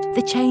mood.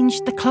 They change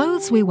the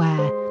clothes we wear,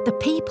 the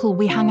people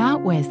we hang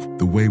out with,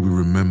 the way we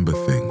remember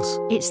things.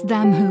 It's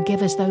them who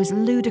give us those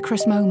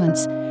ludicrous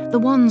moments, the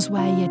ones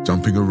where you're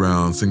jumping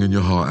around, singing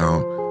your heart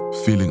out,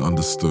 feeling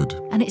understood.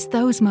 And it's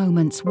those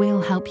moments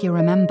we'll help you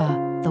remember,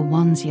 the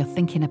ones you're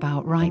thinking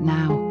about right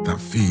now.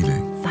 That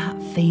feeling.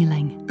 That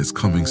feeling. It's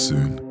coming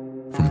soon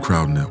from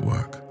Crowd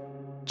Network.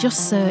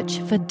 Just search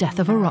for Death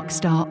of a Rock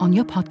Star on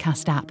your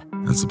podcast app.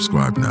 And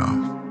subscribe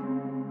now.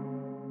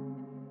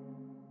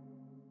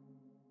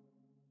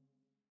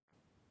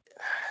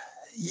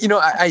 You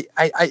know,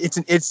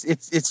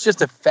 it's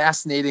just a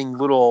fascinating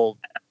little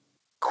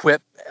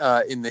quip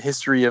in the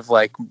history of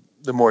like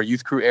the more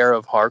Youth Crew era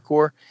of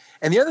hardcore.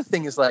 And the other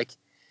thing is like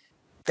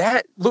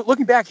that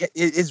looking back, it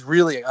is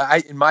really,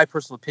 in my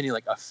personal opinion,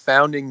 like a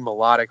founding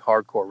melodic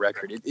hardcore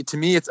record. To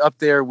me, it's up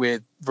there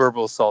with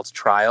Verbal Assault's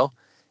Trial.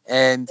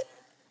 And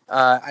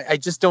I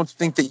just don't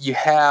think that you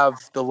have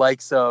the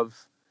likes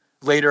of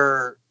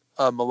later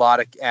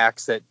melodic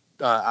acts that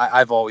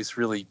I've always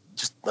really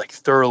just like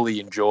thoroughly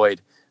enjoyed.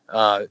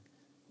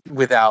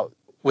 Without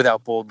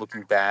Bold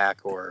Looking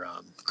Back or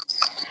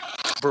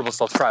Verbal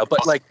Assault Trial.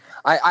 But like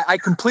I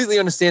completely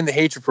understand the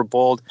hatred for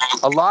Bold.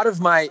 A lot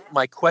of my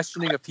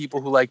questioning of people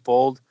who like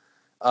Bold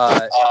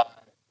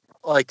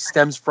like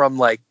stems from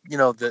like, you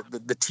know,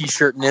 the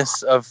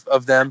t-shirtness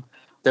of them.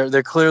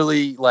 They're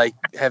clearly like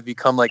have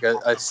become like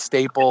a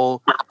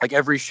staple. Like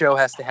every show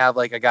has to have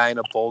like a guy in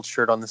a Bold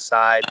shirt on the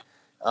side.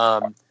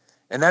 And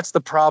that's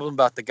the problem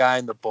about the guy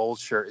in the Bold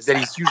shirt, is that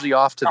he's usually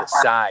off to the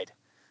side.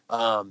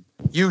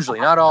 Usually,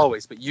 not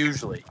always, but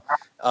usually.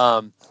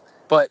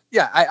 But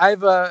yeah, I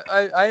have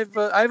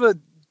a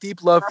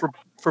deep love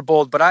for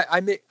Bold, but I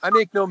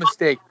make no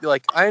mistake.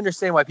 Like I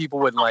understand why people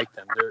wouldn't like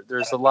them.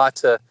 There's a lot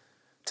to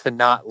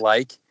not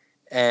like,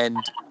 and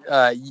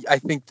I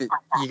think that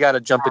you got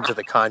to jump into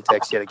the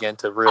context yet again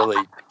to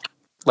really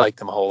like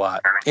them a whole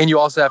lot. And you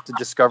also have to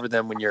discover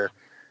them when you're,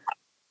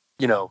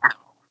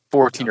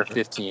 14 or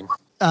 15.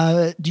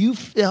 Do you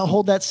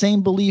hold that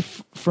same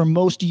belief for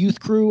most Youth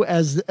Crew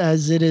as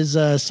it is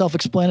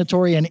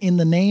self-explanatory and in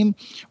the name?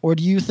 Or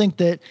do you think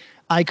that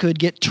I could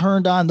get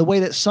turned on the way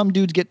that some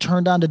dudes get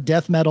turned on to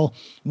death metal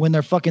when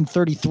they're fucking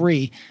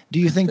 33? Do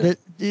you think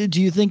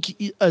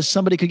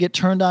somebody could get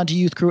turned on to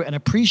Youth Crew and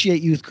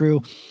appreciate Youth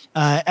Crew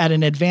at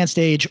an advanced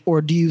age?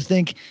 Or do you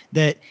think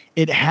that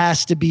it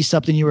has to be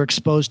something you were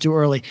exposed to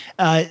early?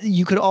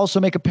 You could also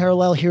make a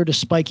parallel here to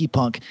Spiky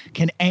Punk.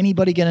 Can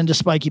anybody get into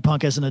Spiky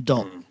Punk as an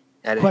adult?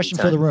 Question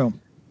for the room.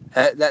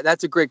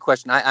 That's a great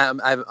question.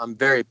 I'm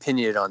very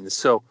opinionated on this.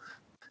 So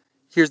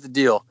here's the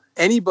deal.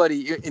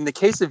 Anybody, in the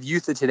case of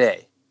youth of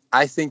today,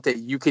 I think that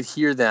you could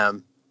hear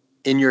them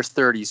in your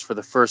 30s for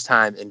the first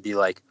time and be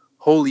like,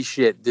 holy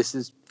shit, this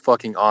is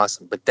fucking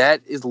awesome. But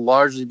that is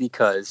largely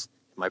because,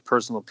 in my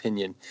personal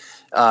opinion,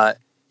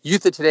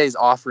 youth of today is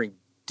offering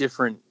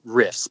different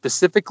riffs.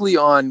 Specifically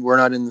on We're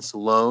Not In This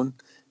Alone,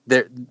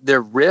 their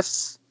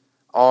riffs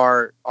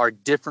are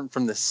different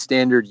from the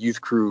standard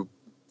Youth Crew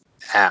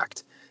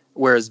act,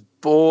 whereas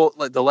Bold,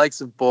 like the likes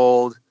of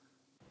Bold,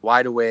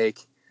 Wide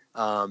Awake,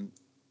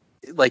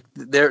 like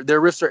their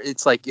riffs are,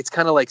 it's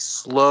kind of like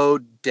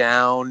slowed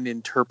down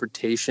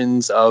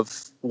interpretations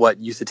of what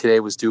Youth of Today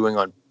was doing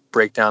on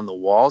Break Down the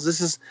Walls. This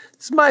is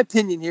my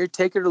opinion here,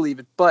 take it or leave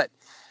it, but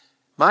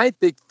my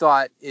big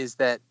thought is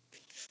that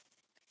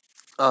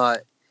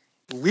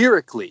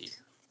lyrically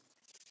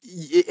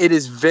it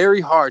is very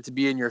hard to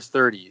be in your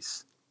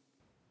 30s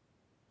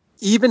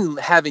even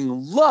having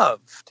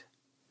loved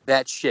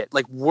that shit,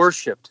 like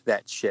worshipped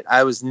that shit.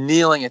 I was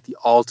kneeling at the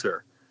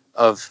altar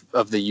of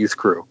the Youth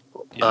Crew.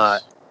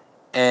 Yes.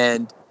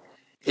 And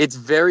it's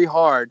very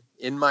hard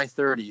in my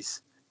 30s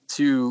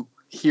to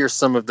hear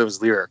some of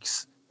those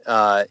lyrics.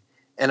 And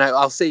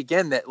I'll say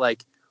again that,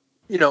 like,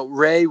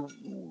 Ray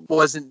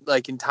wasn't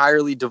like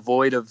entirely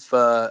devoid of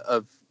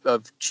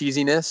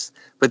cheesiness,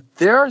 but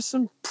there are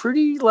some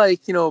pretty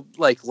like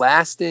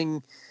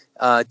lasting,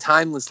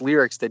 timeless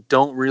lyrics that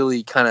don't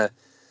really kind of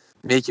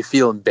make you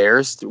feel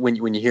embarrassed when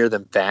you hear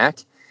them back.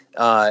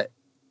 Not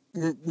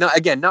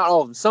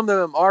all of them. Some of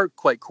them are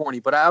quite corny,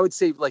 but I would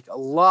say like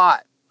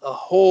a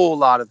whole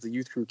lot of the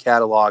Youth Crew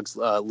catalog's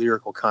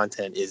lyrical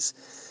content is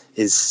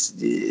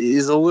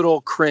a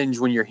little cringe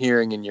when you're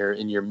hearing in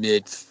your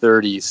mid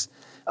 30s.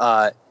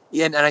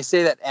 And I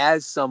say that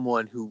as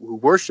someone who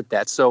worshiped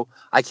that. So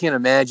I can't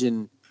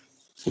imagine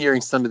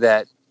hearing some of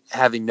that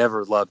having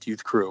never loved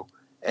Youth Crew.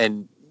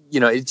 And,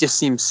 it just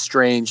seems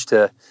strange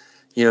to,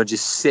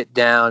 just sit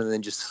down and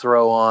then just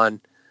throw on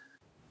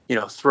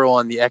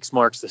the X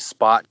marks the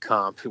spot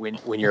comp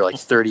when you're like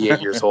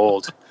 38 years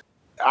old.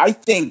 I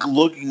think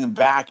looking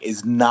back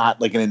is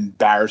not like an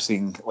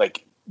embarrassing,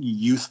 like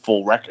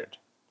youthful record.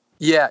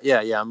 Yeah.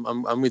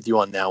 I'm with you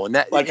on that one.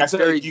 That like I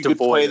said, you could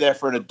play there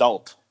for an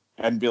adult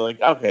and be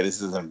like, okay,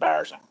 this is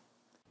embarrassing.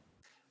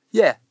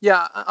 Yeah,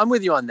 I'm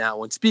with you on that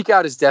one. Speak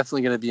Out is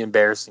definitely going to be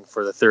embarrassing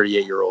for the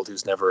 38-year-old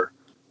who's never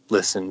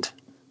listened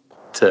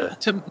to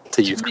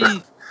Youth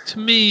Crew. To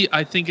me,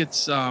 I think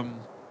it's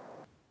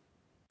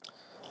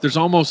there's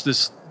almost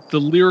the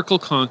lyrical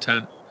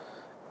content,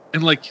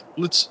 and like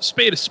let's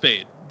spade a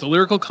spade. The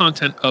lyrical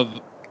content of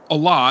a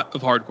lot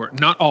of hardcore,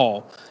 not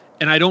all,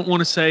 and I don't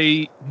want to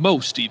say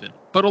most even,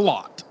 but a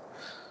lot,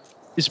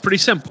 is pretty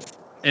simple,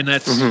 and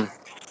that's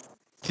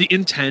the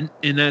intent,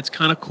 and that's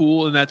kind of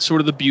cool, and that's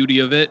sort of the beauty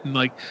of it, and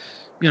like,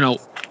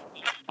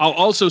 I'll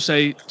also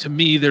say, to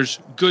me, there's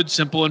good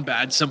simple and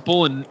bad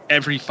simple and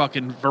every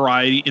fucking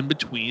variety in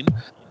between.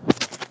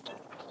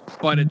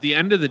 But at the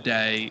end of the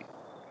day,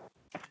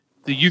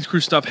 the Youth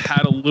Crew stuff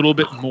had a little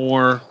bit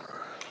more,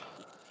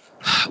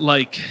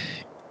 like,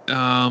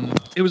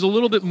 it was a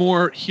little bit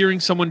more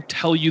hearing someone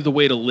tell you the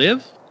way to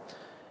live.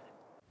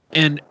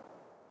 And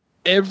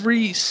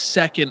every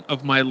second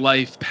of my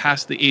life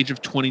past the age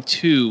of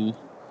 22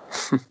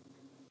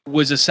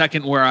 was a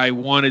second where I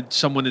wanted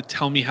someone to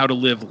tell me how to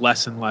live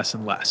less and less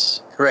and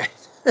less. Right.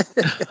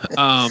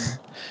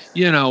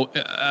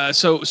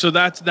 So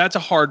that's a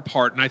hard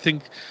part. And I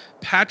think,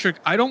 Patrick,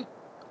 I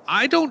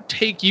don't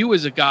take you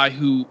as a guy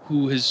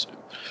who has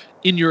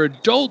in your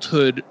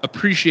adulthood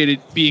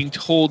appreciated being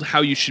told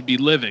how you should be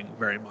living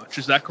very much.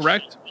 Is that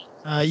correct?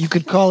 You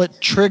could call it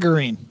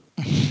triggering.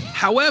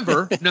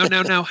 However,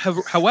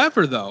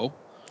 however, though,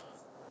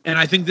 and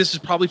I think this is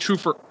probably true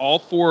for all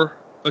four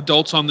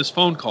adults on this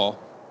phone call,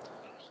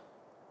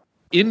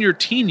 in your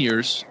teen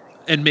years,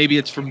 and maybe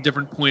it's from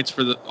different points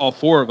for all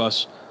four of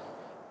us,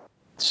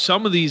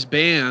 some of these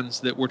bands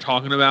that we're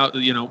talking about,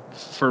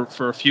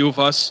 for a few of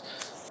us,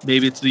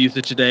 maybe it's the Youth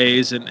of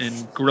Today's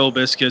and Gorilla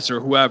Biscuits or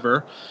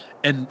whoever,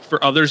 and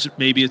for others,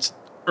 maybe it's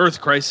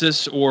Earth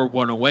Crisis or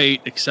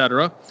 108,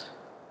 etc.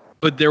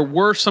 But there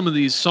were some of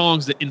these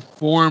songs that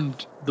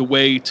informed the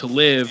way to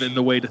live and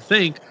the way to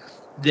think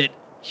that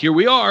here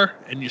we are,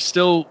 and you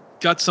still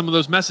got some of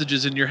those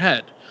messages in your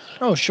head.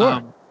 Oh,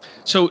 sure.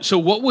 So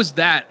what was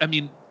that? I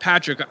mean,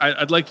 Patrick,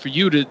 I'd like for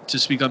you to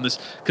speak on this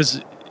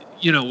because,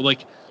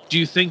 do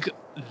you think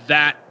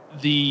that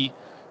the,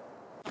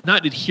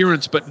 not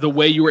adherence, but the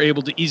way you were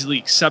able to easily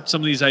accept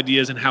some of these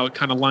ideas and how it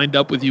kind of lined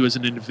up with you as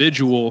an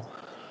individual,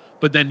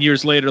 but then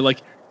years later,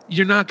 like,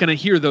 you're not going to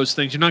hear those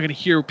things. You're not going to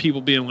hear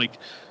people being like,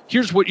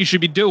 here's what you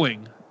should be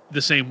doing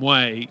the same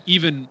way,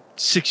 even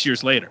 6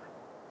 years later.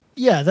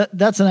 Yeah,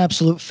 that's an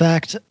absolute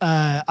fact.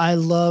 I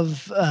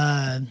love,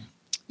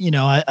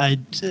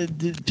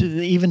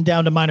 even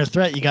down to Minor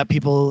Threat, you got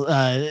people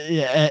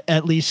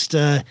at least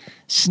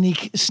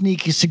sneak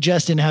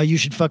suggesting how you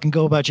should fucking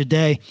go about your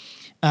day.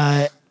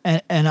 And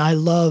I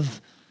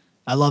love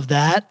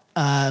that.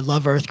 I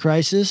love Earth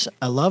Crisis.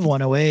 I love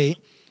 108.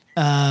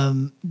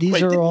 Did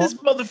this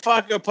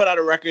motherfucker put out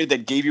a record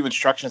that gave you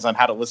instructions on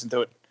how to listen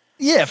to it?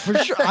 Yeah, for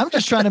sure. I'm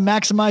just trying to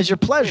maximize your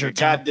pleasure.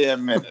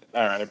 Goddamn minute.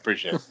 All right, I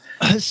appreciate it.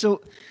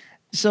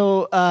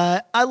 So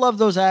I love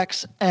those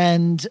acts,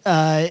 and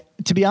to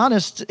be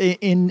honest,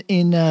 in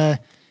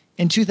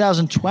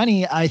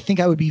 2020, I think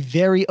I would be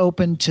very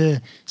open to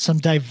some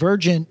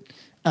divergent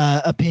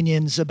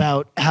opinions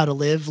about how to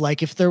live.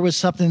 Like if there was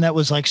something that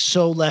was like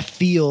so left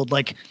field,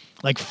 like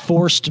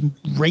forced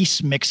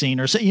race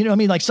mixing or so,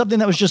 like something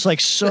that was just like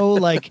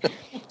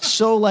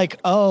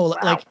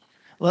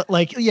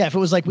if it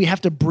was like we have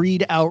to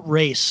breed out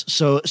race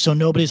so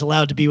nobody's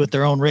allowed to be with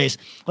their own race.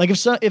 Like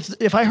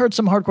if I heard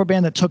some hardcore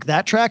band that took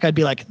that track, I'd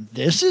be like,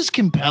 this is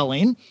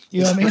compelling.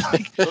 You know what I mean?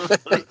 Like,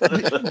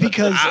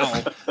 because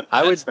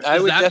I would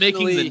that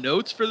making the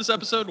notes for this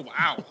episode?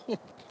 Wow.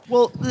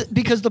 Well,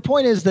 because the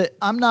point is that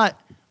I'm not,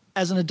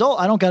 as an adult,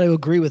 I don't got to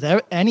agree with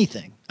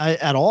anything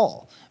at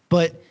all.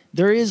 But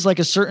there is like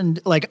a certain,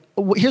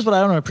 here's what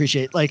I don't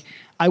appreciate. Like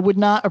I would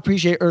not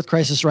appreciate Earth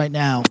Crisis right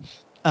now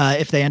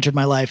if they entered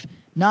my life.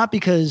 Not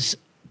because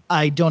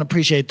I don't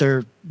appreciate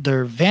their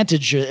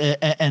vantage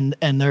and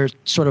their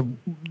sort of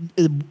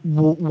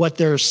what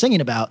they're singing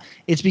about.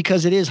 It's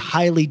because it is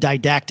highly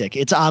didactic.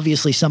 It's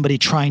obviously somebody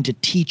trying to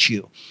teach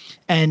you.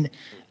 And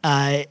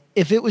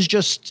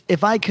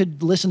if I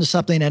could listen to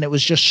something and it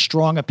was just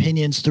strong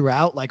opinions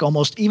throughout, like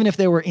almost even if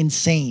they were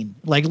insane,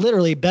 like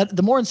literally,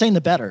 the more insane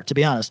the better, to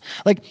be honest.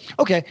 Like,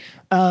 okay,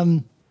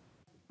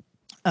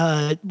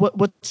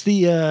 what's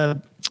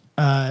the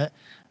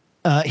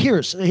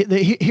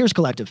Here's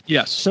Collective.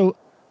 Yes. So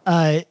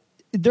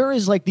there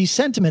is like these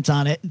sentiments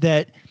on it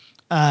that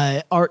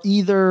are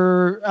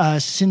either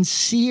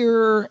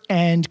sincere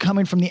and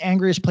coming from the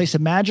angriest place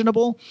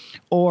imaginable,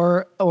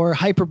 or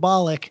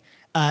hyperbolic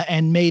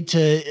and made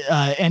to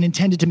and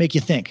intended to make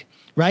you think,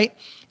 right?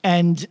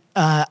 And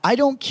I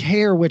don't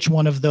care which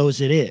one of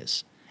those it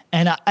is.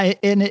 And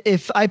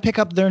if I pick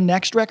up their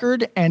next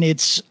record and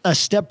it's a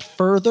step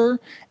further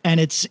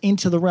and it's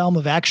into the realm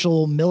of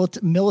actual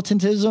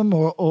militantism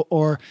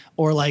or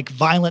like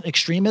violent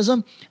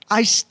extremism,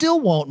 I still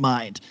won't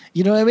mind.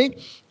 You know what I mean?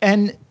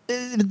 And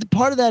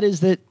part of that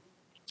is that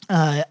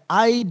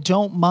I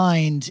don't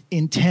mind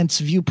intense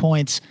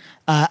viewpoints.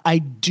 I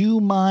do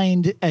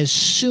mind as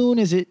soon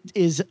as it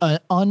is an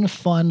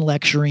unfun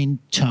lecturing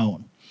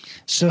tone.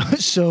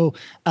 So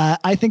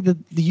I think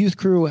that the Youth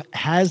Crew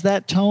has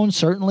that tone,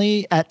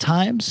 certainly at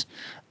times,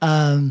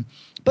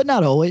 but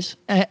not always.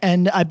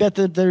 And I bet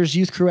that there's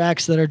Youth Crew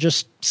acts that are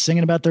just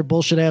singing about their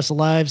bullshit ass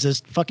lives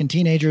as fucking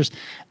teenagers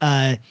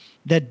that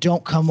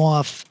don't come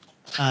off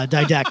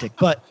didactic.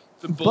 But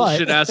the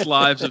bullshit ass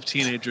lives of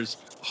teenagers,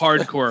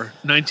 hardcore,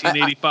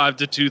 1985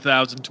 to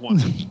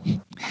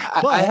 2020.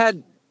 I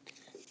had.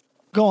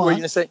 Go on. What were you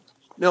gonna say?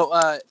 No,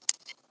 I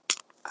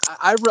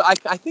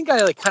think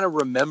I like kind of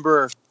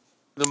remember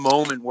the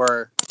moment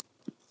where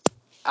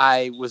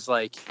I was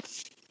like,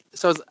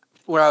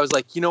 where I was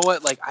like, you know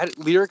what? Like,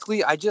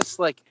 lyrically, I just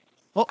like.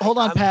 Hold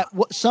on, Pat.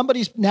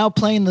 Somebody's now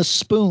playing the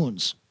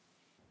spoons.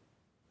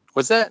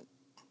 What's that?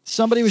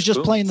 Somebody was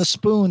just playing the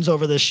spoons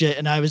over this shit,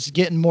 and I was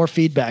getting more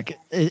feedback.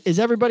 Is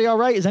everybody all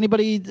right? Is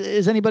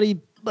anybody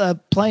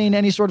playing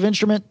any sort of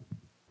instrument?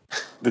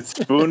 The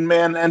Spoon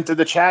Man entered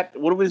the chat.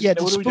 What are we? Yeah,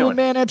 the Spoon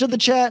Man entered the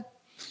chat.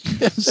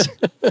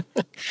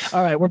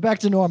 All right, we're back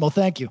to normal.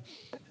 Thank you.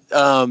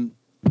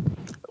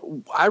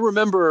 I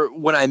remember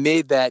when I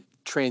made that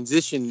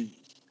transition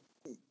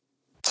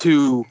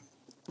to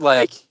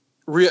like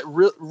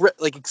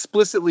like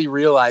explicitly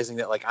realizing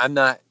that like I'm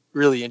not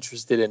really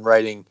interested in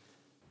writing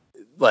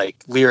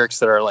like lyrics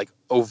that are like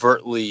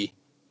overtly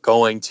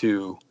going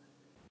to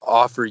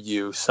offer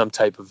you some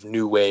type of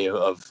new way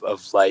of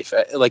life.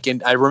 Like,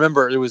 and I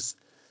remember there was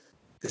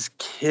this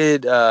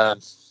kid,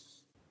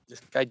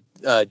 this guy,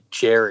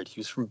 Jared. He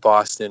was from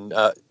Boston.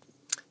 Do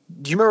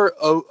you remember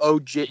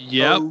O.J.?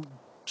 Yep.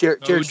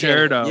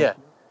 Jared. Yeah.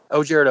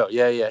 Oh, Jared. Oh,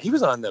 yeah. He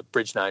was on the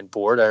Bridge 9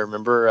 board. I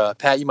remember.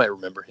 Pat, you might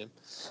remember him.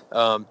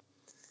 But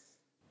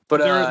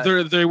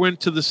they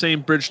went to the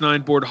same Bridge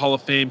 9 board Hall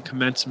of Fame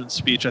commencement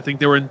speech. I think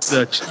they were in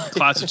the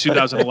class of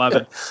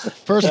 2011.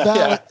 First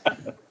ballot.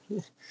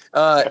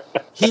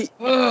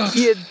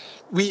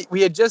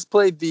 We had just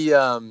played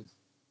the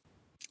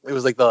it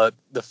was like the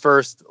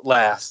first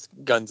last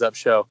Guns Up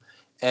show,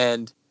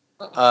 and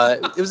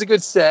it was a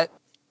good set.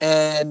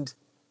 And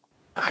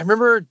I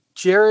remember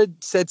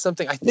Jared said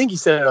something. I think he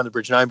said it on the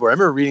Bridge 9 board. I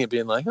remember reading it,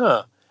 being like,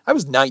 "Huh." I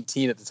was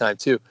 19 at the time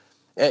too.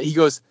 And he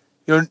goes,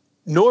 "You know,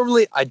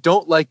 normally I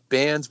don't like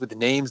bands with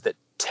names that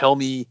tell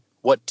me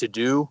what to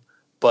do,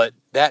 but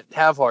that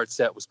Have Heart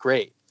set was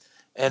great."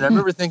 And I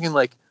remember thinking,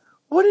 like,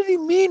 what did he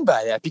mean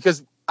by that?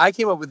 Because I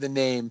came up with the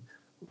name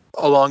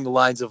along the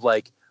lines of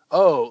like,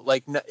 oh,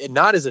 like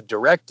not as a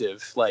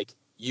directive, like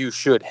you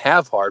should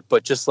have heart,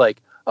 but just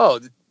like, oh,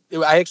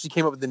 I actually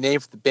came up with the name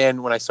for the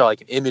band when I saw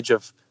like an image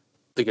of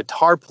the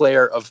guitar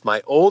player of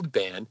my old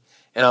band.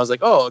 And I was like,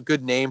 oh, a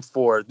good name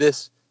for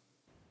this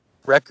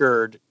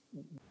record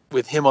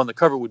with him on the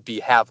cover would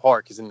be Have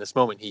Heart, because in this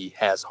moment he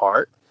has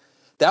heart.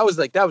 That was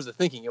the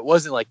thinking. It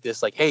wasn't like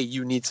this, like, hey,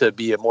 you need to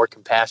be a more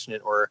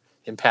compassionate or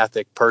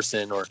empathic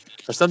person or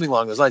something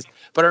along those lines.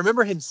 But I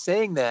remember him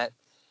saying that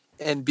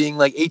and being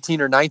like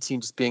 18 or 19,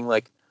 just being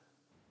like,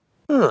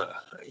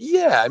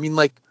 yeah, I mean,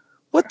 like,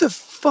 what the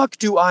fuck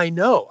do I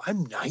know?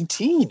 I'm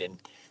 19 and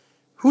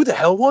who the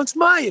hell wants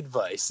my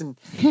advice? And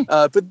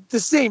but at the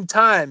same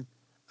time,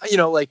 you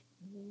know, like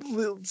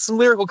some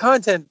lyrical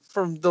content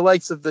from the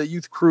likes of the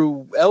Youth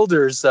Crew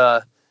elders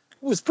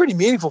was pretty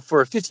meaningful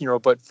for a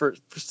 15-year-old. But for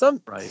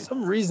some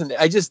reason,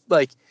 I just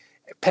like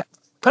kind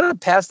of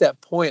past that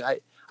point.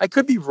 I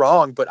could be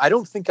wrong, but I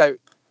don't think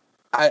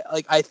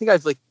I think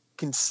I've like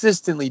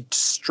consistently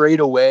strayed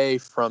away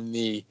from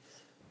the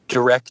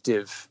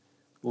directive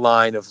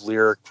line of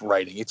lyric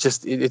writing. It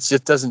just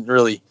doesn't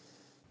really,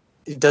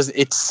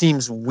 it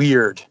seems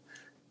weird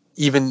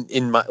even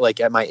in my, like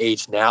at my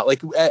age now,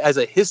 like as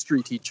a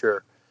history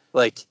teacher,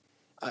 like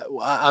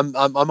I'm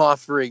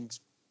offering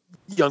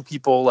young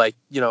people like,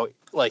 you know,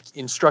 like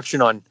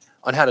instruction on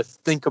how to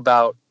think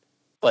about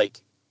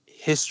like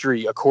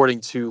history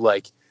according to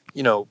like,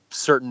 you know,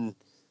 certain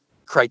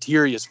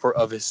criteria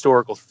of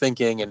historical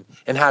thinking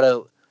and how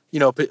to, you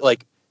know,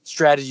 like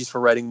strategies for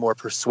writing more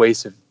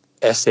persuasive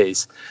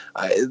essays.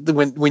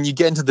 When you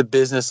get into the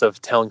business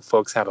of telling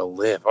folks how to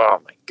live, oh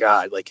my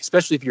God, like,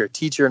 especially if you're a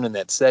teacher and in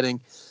that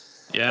setting.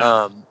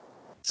 Yeah.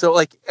 So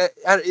like,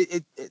 I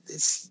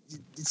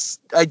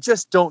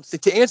just don't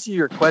think, to answer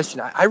your question,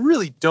 I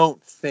really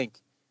don't think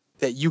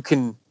that you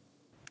can,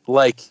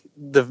 like,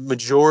 the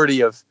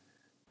majority of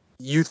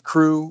youth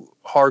crew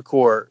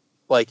hardcore,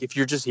 like, if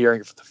you're just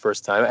hearing it for the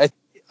first time,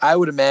 I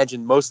would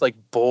imagine most like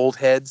bold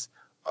heads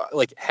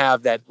like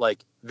have that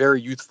like very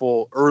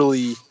youthful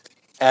early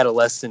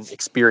adolescent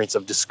experience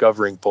of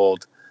discovering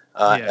bold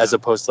as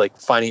opposed to like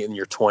finding it in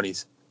your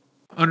 20s.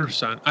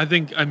 100%. I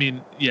think, I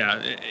mean,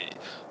 yeah,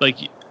 like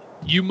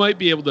you might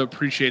be able to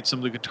appreciate some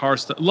of the guitar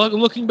stuff.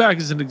 Looking back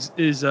is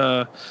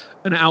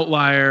an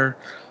outlier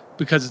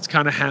because it's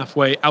kind of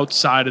halfway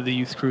outside of the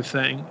youth crew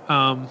thing.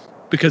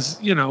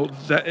 Because, you know,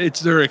 that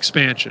it's their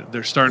expansion.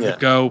 They're starting to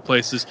go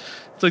places.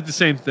 It's like the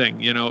same thing,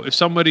 you know, if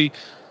somebody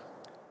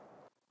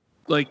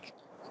like,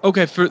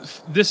 okay,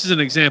 this is an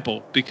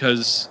example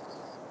because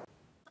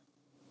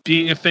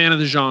being a fan of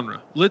the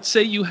genre, let's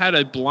say you had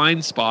a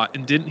blind spot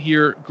and didn't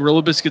hear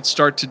Gorilla Biscuit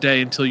Start Today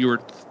until you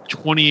were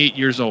 28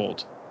 years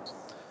old,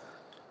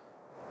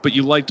 but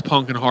you liked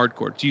punk and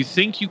hardcore. Do you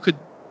think you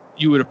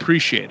would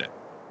appreciate it?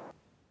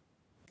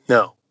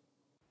 No.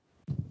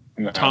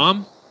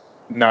 Tom?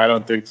 No, I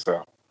don't think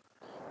so.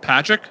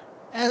 Patrick?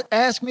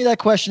 Ask me that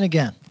question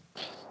again.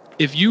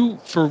 If you,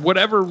 for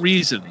whatever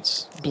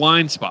reasons,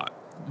 blind spot,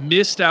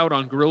 missed out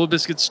on Gorilla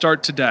Biscuit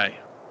Start Today.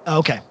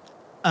 Okay.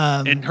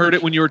 And heard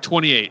it when you were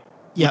 28.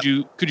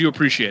 Could you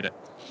appreciate it?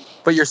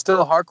 But you're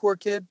still a hardcore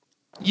kid?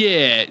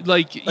 Yeah,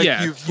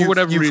 for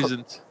whatever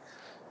reasons.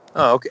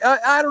 Oh, okay.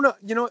 I don't know.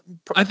 You know what?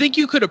 I think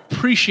you could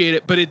appreciate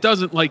it, but it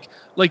doesn't like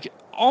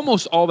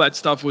almost all that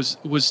stuff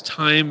was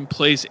time,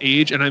 place,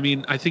 age, and I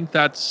mean, I think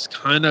that's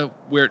kind of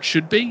where it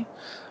should be.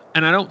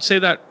 And I don't say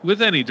that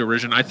with any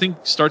derision. I think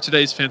Start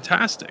Today is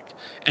fantastic,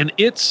 and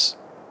it's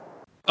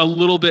a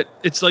little bit.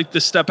 It's like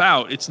the step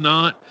out. It's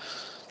not.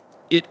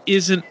 It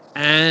isn't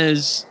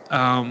as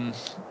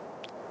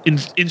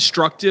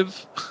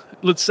instructive,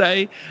 let's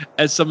say,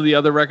 as some of the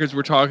other records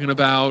we're talking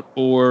about,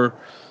 or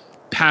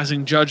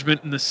passing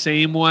judgment in the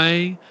same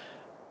way.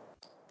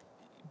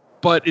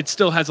 But it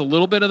still has a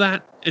little bit of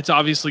that. It's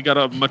obviously got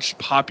a much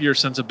poppier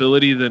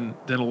sensibility than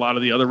a lot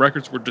of the other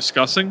records we're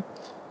discussing.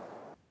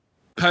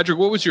 Patrick,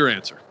 what was your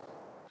answer?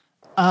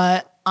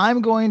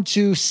 I'm going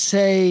to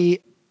say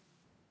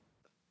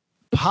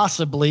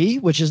possibly,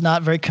 which is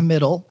not very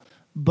committal,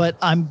 but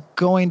I'm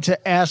going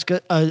to ask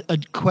a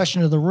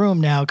question of the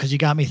room now because you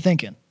got me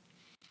thinking.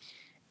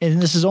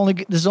 And this is only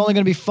going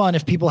to be fun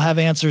if people have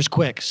answers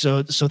quick.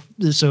 So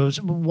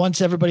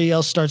once everybody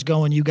else starts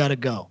going, you got to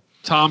go.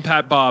 Tom,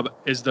 Pat, Bob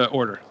is the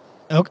order.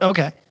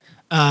 Okay.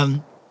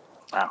 Wow.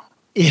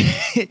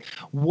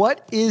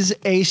 What is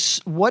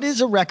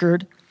a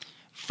record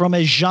from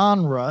a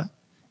genre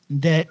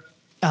that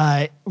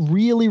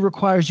really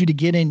requires you to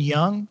get in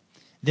young,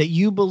 that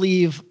you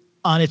believe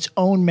on its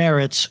own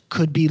merits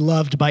could be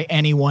loved by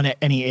anyone at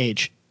any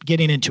age?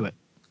 Getting into it.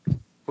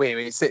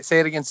 Wait. Say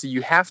it again. So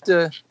you have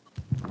to.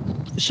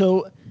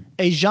 So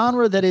a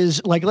genre that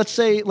is like, let's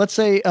say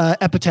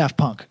epitaph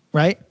punk,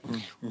 right?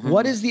 Mm-hmm.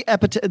 What is the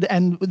epitaph?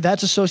 And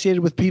that's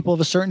associated with people of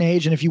a certain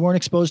age. And if you weren't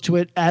exposed to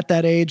it at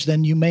that age,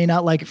 then you may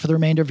not like it for the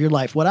remainder of your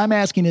life. What I'm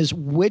asking is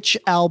which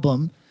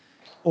album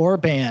or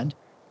band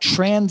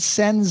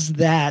transcends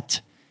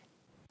that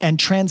and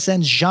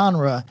transcends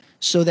genre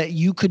so that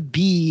you could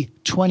be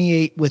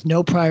 28 with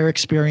no prior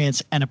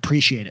experience and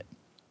appreciate it.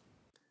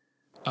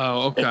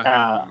 Oh, okay.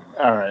 All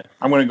right.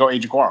 I'm going to go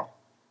Age of Quarrel.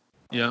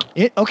 Yeah.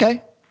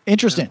 Okay.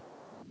 Interesting.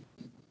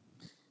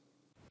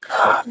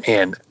 Oh,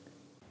 man.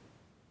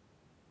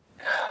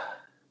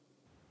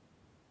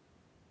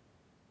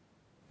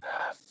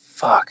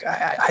 Fuck.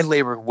 I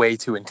labor way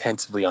too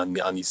intensively on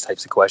these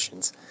types of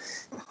questions.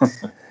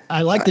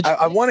 I like the.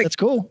 I want to. That's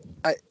cool.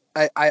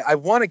 I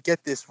want to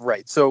get this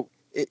right. So,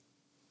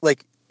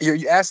 you're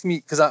asking me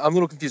because I'm a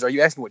little confused. Are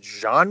you asking what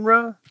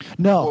genre?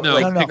 No.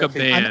 Pick a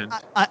band.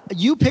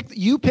 You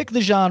pick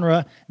the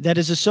genre that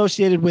is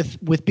associated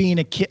with being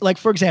a kid. Like,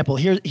 for example,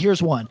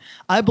 here's one.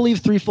 I believe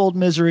Threefold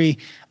Misery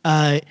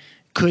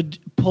could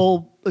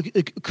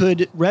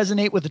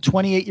resonate with a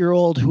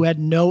 28-year-old who had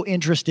no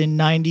interest in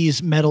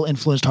 90s metal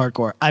influenced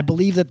hardcore. I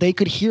believe that they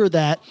could hear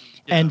that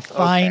and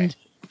find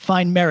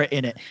merit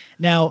in it.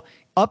 Now,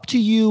 up to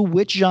you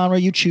which genre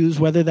you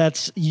choose, whether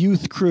that's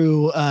youth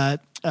crew, right.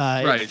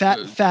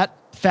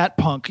 fat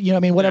punk, you know what I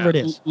mean, whatever it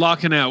is.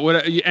 Locking out,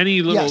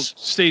 any little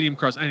stadium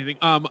cross, anything.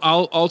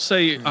 I'll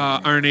say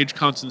Iron Age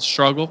Constant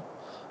Struggle.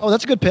 Oh,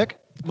 that's a good pick.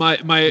 My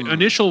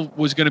initial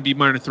was going to be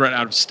Minor Threat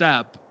Out of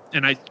Step,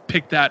 and I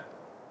picked that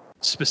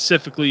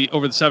specifically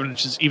over the 7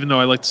 inches, even though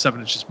I like the 7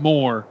 inches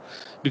more,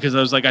 because I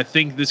was like, I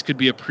think this could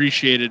be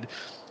appreciated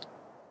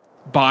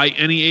by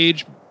any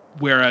age,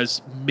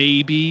 whereas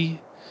maybe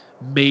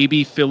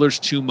filler's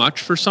too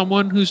much for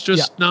someone who's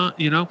just not,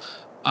 you know.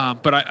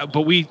 But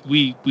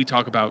we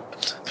talk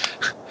about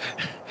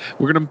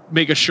we're gonna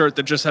make a shirt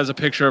that just has a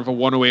picture of a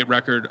 108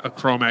 record, a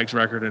Cro-Mags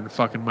record, and a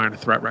fucking Minor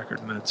Threat record,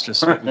 and that's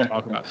just what we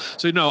talk about.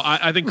 So no,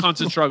 I think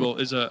Constant Struggle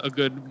is a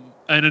good.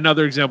 And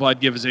another example I'd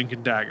give is Ink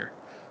and Dagger,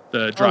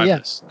 the Drive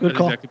This. Good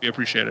call. That could be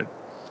appreciated.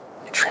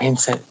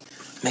 Transcend,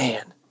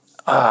 man.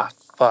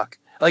 Fuck.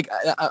 Like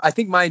I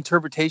think my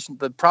interpretation.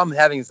 The problem I'm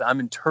having is I'm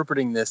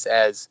interpreting this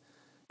as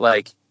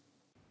like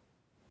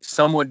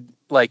someone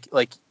like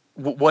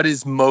what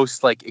is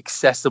most like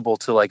accessible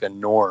to like a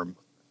norm.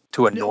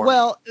 To a norm.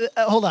 Well,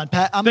 hold on,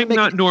 Pat. Think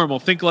not normal.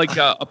 Think like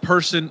a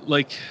person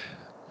like.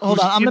 Hold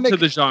on, I'm gonna make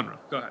the genre.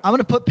 Go ahead. I'm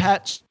gonna put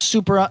Pat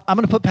super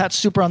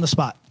on the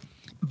spot.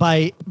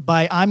 By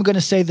I'm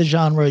gonna say the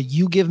genre.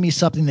 You give me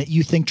something that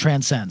you think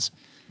transcends.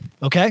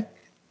 Okay.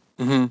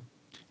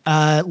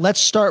 Mm-hmm.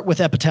 Let's start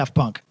with Epitaph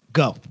Punk.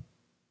 Go.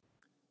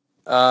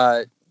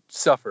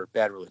 Suffer.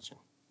 Bad Religion.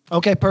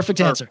 Okay.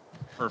 Perfect answer.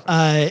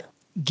 Perfect.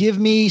 Give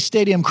me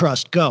Stadium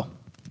Crust. Go.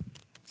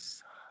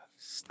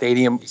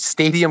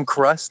 Stadium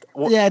Crust.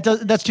 Yeah,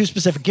 that's too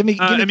specific. Give me.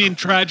 I mean,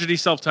 Tragedy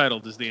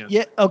self-titled is the answer.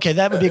 Yeah. Okay,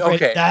 that would be great.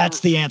 Okay.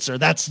 That's the answer.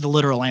 That's the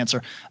literal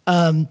answer.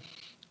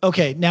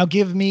 Okay, now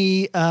give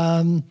me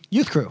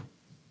Youth Crew.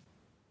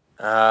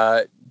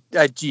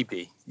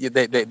 GB.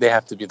 They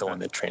have to be the one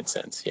that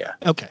transcends. Yeah.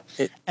 Okay.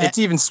 It's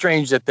even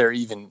strange that they're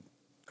even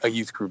a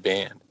Youth Crew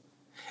band.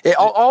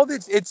 All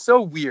this, it's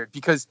so weird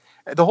because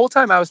the whole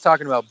time I was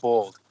talking about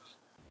Bold,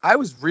 I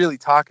was really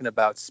talking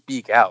about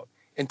Speak Out.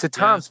 And to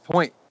Tom's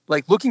point,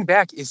 like looking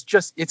back,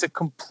 it's a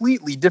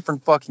completely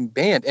different fucking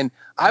band. And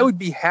I would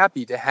be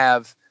happy to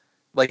have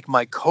like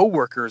my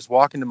coworkers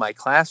walk into my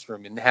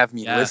classroom and have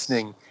me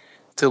listening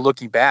to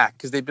Looking Back,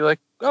 because they'd be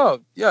like,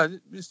 oh yeah,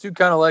 this dude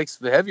kind of likes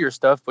the heavier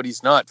stuff, but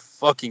he's not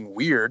fucking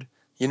weird.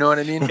 You know what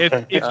I mean?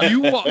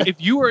 If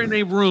you are in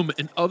a room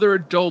and other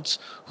adults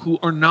who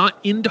are not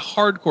into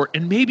hardcore,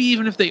 and maybe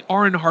even if they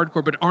are into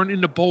hardcore but aren't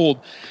into Bold,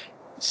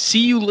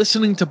 see you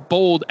listening to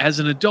Bold as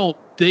an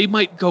adult, they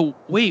might go,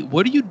 wait,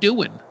 what are you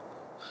doing?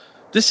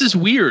 This is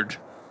weird.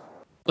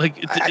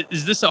 Like,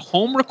 is this a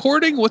home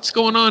recording? What's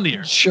going on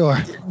here? Sure.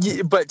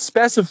 Yeah, but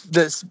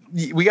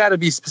we got to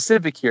be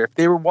specific here. If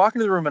they were walking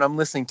to the room and I'm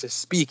listening to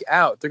Speak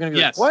Out, they're going to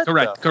be like, what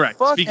correct. the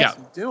fuck Speak is Out.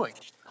 he doing?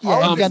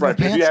 Yeah,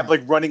 if you have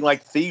like Running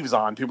Like Thieves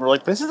on, people are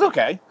like, this is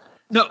okay.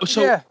 No,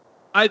 so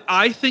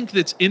I think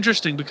that's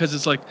interesting because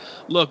it's like,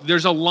 look,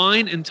 there's a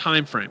line in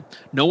time frame.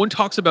 No one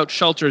talks about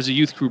Shelter as a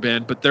Youth Crew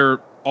band, but they're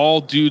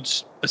all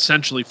dudes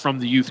essentially from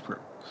the Youth Crew.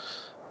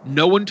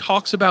 No one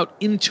talks about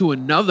Into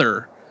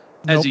Another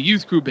as a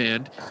Youth Crew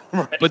band,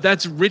 but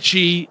that's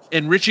Richie,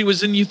 and Richie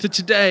was in Youth of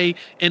Today,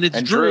 and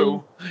it's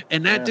Drew,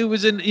 and that dude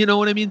was in, you know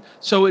what I mean?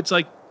 So it's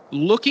like,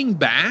 looking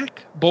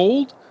back,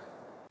 Bold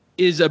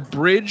is a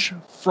bridge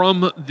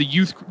from the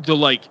youth, the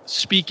like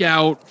Speak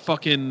Out,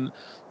 fucking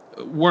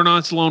We're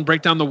Not Alone,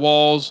 Break Down the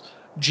Walls,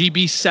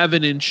 GB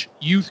 7-inch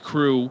Youth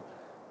Crew,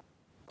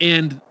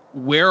 and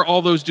where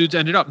all those dudes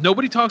ended up.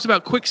 Nobody talks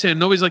about Quicksand.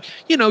 Nobody's like,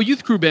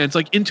 Youth Crew bands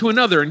like Into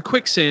Another and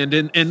Quicksand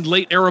and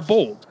late era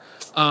Bold.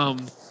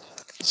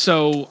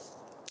 So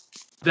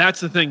that's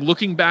the thing.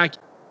 Looking back,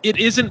 it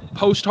isn't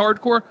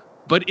post-hardcore,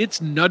 but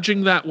it's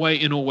nudging that way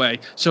in a way.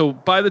 So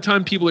by the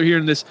time people are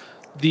hearing this,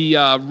 the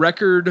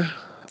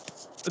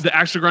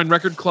Axe to Grind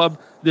Record Club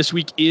this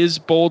week is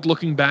Bold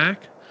Looking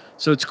Back.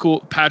 So it's cool.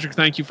 Patrick,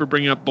 thank you for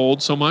bringing up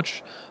Bold so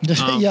much.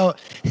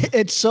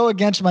 It's so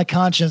against my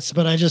conscience,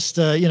 but I just,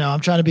 I'm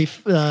trying to be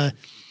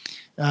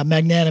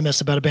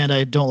magnanimous about a band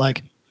I don't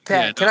like.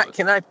 Pat,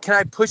 can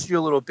I push you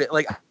a little bit?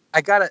 Like,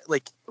 I gotta,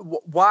 like,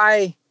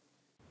 why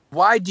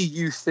do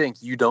you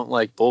think you don't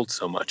like Bold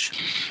so much?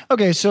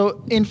 Okay,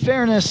 so in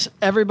fairness,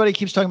 everybody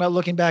keeps talking about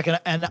Looking Back,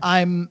 and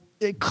I'm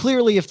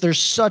clearly, if there's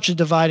such a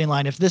dividing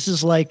line, if this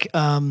is like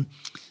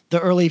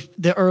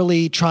the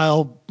early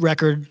trial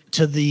record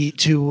to Are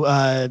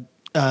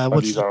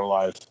These Our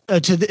Lives?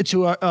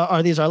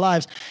 Are These Our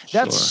Lives?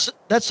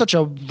 That's such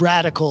a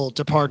radical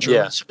departure.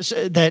 Yeah.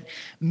 That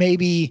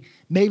maybe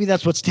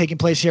that's what's taking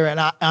place here, and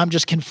I'm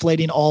just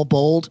conflating all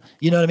Bold.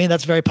 You know what I mean?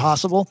 That's very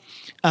possible.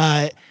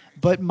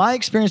 But my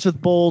experience with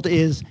Bold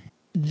is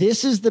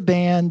this is the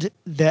band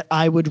that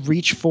I would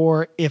reach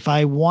for if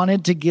I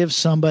wanted to give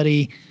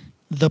somebody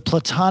the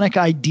platonic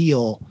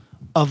ideal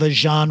of a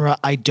genre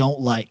I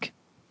don't like.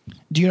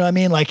 Do you know what I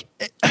mean? Like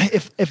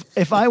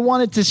if I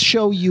wanted to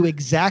show you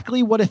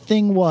exactly what a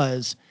thing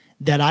was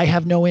that I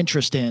have no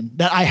interest in,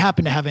 that I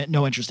happen to have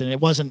no interest in, it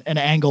wasn't an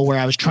angle where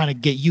I was trying to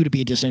get you to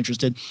be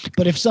disinterested.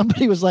 But if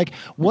somebody was like,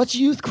 what's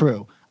Youth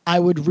Crew? I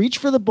would reach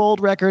for the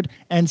Bold record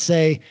and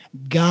say,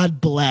 God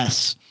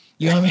bless.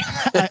 You know what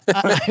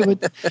I mean?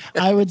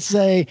 I would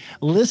say,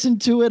 listen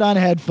to it on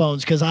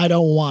headphones because I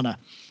don't wanna.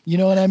 You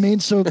know what I mean?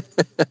 So,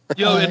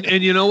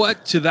 and you know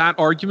what? To that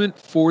argument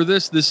for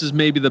this is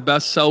maybe the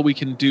best sell we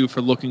can do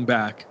for Looking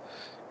Back,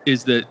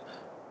 is that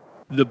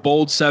the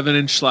Bold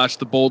 7-inch /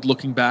 the Bold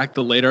Looking Back,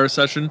 the late era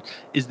session,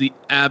 is the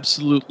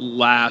absolute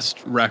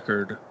last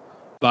record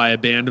by a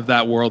band of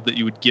that world that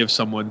you would give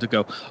someone to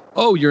go,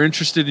 oh, you're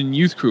interested in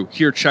Youth Crew?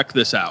 Here, check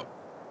this out.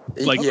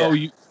 Like, oh,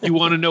 you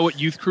want to know what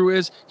Youth Crew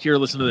is? Here,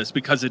 listen to this,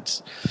 because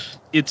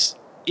it's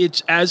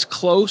it's as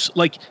close,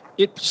 like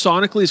it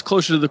sonically is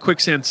closer to the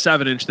Quicksand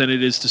 7-inch than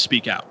it is to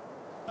Speak Out.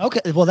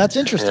 Okay, well that's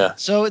interesting. Yeah.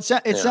 So it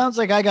sounds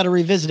like I got to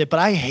revisit it, but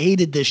I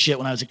hated this shit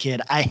when I was a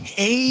kid. I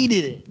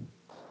hated it.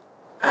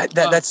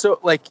 That's so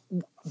like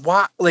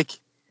why like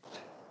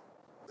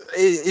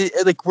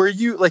like were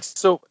you like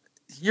so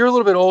you're a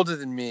little bit older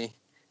than me,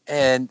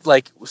 and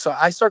like so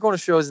I start going to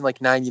shows in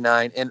like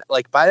 99, and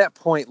like by that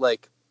point,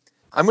 like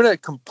I'm gonna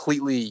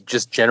completely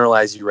just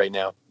generalize you right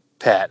now,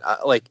 Pat.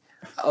 Like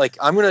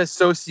I'm gonna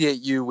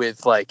associate you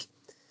with like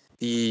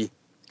the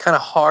kind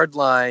of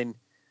hardline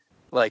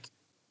like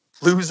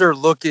loser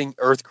looking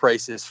Earth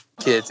Crisis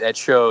kids at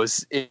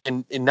shows in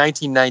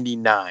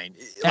 1999.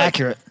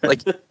 Accurate.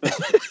 Like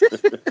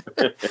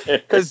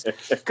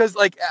because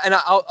like, and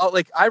I'll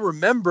like, I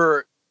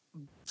remember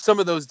some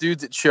of those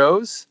dudes at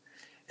shows,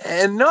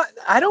 and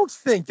I don't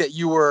think that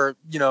you were,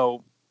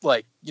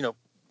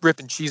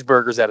 ripping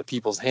cheeseburgers out of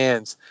people's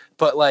hands,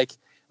 but like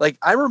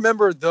I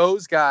remember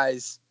those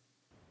guys.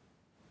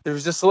 There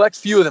was a select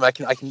few of them. I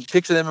can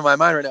picture them in my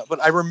mind right now,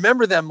 but I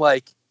remember them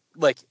like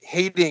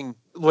hating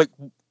like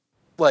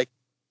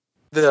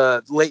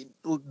the late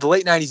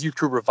 90s Youth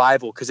Crew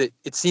revival, because it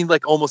seemed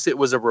like almost it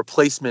was a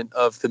replacement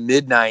of the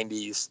mid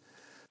 90s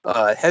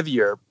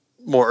heavier,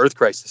 more Earth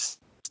Crisis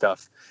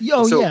stuff.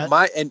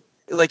 And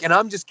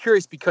I'm just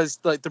curious because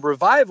like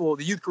the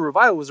Youth Crew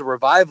revival was a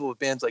revival of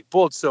bands like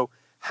Bolt. So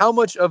how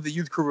much of the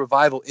Youth Crew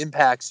revival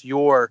impacts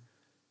your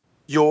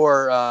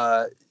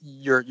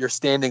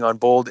standing on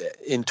Bold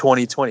in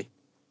 2020?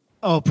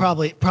 Oh,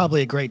 probably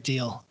a great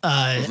deal.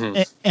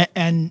 And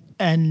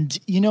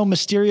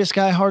Mysterious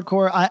Guy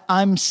Hardcore.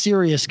 I'm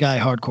Serious Guy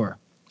Hardcore.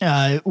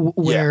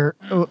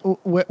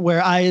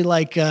 Where I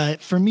like,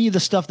 for me,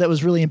 the stuff that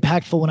was really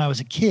impactful when I was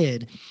a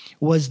kid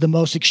was the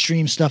most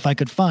extreme stuff I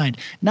could find.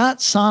 Not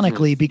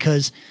sonically,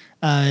 because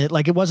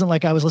it wasn't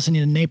like I was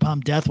listening to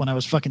Napalm Death when I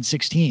was fucking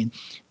 16,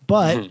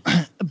 but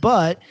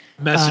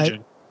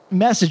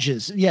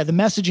messages. Yeah, the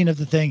messaging of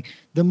the thing,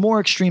 the more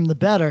extreme, the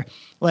better.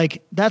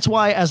 Like, that's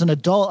why as an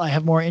adult, I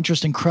have more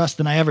interest in crust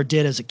than I ever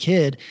did as a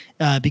kid,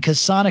 because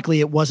sonically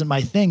it wasn't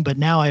my thing, but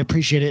now I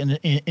appreciate it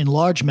in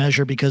large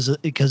measure because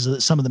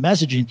of some of the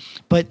messaging.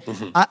 But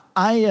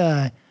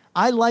I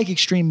like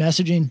extreme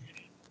messaging,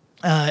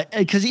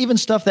 because even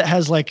stuff that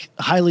has like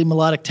highly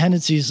melodic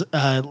tendencies,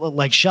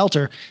 like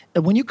Shelter,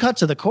 when you cut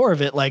to the core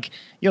of it, like,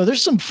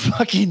 there's some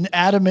fucking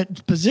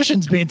adamant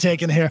positions being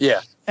taken here.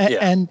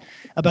 And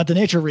about the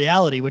nature of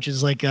reality, which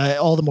is like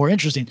all the more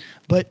interesting.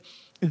 But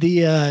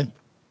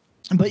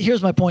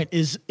here's my point: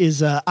 is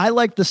I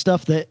like the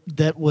stuff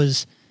that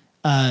was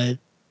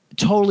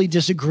totally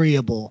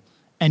disagreeable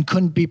and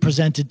couldn't be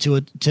presented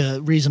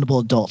to reasonable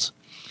adults,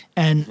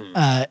 and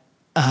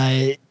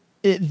the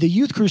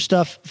Youth Crew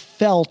stuff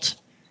felt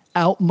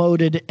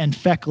outmoded and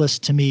feckless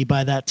to me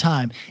by that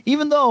time.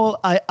 Even though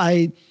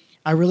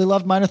I really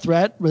loved Minor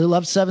Threat, really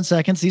loved 7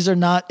 Seconds. These are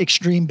not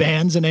extreme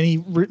bands in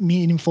any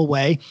meaningful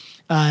way.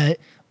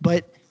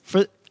 But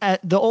for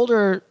the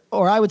older,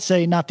 or I would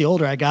say not the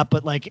older I got,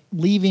 but like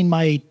leaving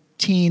my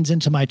teens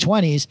into my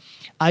 20s,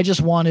 I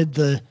just wanted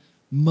the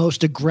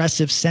most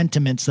aggressive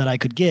sentiments that I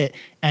could get.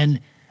 And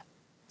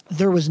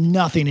there was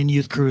nothing in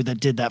Youth Crew that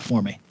did that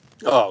for me.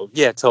 Oh,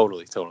 yeah,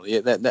 totally.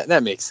 Yeah,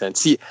 that makes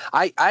sense. See,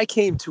 I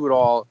came to it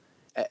all.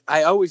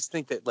 I always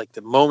think that like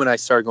the moment I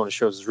started going to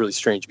shows was really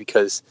strange,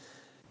 because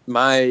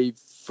my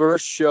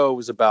first show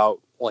was about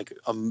like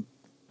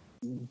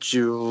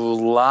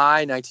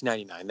July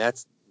 1999.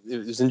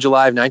 It was in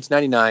July of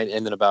 1999,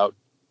 and then about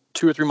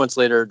 2 or 3 months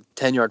later,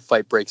 10 Yard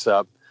Fight breaks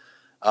up,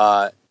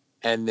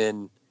 and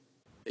then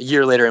a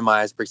year later, In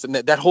My Eyes breaks up.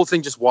 And that whole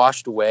thing just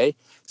washed away.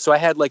 So I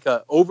had like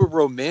a over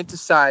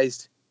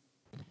romanticized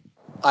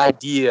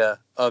idea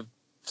of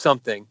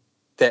something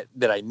that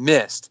I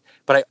missed.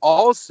 But I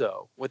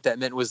also, what that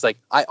meant was like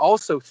I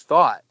also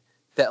thought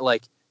that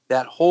like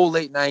that whole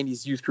late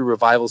 90s Youth Crew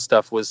revival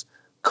stuff was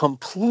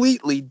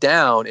completely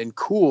down and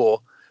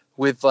cool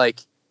with like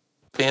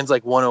bands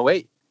like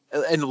 108.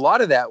 And a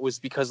lot of that was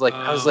because like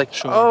I was like,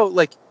 sure. A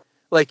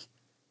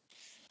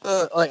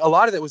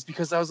lot of that was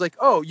because I was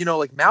like,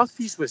 like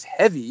Mouthpiece was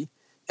heavy,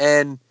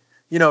 and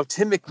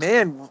Tim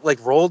McMahon like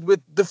rolled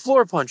with the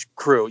Floor Punch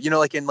crew,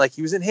 and like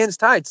he was in Hands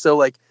Tied. So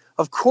like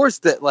of course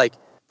that like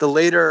the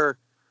later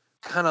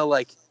kind of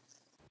like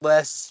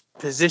less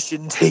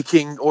position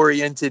taking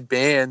oriented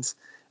bands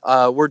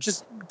were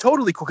just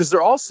totally cool, because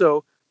they're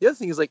also, the other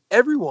thing is like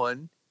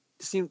everyone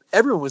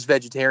was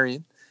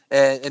vegetarian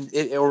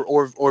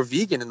or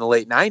vegan in the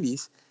late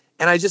 90s.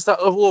 And I just thought,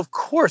 oh, well, of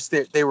course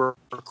they were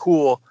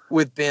cool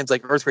with bands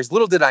like Earthquakes.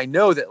 Little did I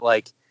know that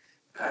like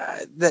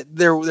that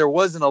there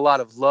wasn't a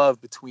lot of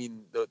love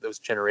between those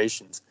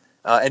generations.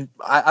 And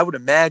I would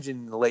imagine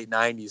in the late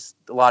 90s,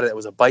 a lot of that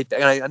was a bite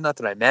back. And not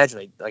that I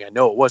imagine, I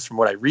know it was from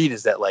what I read,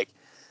 is that like,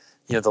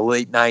 the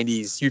late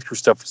 90s Youth Crew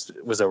stuff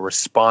was a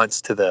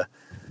response to the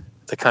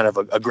kind of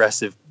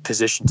aggressive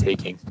position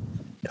taking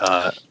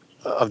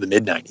of the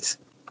mid 90s.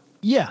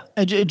 Yeah,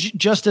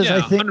 just as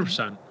I think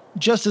 100%.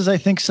 Just as I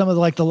think some of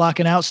the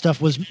Locking Out stuff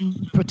was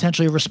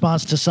potentially a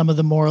response to some of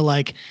the more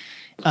like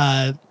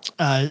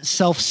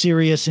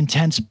self-serious,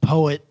 intense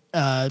poet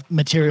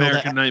material.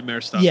 American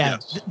Nightmare stuff. Yeah,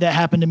 yes. That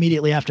happened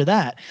immediately after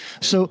that.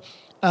 So,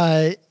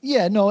 I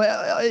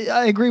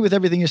agree with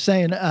everything you're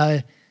saying.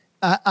 I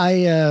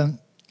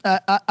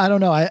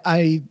don't know.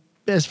 I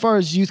as far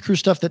as Youth Crew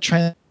stuff that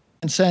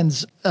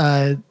transcends,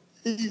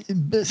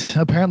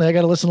 apparently I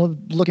got to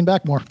looking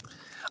back more.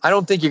 I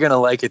don't think you're gonna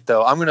like it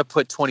though. I'm gonna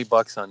put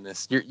 $20 on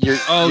this. You're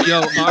Oh, yo,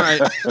 all right.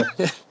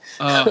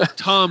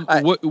 Tom,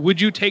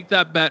 would you take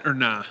that bet or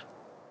nah?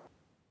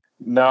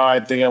 No, I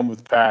think I'm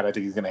with Pat. I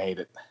think he's gonna hate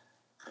it.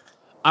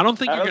 I don't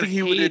think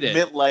he would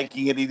admit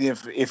liking it even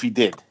if he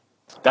did.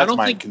 That's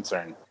my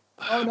concern.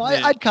 Oh no,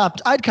 I'd cop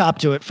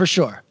to it for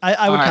sure.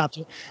 I would cop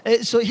to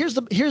it. So here's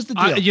the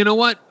deal. You know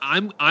what?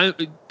 I'm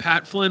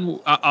Pat Flynn.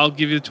 I'll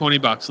give you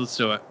 $20. Let's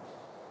do it.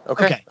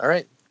 Okay. All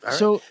right.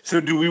 So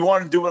do we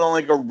want to do it on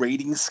like a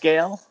rating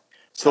scale?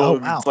 So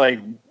it's like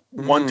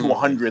 1 to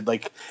 100.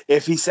 Like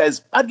if he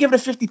says, I'd give it a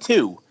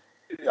 52,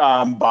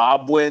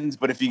 Bob wins.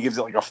 But if he gives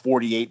it like a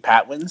 48,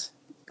 Pat wins.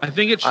 I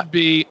think it should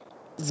be.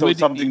 So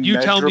something you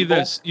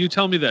measurable?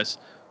 tell me this.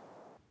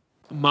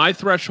 My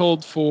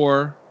threshold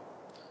for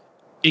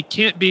it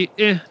can't be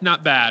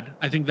not bad.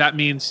 I think that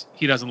means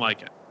he doesn't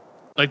like it.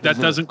 Like that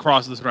doesn't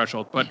cross the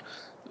threshold. But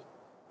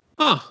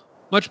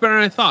much better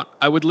than I thought.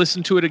 I would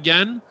listen to it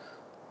again.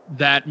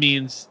 That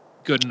means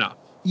good enough.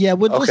 Yeah,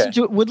 listen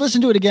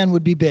to it again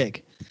would be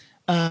big.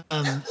 I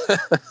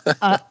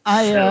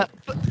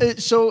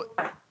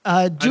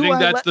think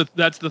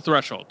that's the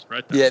threshold,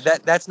 right there. Yeah,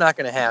 that's not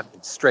going to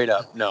happen. Straight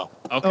up, no.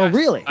 Okay. Oh,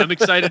 really? I'm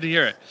excited to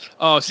hear it.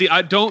 Oh, see,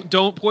 I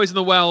don't poison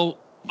the well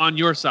on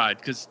your side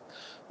because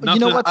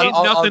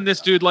nothing this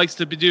dude likes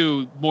to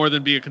do more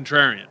than be a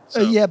contrarian.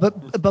 So. Yeah,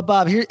 but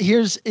Bob,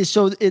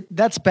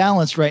 that's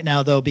balanced right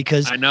now though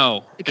because I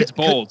know it's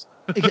bold.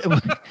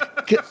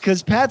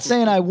 Because Pat's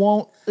saying I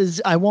won't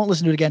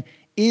listen to it again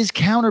is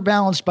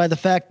counterbalanced by the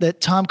fact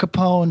that Tom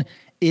Capone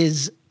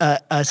is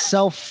a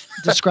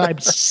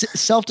self-described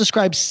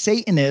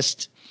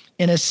Satanist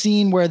in a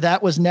scene where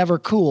that was never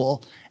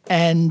cool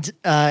and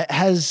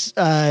is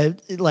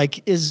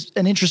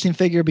an interesting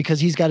figure because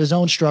he's got his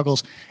own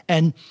struggles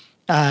and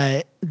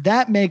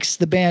that makes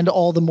the band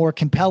all the more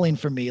compelling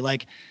for me.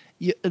 What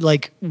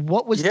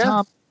was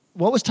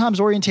Tom's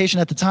orientation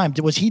at the time?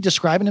 Was he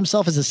describing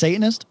himself as a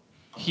Satanist?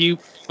 So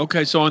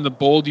on the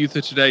Bold Youth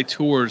of Today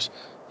tours,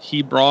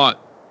 he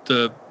brought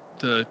the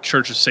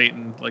Church of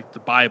Satan, like the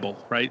Bible,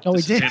 right? Oh,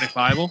 the he did? Satanic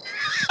Bible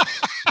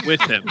with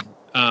him.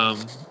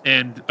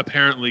 And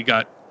apparently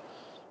got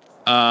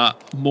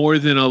more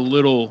than a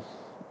little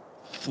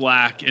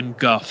flack and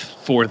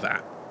guff for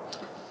that.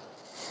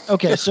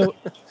 Okay, so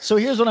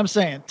here's what I'm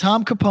saying.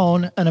 Tom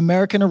Capone, an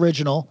American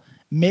original,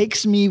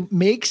 makes me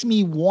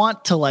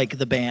want to like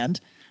the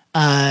band.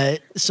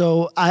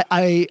 So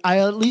I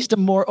at least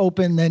am more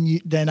open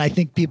than I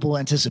think people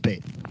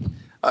anticipate.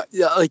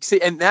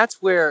 And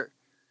that's where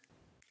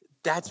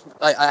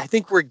I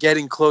think we're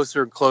getting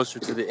closer and closer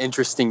to the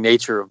interesting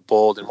nature of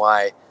Bold and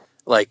why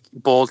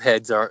Bold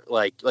heads are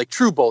like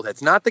true Bold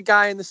heads, not the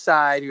guy on the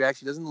side who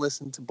actually doesn't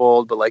listen to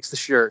Bold but likes the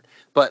shirt,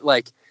 but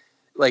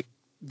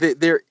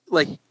they're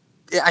a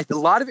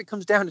lot of it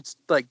comes down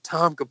to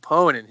Tom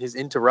Capone and his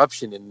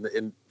interruption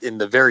in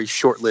the very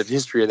short-lived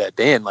history of that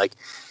band.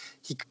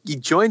 He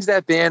joins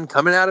that band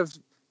coming out of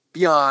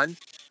Beyond.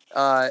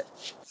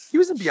 He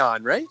was in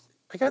Beyond, right?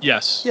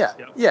 Yes. Yeah.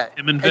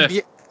 Him and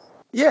Vic.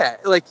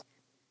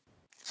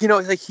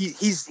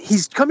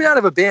 He's coming out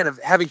of a band of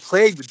having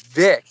played with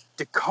Vic,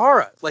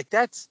 DeCara.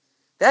 That's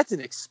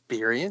an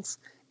experience,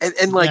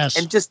 yes.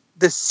 And just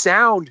the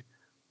sound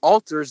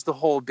alters the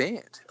whole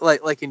band,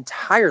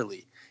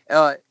 entirely.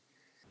 But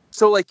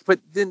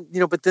then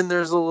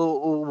there's a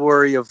little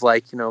worry of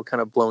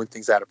kind of blowing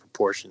things out of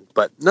proportion.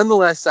 But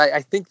nonetheless,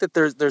 I think that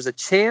there's a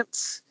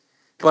chance,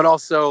 but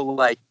also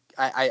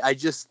I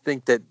just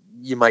think that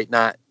you might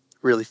not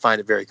really find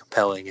it very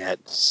compelling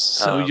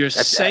there's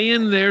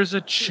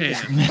a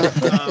chance.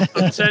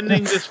 I'm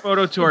sending this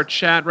photo to our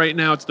chat right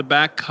now. It's the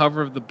back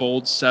cover of the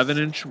Bold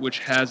 7-inch, which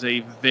has a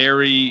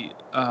very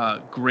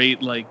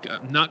great,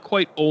 not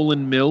quite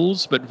Olin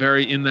Mills, but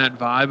very in that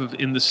vibe of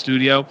in the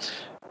studio.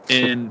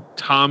 And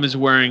Tom is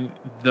wearing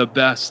the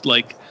best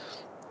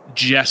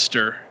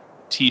jester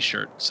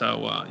t-shirt,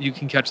 so you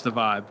can catch the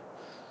vibe.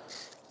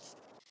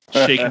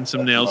 Shaking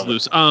some nails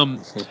loose.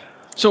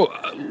 So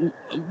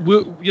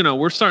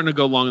we're starting to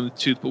go long in the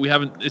tooth, but we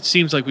haven't. It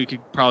seems like we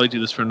could probably do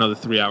this for another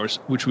 3 hours,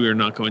 which we are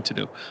not going to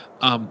do.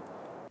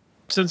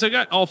 Since I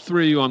got all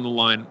three of you on the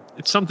line,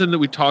 it's something that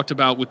we talked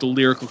about with the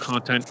lyrical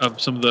content of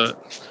some of the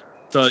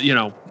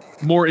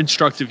more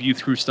instructive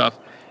Youth Crew stuff.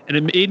 And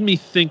it made me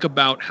think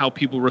about how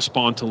people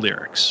respond to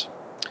lyrics.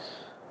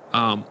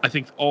 I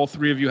think all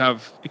three of you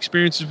have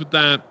experiences with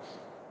that.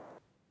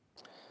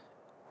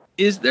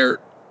 Is there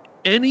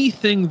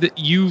anything that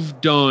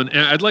you've done,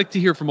 and I'd like to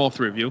hear from all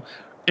three of you,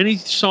 any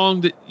song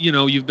that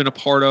you've been a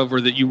part of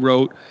or that you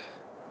wrote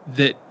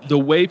that the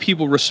way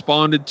people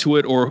responded to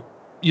it or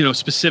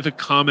specific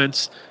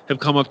comments have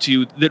come up to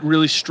you that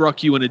really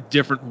struck you in a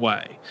different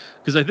way?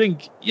 Because I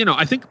think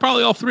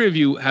probably all three of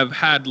you have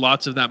had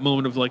lots of that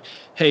moment of like,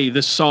 hey,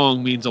 this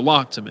song means a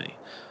lot to me.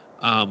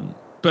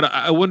 But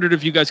I wondered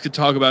if you guys could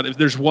talk about if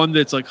there's one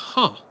that's like,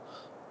 I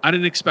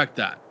didn't expect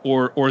that,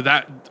 or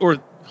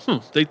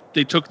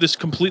they took this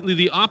completely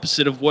the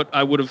opposite of what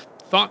I would have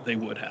thought they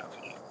would have.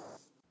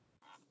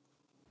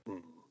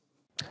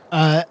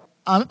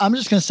 I'm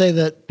just going to say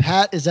that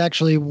Pat is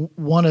actually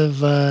one of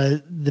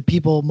the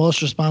people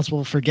most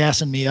responsible for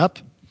gassing me up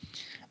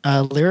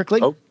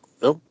lyrically.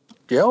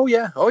 Oh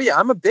yeah.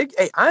 I'm a big.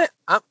 Hey,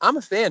 I'm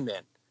a fan,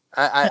 man.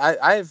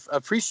 I've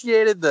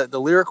appreciated the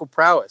lyrical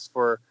prowess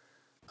for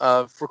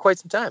quite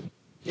some time.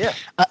 Yeah.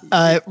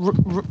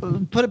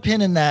 Put a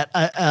pin in that.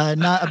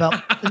 Not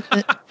about.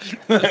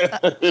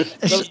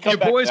 Your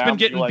boy's been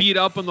getting beat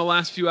up on the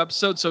last few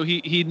episodes, so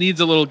he needs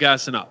a little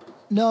gassing up.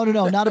 No,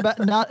 not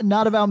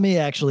about me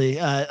actually.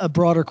 A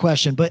broader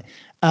question, but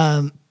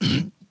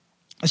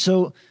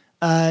so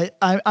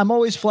I'm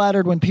always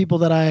flattered when people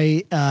that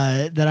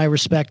I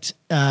respect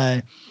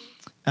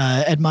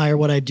admire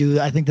what I do.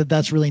 I think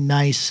that's really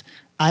nice.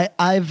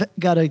 I've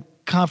got a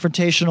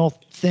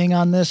confrontational thing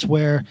on this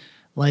where,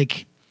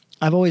 like,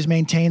 I've always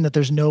maintained that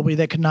there's nobody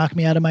that could knock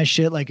me out of my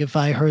shit. Like, if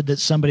I heard that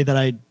somebody that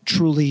I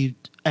truly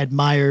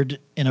admired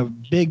in a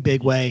big,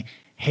 big way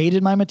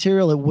hated my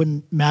material, it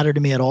wouldn't matter to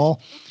me at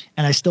all.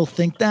 And I still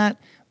think that,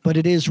 but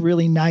it is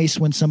really nice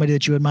when somebody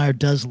that you admire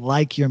does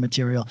like your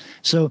material.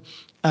 So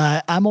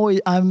I'm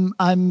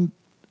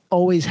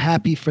always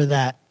happy for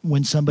that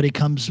when somebody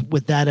comes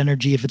with that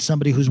energy, if it's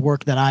somebody whose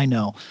work that I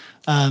know.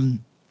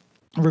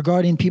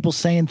 Regarding people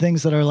saying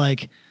things that are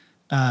like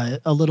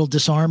a little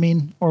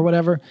disarming or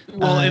whatever.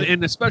 Well,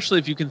 and especially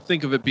if you can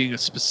think of it being a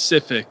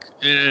specific,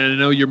 and I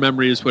know your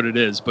memory is what it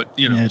is, but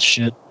Yeah, it's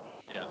shit.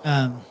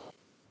 Yeah.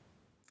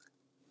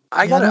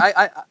 I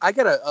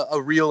got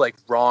a real like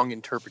wrong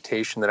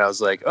interpretation that I was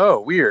like, oh,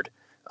 weird.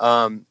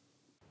 So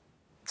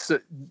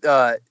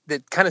that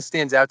kind of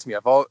stands out to me.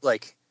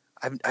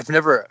 I've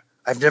never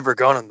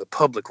gone on the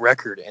public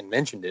record and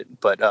mentioned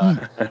it, but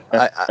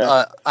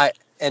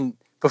and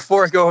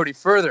before I go any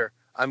further,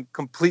 I'm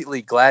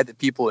completely glad that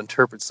people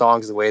interpret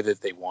songs the way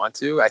that they want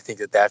to. I think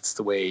that that's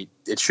the way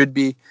it should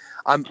be.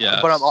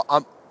 But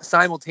I'm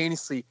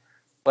simultaneously,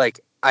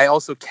 like, I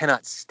also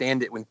cannot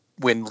stand it when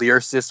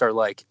lyricists are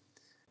like,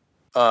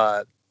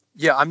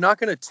 I'm not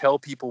going to tell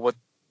people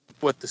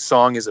what the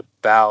song is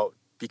about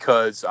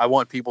because I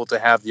want people to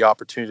have the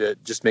opportunity to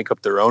just make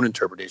up their own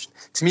interpretation.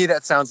 To me,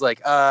 that sounds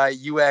like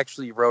you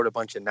actually wrote a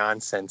bunch of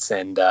nonsense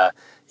and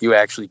you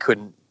actually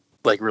couldn't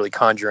like really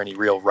conjure any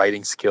real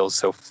writing skills.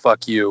 So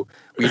fuck you.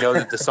 We know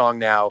that the song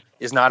now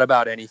is not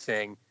about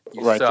anything.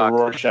 You right, suck. the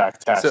Rorschach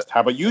test. So,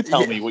 how about you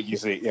tell me what you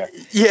see?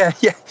 Yeah.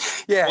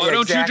 Why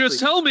don't you just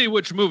tell me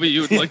which movie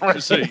you would like to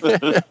see?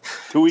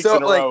 2 weeks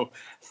in a row.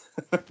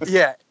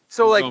 Yeah.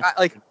 So like,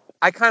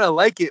 I kind of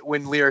like it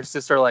when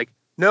lyricists are like,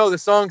 no, the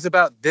song's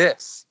about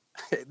this.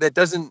 that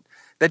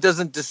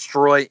doesn't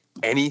destroy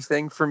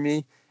anything for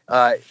me.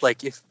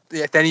 Like if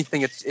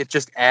anything, it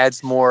just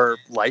adds more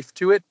life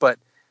to it. But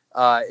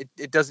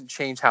it doesn't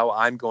change how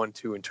I'm going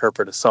to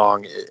interpret a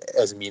song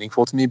as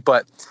meaningful to me.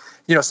 But,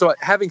 so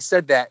having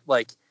said that,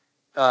 like,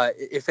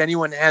 if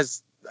anyone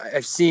has,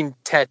 I've seen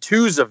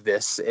tattoos of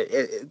this,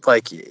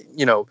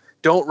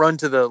 don't run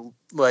to the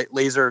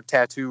laser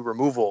tattoo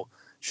removal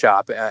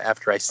shop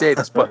after I say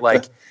this, but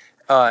like,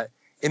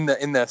 in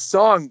the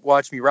song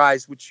 "Watch Me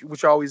Rise,"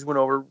 which always went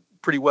over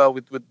pretty well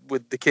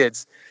with the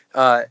kids,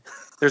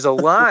 there's a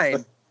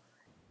line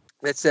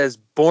that says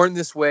 "Born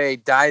this way,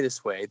 die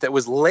this way." That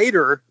was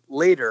later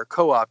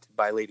co-opted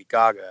by Lady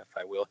Gaga, if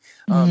I will.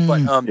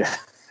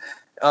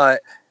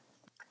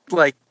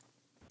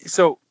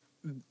 So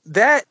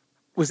that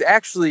was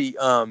actually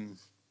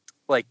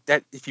like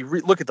that. If you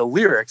look at the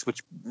lyrics,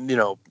 which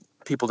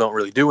people don't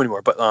really do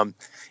anymore, but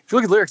if you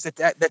look at the lyrics,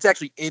 that's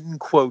actually in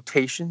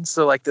quotations.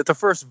 So like the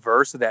first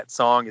verse of that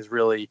song is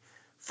really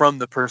from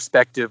the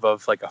perspective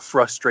of like a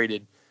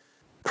frustrated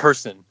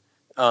person.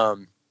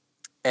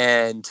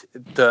 And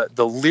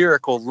the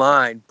lyrical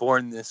line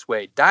 "Born this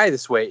way, die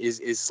this way"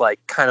 is like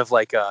kind of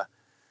like a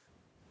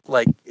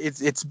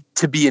it's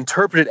to be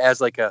interpreted as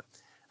like a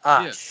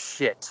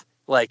shit,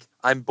 like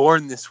I'm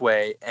born this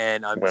way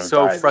and I'm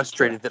so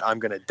frustrated that I'm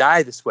gonna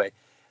die this way.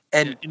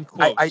 And in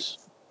quotes.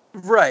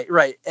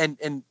 Right. And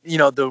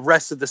the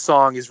rest of the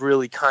song is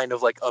really kind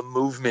of like a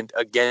movement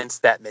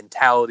against that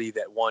mentality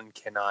that one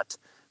cannot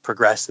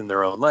progress in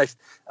their own life.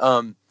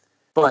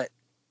 But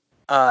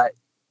a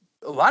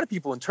lot of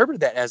people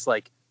interpreted that as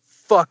like,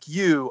 fuck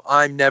you,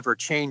 I'm never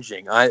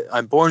changing.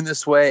 I'm born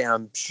this way and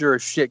I'm sure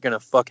as shit gonna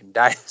fucking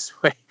die this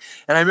way.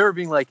 And I remember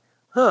being like,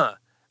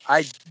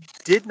 I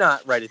did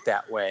not write it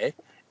that way.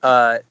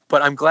 But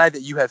I'm glad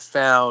that you have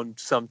found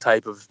some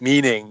type of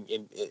meaning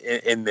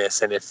in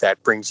this, and if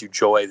that brings you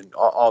joy, then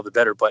all the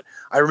better. But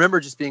I remember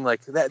just being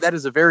like, that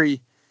is a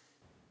very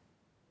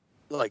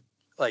like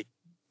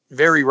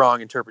very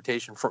wrong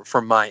interpretation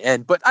from my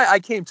end. But I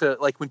came to,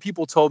 like, when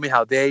people told me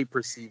how they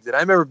perceived it, I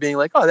remember being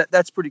like, oh,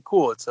 that's pretty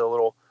cool. It's a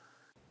little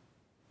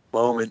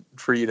moment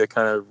for you to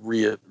kind of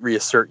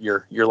reassert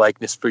your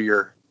likeness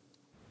for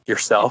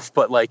yourself.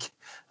 But like,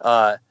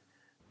 anyway,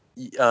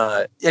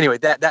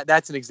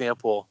 that's an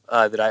example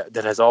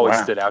that has always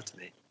stood out to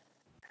me.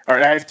 All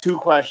right, I have 2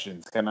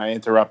 questions. Can I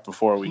interrupt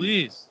before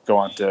we go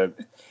on to?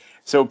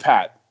 So,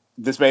 Pat,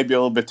 this may be a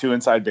little bit too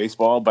inside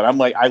baseball, but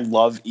I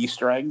love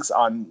Easter eggs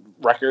on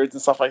records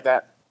and stuff like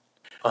that.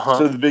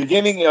 So the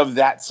beginning of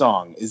that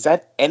song, is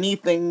that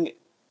anything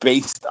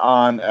based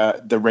on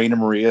the Raina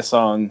Maria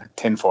song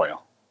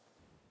Tinfoil?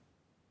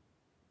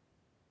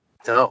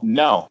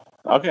 No.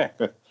 Okay,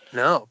 good.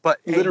 No, but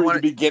literally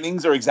the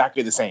beginnings are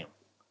exactly the same.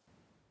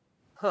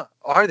 Huh?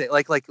 Are they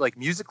like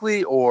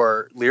musically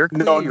or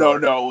lyrically? No.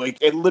 Like,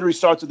 it literally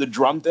starts with the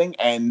drum thing,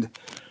 and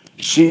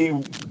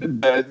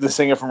the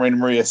singer from Raina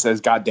Maria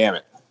says, "God damn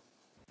it."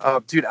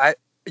 Dude,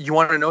 you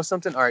want to know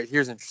something? All right,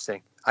 here's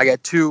interesting. I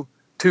got two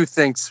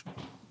things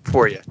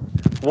for you.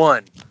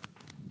 One,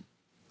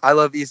 I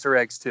love Easter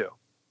eggs too,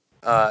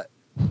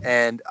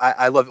 and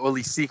I love at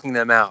least seeking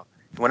them out.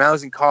 When I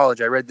was in college,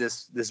 I read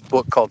this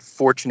book called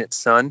Fortunate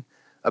Son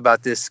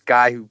about this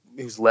guy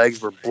whose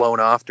legs were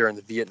blown off during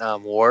the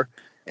Vietnam War,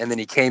 and then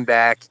he came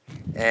back,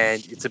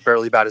 and it's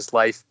barely about his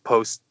life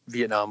post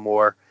Vietnam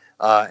War,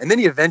 and then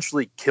he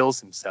eventually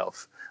kills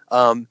himself.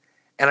 And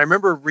I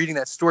remember reading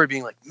that story,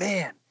 being like,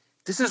 man,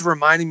 this is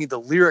reminding me the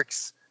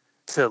lyrics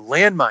to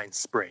Landmine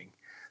Spring.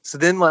 So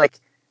then, like,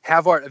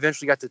 Havart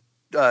eventually got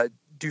to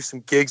do some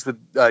gigs with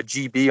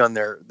GB on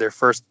their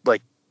first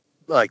like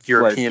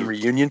European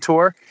reunion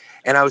tour,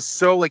 and I was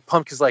so like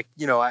pumped because, like,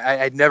 you know,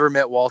 I'd never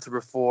met Walter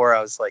before.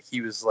 I was like,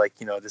 he was like,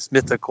 you know, this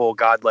mythical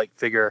godlike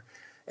figure,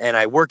 and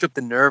I worked up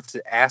the nerve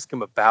to ask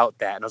him about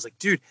that, and I was like,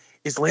 dude,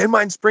 is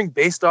Landmine Spring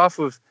based off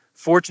of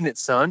Fortunate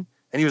Son?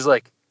 And he was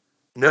like,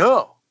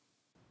 no.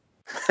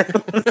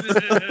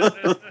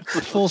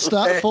 Full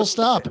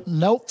stop.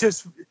 Nope.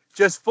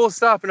 Just full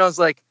stop. And I was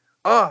like,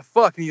 oh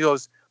fuck. And he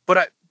goes,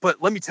 but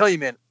let me tell you,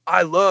 man,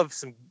 I love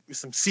some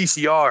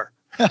CCR.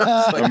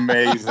 Like,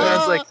 amazing.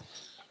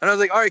 And I was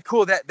like, all right,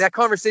 cool. That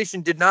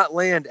conversation did not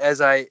land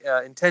as I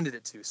intended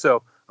it to.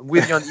 So I'm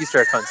with you on the Easter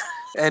egg hunts.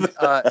 And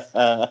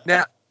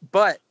now,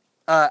 but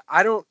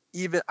I don't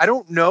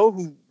know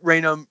who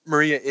Raina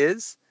Maria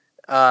is.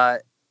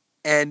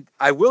 And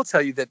I will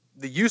tell you that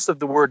the use of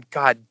the word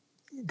God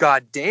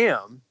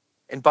damn,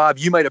 and Bob,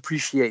 you might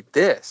appreciate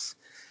this,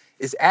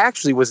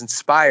 was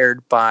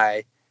inspired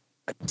by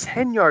a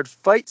 10-Yard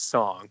Fight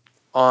song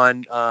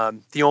on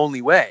The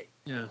Only Way.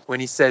 Yeah. When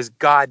he says,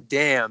 God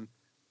damn,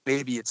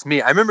 maybe it's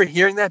me. I remember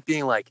hearing that,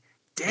 being like,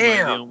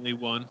 damn. Am I the only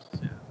one?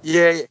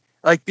 Yeah,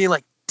 like being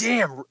like,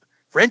 damn,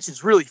 Wrench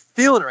is really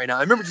feeling it right now.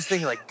 I remember just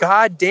thinking, like,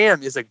 God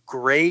damn is a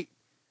great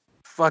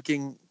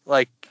fucking,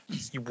 like,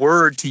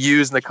 word to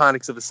use in the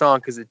context of the song,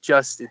 because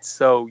it's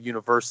so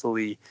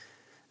universally,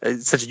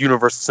 it's such a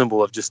universal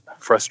symbol of just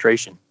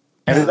frustration.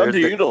 And it's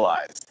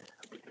underutilized.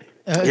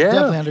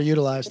 Definitely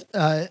underutilized.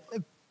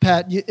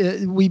 Pat,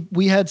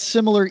 we had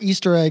similar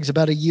Easter eggs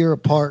about a year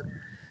apart,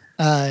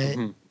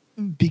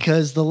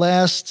 because the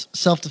last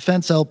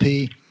Self-Defense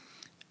LP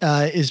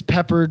is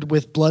peppered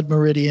with Blood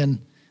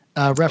Meridian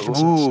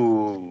references.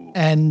 Ooh.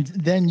 And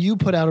then you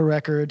put out a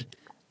record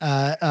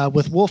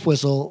with Wolf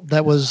Whistle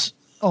that was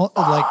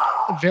like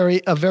a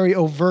very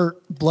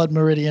overt Blood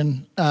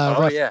Meridian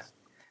reference. Yeah.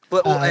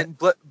 And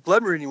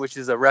Blood Meridian, which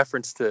is a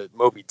reference to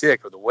Moby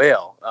Dick or the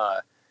whale.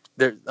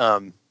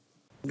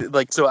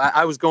 So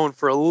I was going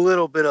for a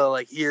little bit of,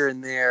 like, here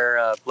and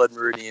there Blood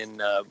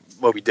Meridian,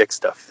 Moby Dick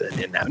stuff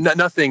in that.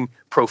 Nothing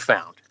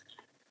profound.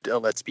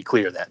 Let's be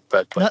clear that,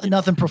 but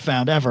nothing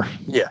profound ever.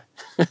 Yeah.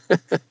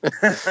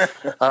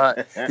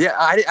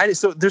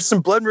 So there's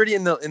some Blood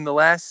Meridian in the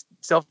last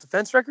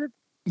Self-Defense record.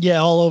 Yeah,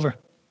 all over.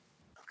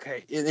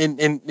 Okay.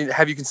 And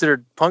have you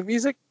considered punk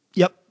music?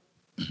 Yep.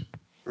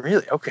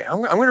 Really? Okay.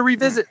 I'm going to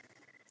revisit.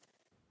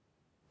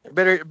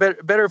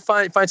 Better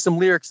find some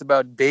lyrics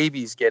about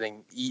babies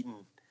getting eaten.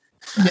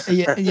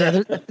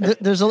 Yeah.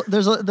 There's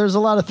a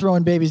lot of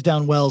throwing babies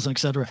down wells and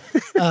etc.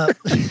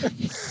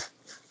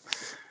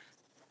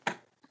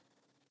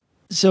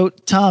 So,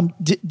 Tom,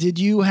 did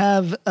you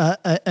have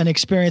an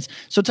experience?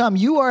 So, Tom,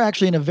 you are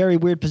actually in a very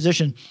weird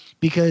position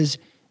because,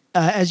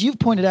 as you've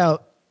pointed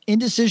out,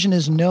 Indecision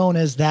is known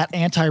as that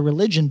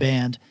anti-religion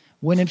band,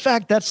 when in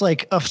fact that's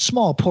like a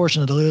small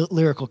portion of the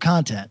lyrical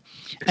content.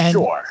 And,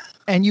 sure.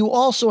 And you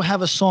also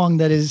have a song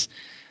that is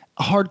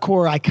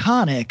hardcore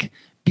iconic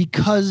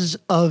because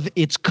of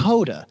its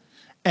coda,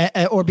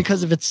 or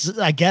because of its,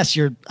 I guess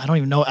I don't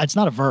even know. It's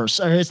not a verse,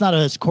 or it's not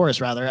a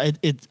chorus rather.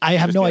 I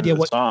have no idea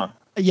what song.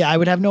 Yeah, I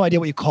would have no idea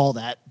what you call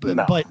that,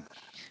 but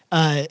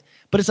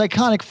it's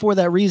iconic for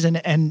that reason,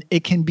 and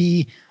it can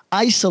be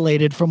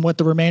isolated from what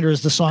the remainder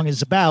of the song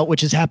is about,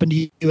 which has happened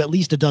to you at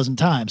least a dozen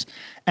times.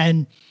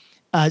 And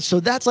so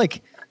that's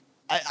like,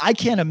 I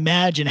can't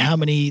imagine how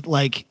many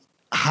like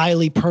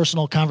highly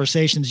personal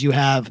conversations you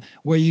have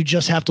where you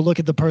just have to look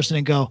at the person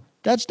and go,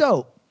 that's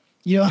dope.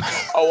 You know?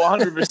 Oh,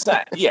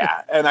 100%.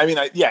 Yeah. And I mean,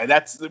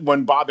 that's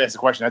when Bob asked the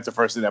question, that's the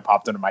first thing that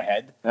popped into my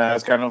head. And I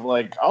was kind of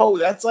like, oh,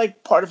 that's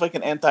like part of like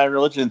an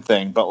anti-religion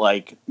thing. But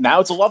like now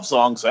it's a love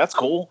song, so that's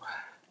cool.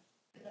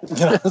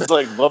 You know, it's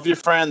like, love your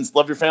friends,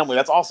 love your family.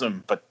 That's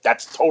awesome. But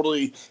that's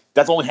only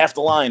half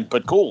the line.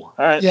 But cool.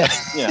 All right. Yeah.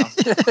 You know,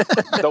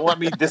 don't let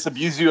me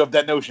disabuse you of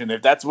that notion.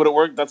 If that's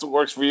what that's what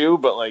works for you.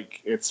 But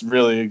like, it's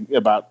really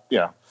about,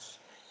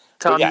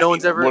 Tom, yeah, no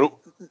one's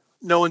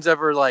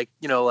ever like,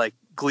 like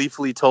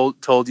gleefully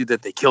told you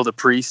that they killed a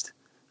priest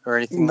or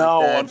anything. No,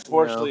 like that,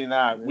 unfortunately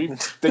not.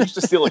 They used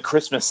to steal like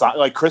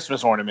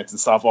Christmas ornaments and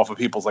stuff off of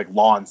people's like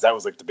lawns. That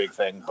was like the big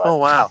thing. But, oh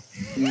wow.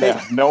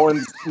 Yeah,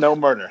 no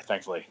murder,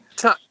 thankfully.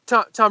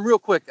 Tom, real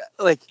quick,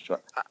 like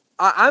sure.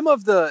 I'm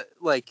of the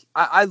like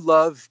I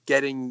love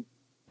getting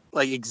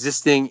like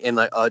existing in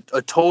like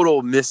a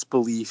total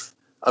misbelief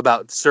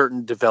about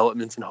certain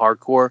developments in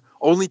hardcore,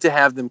 only to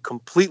have them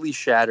completely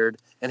shattered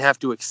and have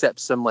to accept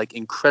some like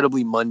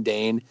incredibly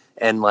mundane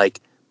and like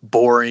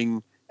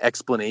boring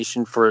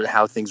explanation for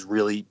how things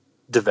really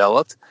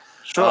developed.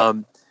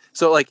 Sure.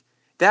 So like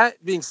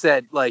that being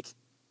said, like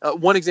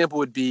one example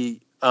would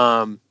be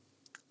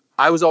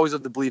I was always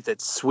of the belief that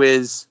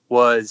Swizz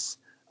was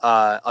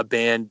a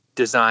band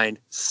designed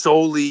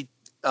solely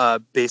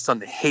based on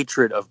the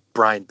hatred of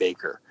Brian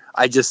Baker.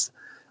 I just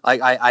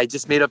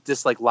made up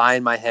this like lie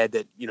in my head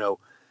that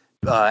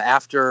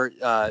after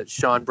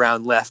Sean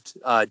Brown left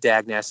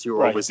Dag Nasty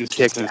or was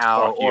kicked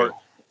out, or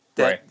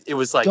that it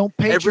was like don't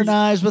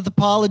patronize with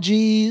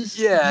apologies.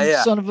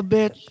 Yeah, son of a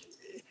bitch.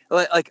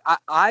 Like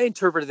I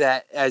interpreted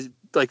that as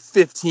like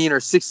 15 or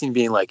 16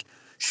 being like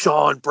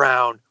Sean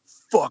Brown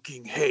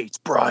fucking hates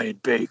Brian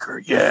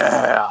Baker.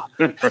 Yeah.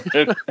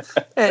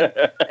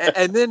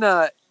 and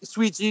then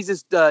Sweet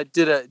Jesus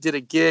did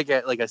a gig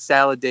at like a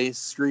Salad Day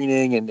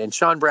screening, and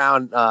Sean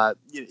Brown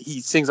he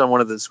sings on one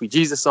of the Sweet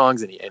Jesus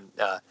songs, and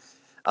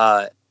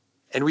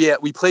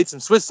we played some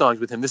Swizz songs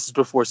with him. This is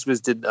before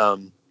Swizz did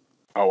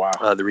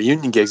the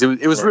reunion gigs.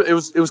 It was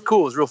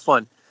cool. It was real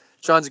fun.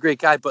 Sean's a great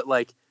guy, but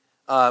like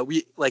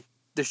we like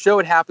the show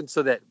had happened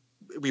so that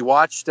we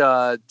watched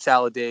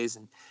Salad Days,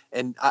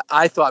 and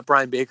I thought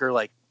Brian Baker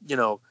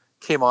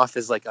came off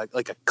as like a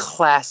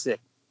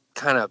classic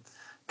kind of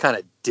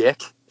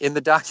dick in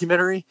the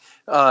documentary,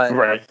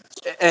 right?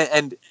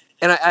 And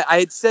I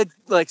had said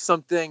like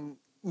something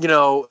at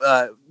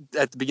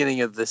the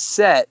beginning of the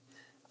set,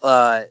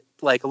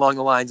 like along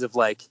the lines of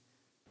like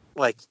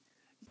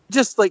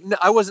just like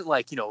I wasn't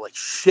like like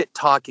shit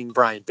talking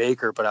Brian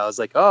Baker, but I was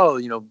like, oh,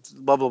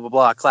 blah blah blah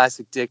blah,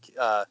 classic dick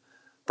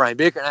Brian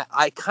Baker, and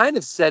I kind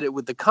of said it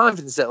with the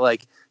confidence that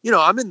like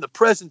I'm in the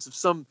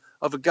presence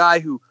of a guy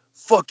who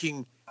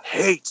fucking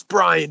hates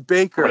Brian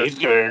Baker. Right, he's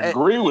gonna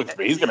agree with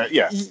me. He's gonna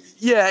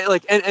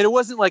like and it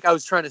wasn't like I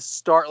was trying to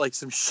start like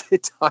some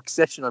shit talk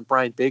session on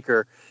Brian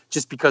Baker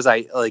just because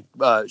I like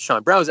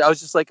Sean Brown. I was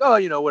just like,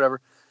 oh,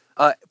 whatever.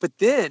 But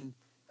then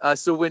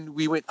so when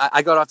we went,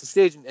 I got off the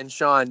stage and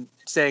Sean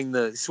sang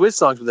the Swizz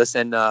songs with us,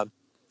 and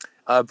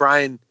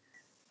Brian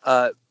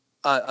no,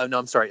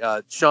 I'm sorry,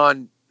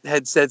 Sean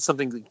had said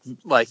something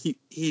like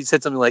he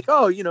said something like,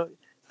 oh,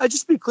 I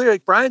just be clear,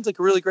 like Brian's like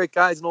a really great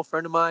guy, he's an old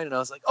friend of mine, and I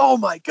was like, oh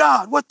my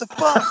god, what the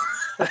fuck?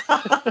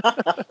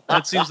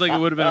 That seems like it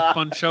would have been a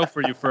fun show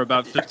for you for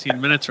about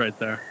 15 minutes right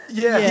there.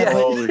 Yeah.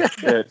 Holy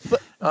shit.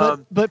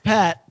 But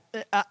Pat,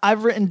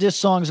 I've written diss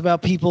songs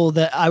about people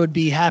that I would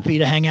be happy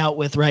to hang out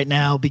with right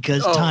now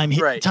because time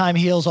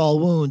heals all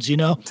wounds,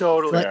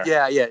 Totally. Like,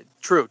 yeah.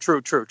 True.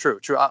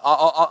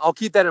 I'll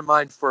keep that in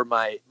mind for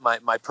my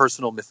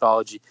personal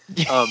mythology.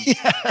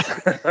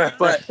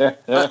 But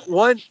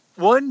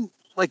one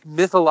like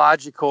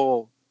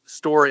mythological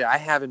story I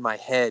have in my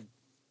head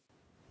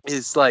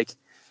is like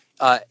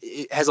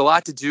it has a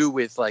lot to do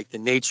with like the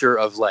nature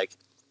of like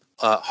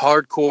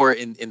hardcore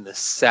in the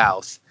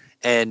South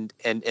and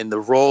the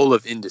role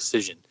of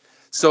indecision.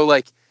 So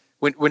like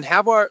when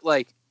Havart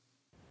like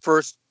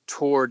first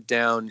toured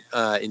down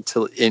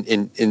into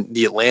in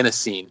the Atlanta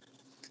scene,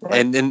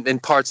 right, and in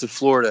parts of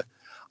Florida,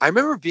 I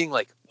remember being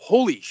like,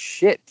 holy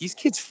shit, these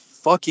kids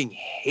fucking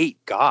hate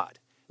God.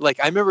 Like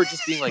I remember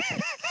just being like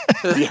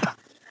yeah,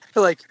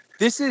 like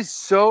this is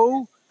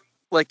so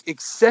like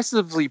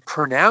excessively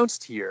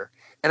pronounced here.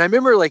 And I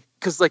remember like,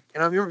 and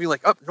I remember being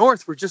like, up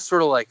north, we're just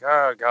sort of like,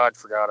 oh, God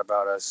forgot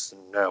about us,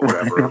 and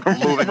whatever,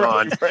 moving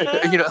on,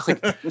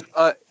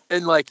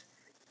 and like,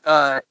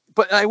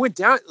 but I went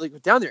down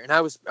there, and I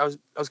was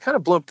kind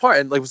of blown apart,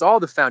 and like, it was all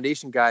the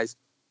Foundation guys,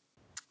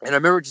 and I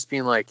remember just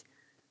being like,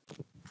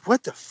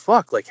 what the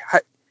fuck, like,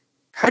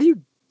 how do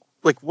you,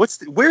 like,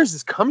 where is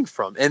this coming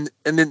from? And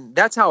then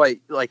that's how I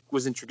like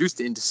was introduced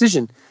to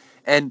Indecision,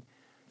 and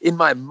in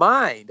my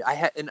mind,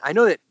 I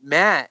know that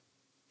Matt,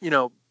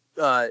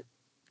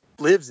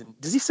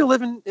 does he still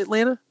live in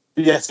Atlanta?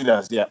 Yes, he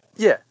does. Yeah.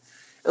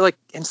 Like,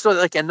 and so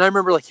like, and I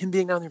remember like him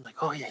being down there,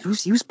 like, oh yeah,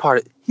 he was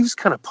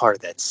kind of part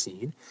of that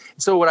scene.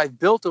 And so what I've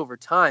built over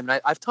time,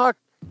 and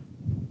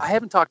I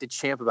haven't talked to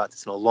Champ about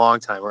this in a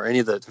long time, or any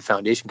of the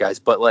Foundation guys,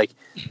 but like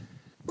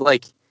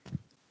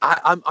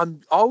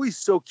I'm always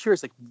so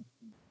curious,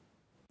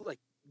 like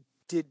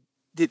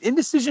did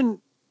Indecision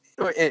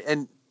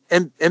and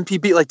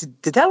MPB, like,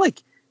 did that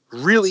like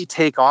really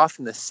take off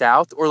in the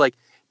South, or like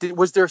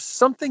was there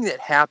something that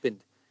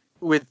happened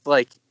with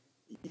like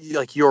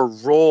your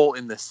role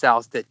in the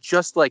South that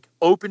just like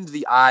opened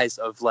the eyes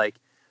of like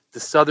the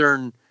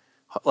Southern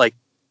like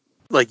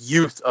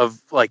youth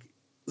of like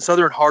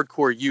Southern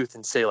hardcore youth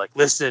and say like,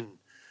 listen,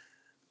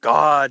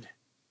 God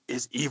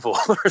is evil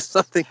or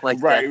something like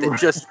that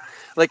just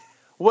like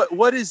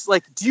what is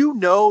like, do you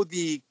know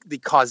the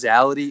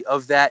causality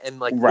of that, and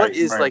like what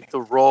is like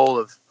the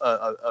role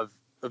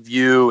of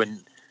you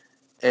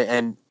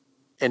and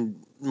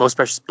Most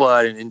Precious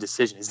Blood and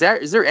Indecision? Is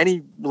there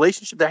any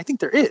relationship there? I think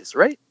there is,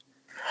 right?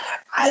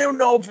 I don't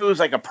know if it was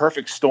like a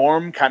perfect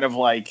storm, kind of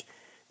like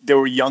there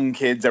were young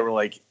kids that were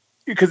like,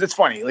 because it's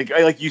funny,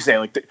 like you say,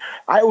 like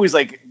I always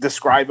like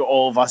describe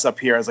all of us up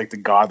here as like the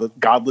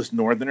godless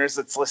Northerners.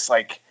 It's just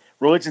like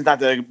religion's not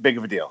that big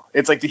of a deal.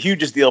 It's like the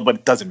hugest deal, but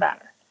it doesn't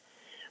matter.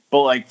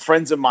 But like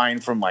friends of mine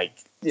from like,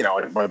 you know,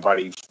 my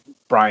buddy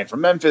Brian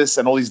from Memphis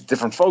and all these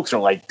different folks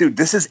are like, dude,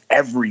 this is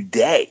every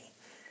day.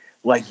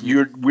 Like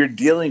we're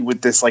dealing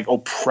with this like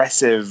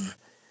oppressive,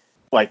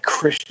 like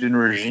Christian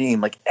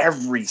regime, like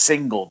every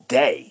single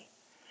day.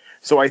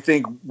 So I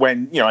think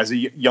when, you know, as a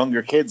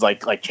younger kids,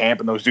 like Champ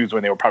and those dudes,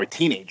 when they were probably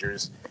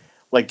teenagers,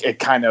 like it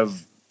kind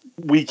of,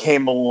 we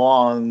came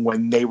along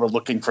when they were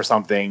looking for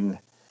something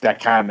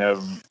that kind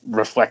of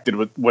reflected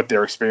what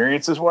their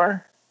experiences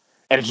were.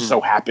 And it just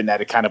so happened that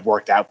it kind of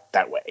worked out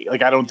that way.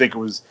 Like, I don't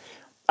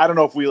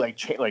know if we led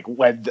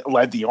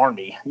the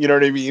army, you know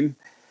what I mean?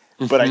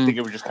 But I think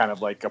it was just kind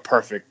of like a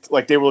perfect,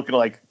 like they were looking to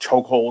like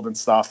chokehold and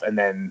stuff. And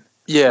then,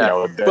 you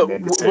know, the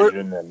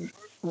Indecision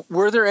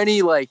were there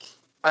any like,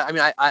 I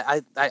mean,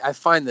 I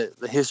find the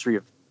history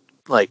of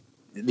like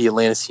the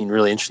Atlanta scene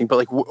really interesting, but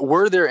like,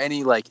 were there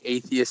any like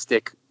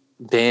atheistic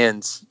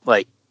bands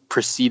like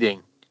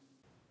preceding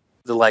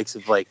the likes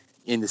of like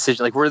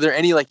Indecision? Like, were there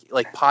any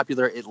like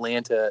popular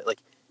Atlanta like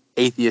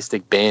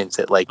atheistic bands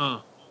that like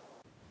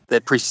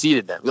that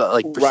preceded them?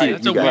 Like,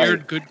 That's a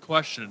weird, good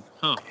question,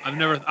 huh?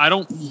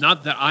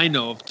 Not that I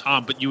know of,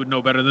 Tom, but you would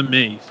know better than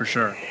me for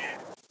sure.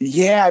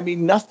 Yeah, I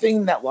mean,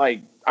 nothing that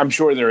like I'm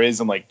sure there is.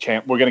 And like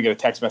Champ, we're gonna get a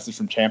text message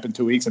from Champ in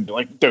 2 weeks and be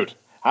like, dude,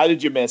 how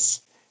did you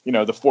miss, you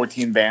know, the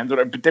 14 bands?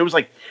 Whatever. But there's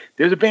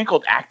a band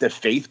called Act of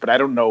Faith, but I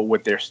don't know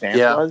what their stance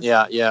was.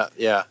 Yeah.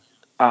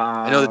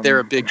 I know that they're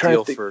a big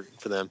deal for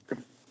them.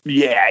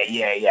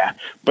 Yeah.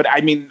 But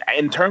I mean,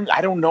 I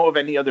don't know of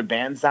any other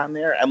bands down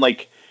there. And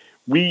like,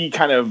 we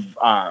kind of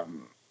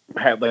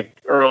had like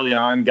early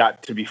on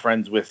got to be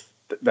friends with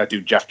that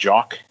dude Jeff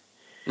Jock,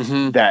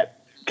 that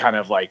kind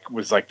of like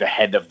was like the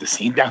head of the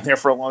scene down there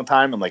for a long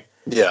time. And like,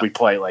 we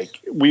play like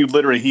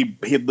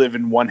he'd live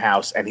in one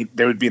house and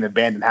there would be an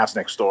abandoned house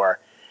next door.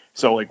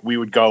 So like we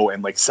would go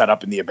and like set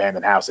up in the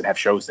abandoned house and have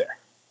shows there.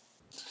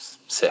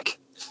 Sick.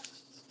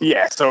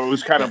 Yeah, so it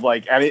was kind of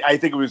like, I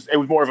think it was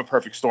more of a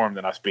perfect storm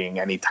than us being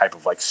any type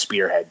of like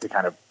spearhead to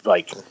kind of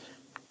like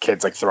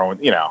kids like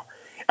throwing, you know.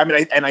 I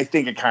mean, I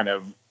think it kind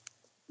of,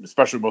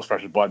 especially Most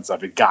Precious Blood and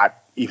stuff, it got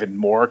even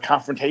more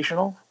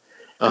confrontational.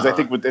 Because I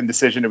think with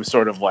Indecision, it was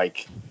sort of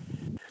like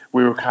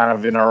we were kind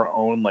of in our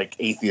own like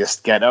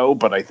atheist ghetto.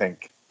 But I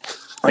think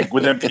like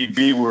with MPB,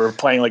 we were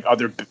playing like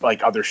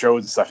other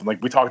shows and stuff. And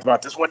like we talked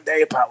about this one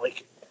day about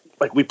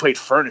like we played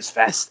Furnace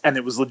Fest, and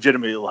it was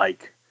legitimately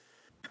like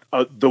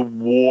the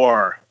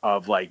war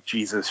of like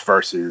Jesus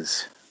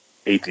versus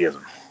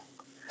atheism.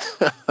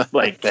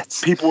 Like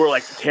people were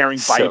like tearing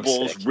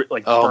Bibles,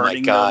 like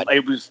burning them.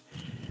 It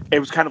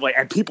was kind of like,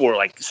 and people were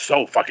like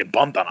so fucking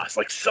bummed on us,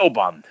 like so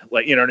bummed,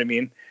 like, you know what I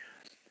mean?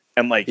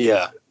 And like,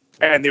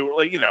 and they were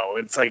like, you know,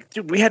 it's like,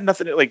 dude, we had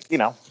nothing to, like, you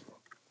know,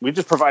 we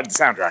just provided the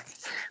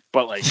soundtrack.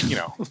 But like, you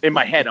know, in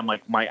my head, I'm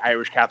like, my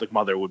Irish Catholic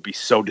mother would be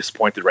so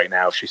disappointed right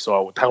now if she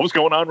saw what the hell was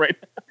going on right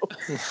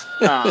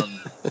now.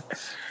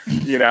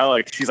 You know,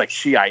 like she's like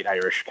Shiite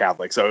Irish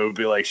Catholic, so it would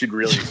be like she'd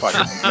really fucking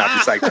not be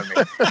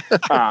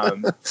psyched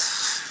on me.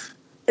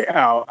 You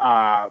know,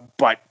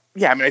 but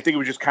yeah, I mean, I think it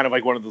was just kind of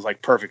like one of those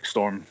like perfect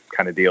storm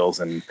kind of deals,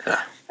 and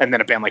then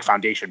a band like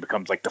Foundation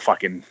becomes like the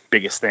fucking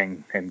biggest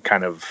thing, and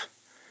kind of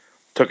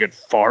took it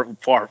far,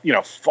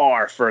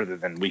 far further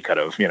than we could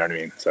have. You know what I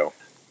mean? So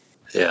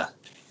yeah.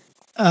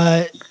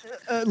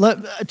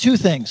 Two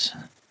things,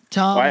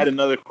 Tom. I had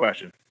another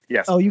question.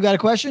 Yes. Oh, you got a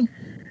question?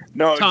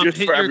 No, Tom, just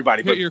for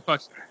everybody. Hit your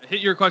question. Hit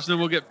your question, then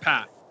we'll get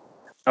Pat.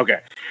 Okay.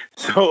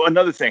 So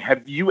another thing,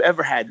 have you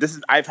ever had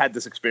I've had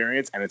this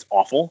experience and it's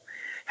awful.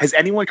 Has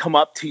anyone come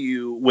up to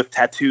you with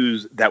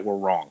tattoos that were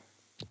wrong?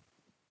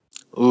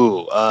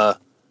 Ooh,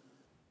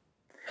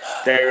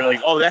 they're like,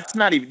 oh, that's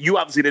not even, you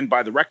obviously didn't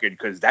buy the record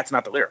because that's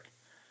not the lyric.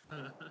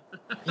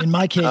 In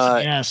my case,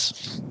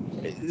 yes.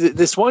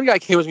 This one guy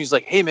came with me. He's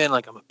like, "Hey man,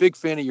 like I'm a big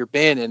fan of your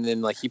band," and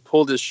then like he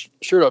pulled his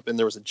shirt up, and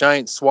there was a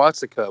giant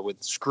swastika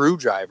with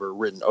screwdriver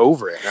written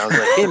over it. And I was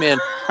like, "Hey man,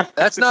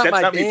 that's not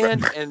my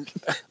band, and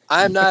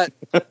I'm not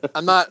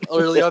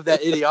really of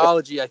that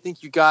ideology. I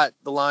think you got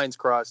the lines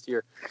crossed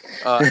here."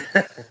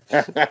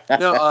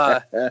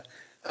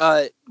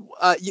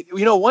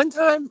 You know, one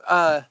time,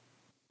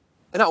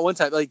 not one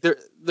time. Like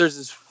there's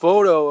this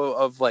photo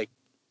of like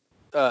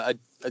a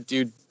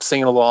dude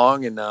singing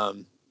along, and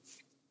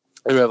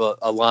we have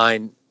a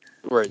line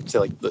where it's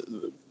like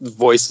the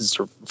voices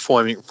are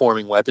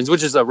forming weapons,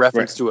 which is a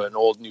reference to an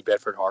old New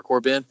Bedford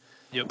hardcore band.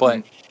 Yep.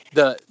 But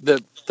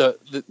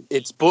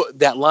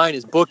that line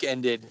is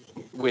bookended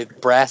with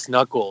brass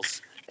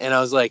knuckles, and I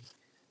was like,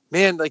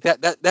 man, like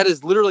that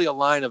is literally a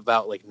line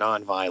about like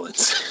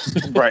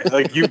nonviolence. Right.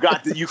 Like you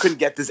couldn't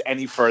get this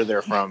any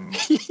further from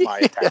my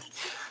attack.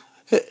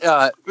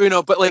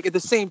 But like at the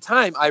same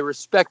time, I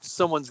respect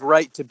someone's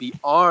right to be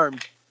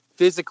armed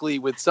physically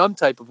with some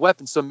type of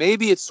weapon. So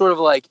maybe it's sort of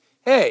like,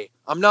 hey,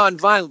 I'm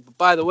non-violent, but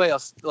by the way,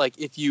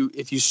 if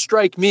you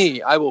strike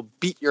me, I will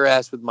beat your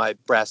ass with my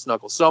brass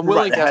knuckles. So I'm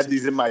willing to have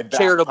these in my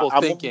charitable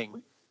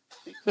thinking.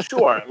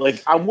 Sure,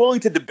 like I'm willing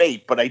to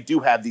debate, but I do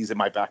have these in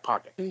my back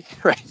pocket.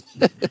 Right.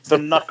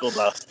 Some knuckle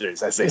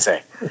dusters, as they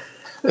say.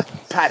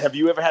 Pat, have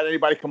you ever had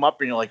anybody come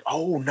up and you're like,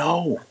 oh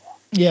no?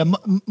 Yeah,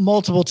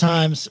 multiple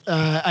times.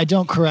 I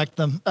don't correct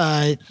them.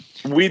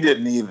 We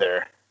didn't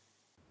either.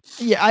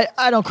 Yeah,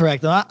 I don't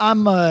correct them.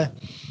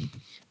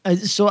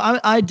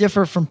 I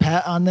differ from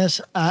Pat on this.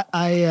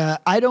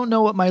 I don't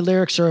know what my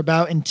lyrics are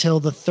about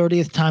until the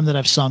 30th time that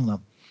I've sung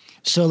them.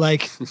 So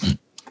like,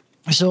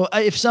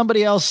 if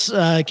somebody else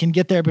can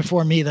get there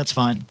before me, that's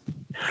fine.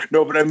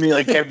 No, but I mean,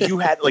 like, have you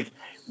had like?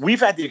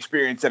 We've had the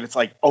experience that it's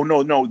like, oh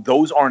no,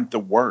 those aren't the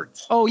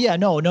words. Oh yeah,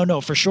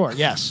 no, for sure,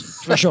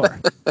 yes, for sure.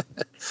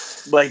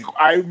 Like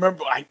I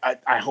remember,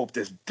 I hope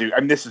this dude. I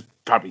mean, this is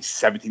probably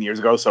 17 years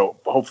ago, so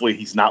hopefully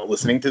he's not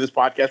listening to this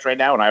podcast right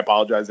now, and I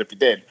apologize if he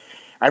did.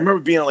 I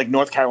remember being in like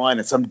North Carolina,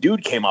 and some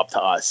dude came up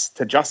to us,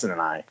 to Justin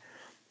and I,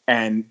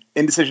 and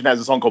Indecision has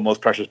a song called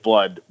 "Most Precious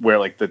Blood," where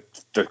like the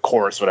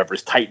chorus, whatever,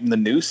 is "Tighten the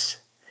Noose,"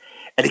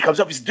 and he comes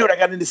up, he says, "Dude, I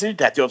got an Indecision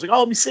tattoo." I was like, "Oh,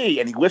 let me see,"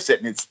 and he lifts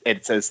it, and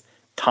it says,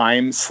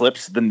 "Time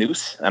slips the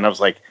noose," and I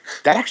was like,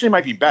 "That actually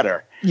might be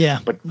better." Yeah,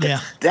 but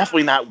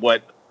definitely not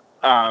what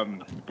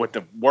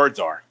the words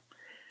are.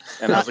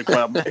 And I was like,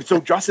 well,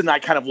 so Justin and I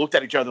kind of looked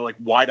at each other like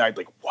wide-eyed,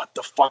 like, what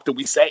the fuck did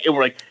we say? And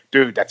we're like,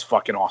 dude, that's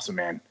fucking awesome,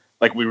 man.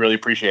 Like, we really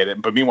appreciate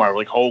it. But meanwhile, we're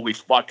like, holy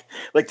fuck.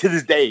 Like, to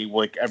this day,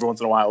 like, every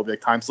once in a while, we'll be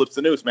like, time slips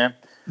the noose, man.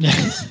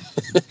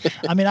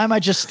 I mean, I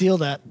might just steal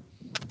that.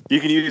 You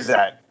can use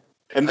that.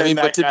 And then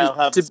but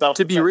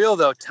to be real,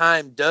 though,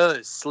 time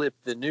does slip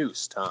the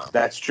noose, Tom.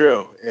 That's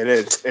true. It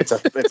is. It's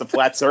a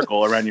flat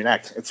circle around your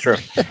neck. It's true.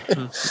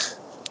 PK,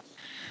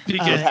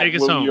 take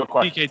us home.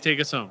 PK, take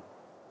us home.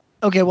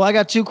 Okay, well, I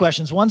got two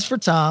questions. One's for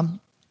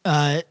Tom.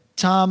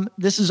 Tom,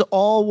 this is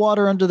all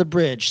water under the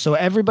bridge. So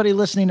everybody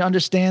listening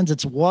understands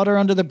it's water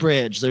under the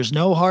bridge. There's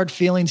no hard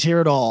feelings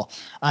here at all.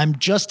 I'm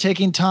just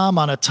taking Tom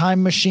on a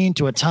time machine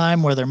to a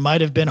time where there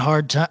might have been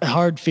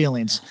hard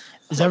feelings.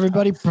 Is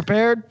everybody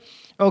prepared?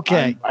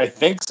 Okay. I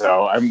think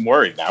so. I'm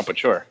worried now, but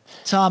sure.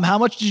 Tom, how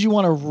much did you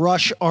want to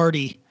rush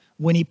Artie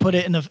when he put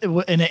it in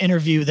an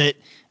interview that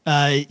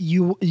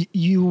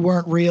you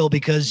weren't real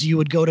because you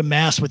would go to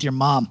mass with your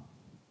mom?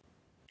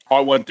 I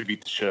wanted to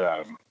beat the shit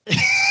out of him.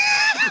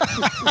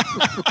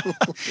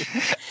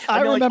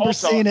 I remember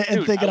seeing it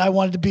and thinking I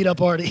wanted to beat up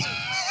Artie.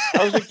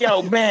 I was like,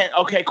 yo, man,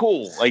 okay,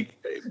 cool. Like,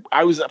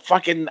 I was a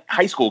fucking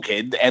high school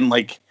kid, and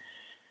like,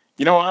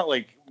 you know what?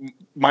 Like,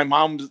 my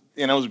mom,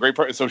 was a great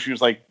person. So she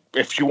was like,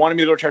 if she wanted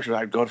me to go to church with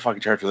her, I'd go to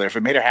fucking church with her. If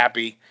it made her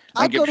happy,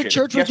 I'd go to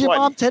church with your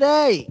mom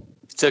today.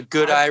 It's a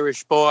good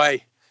Irish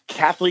boy.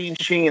 Kathleen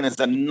Sheen is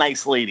a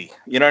nice lady.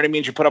 You know what I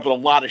mean? She put up with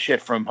a lot of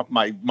shit from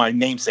my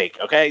namesake.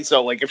 Okay,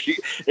 so like if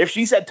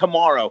she said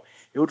tomorrow,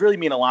 it would really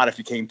mean a lot if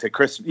you came to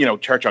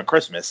church on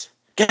Christmas.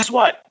 Guess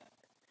what?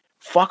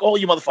 Fuck all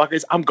you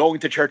motherfuckers. I'm going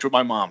to church with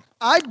my mom.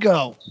 I'd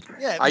go.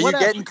 Yeah. Are you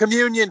getting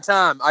communion,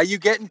 Tom? Are you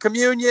getting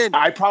communion?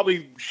 I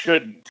probably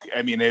shouldn't.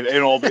 I mean,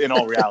 in all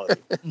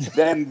reality,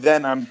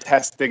 then I'm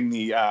testing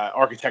the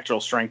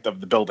architectural strength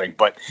of the building,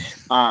 but.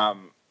 I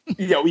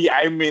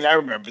mean, I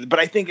remember, but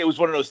I think it was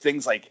one of those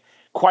things, like,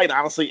 quite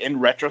honestly, in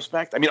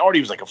retrospect, I mean,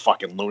 Artie was like a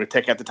fucking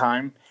lunatic at the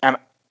time. And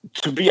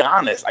to be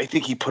honest, I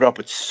think he put up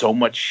with so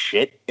much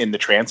shit in the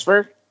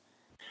transfer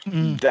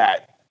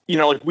that,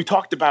 like we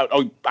talked about,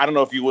 I don't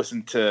know if you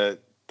listened to,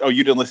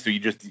 you didn't listen to it, you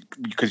just,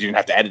 because you didn't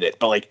have to edit it.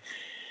 But like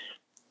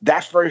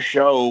that first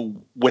show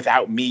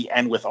without me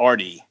and with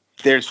Artie,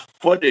 there's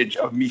footage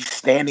of me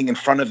standing in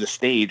front of the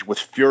stage with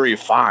Fury of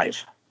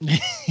 5.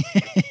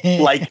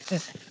 Like,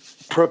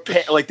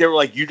 prepare, like they were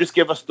like, you just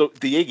give us the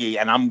Iggy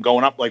and I'm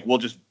going up, like we'll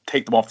just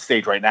take them off the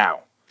stage right now.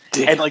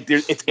 Damn. And like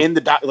it's in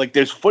the like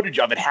there's footage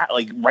of it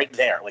like right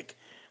there, like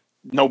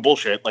no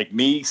bullshit, like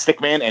me,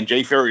 Stickman, and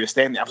Jay Fury are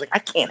standing there. I was like, I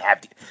can't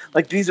have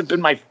like these have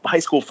been my high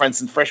school friends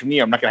since freshman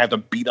year. I'm not gonna have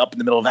them beat up in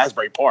the middle of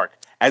Asbury Park,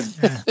 as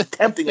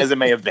tempting as it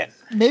may have been.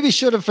 Maybe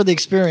should have for the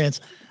experience,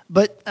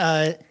 but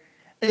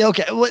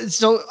okay,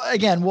 so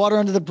again, water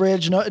under the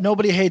bridge.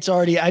 Nobody hates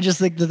Artie. I just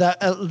think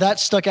that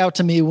stuck out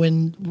to me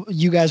when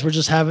you guys were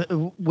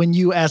when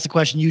you asked the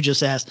question you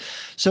just asked.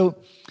 So,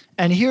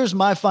 and here's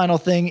my final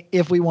thing.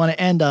 If we want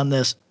to end on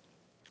this,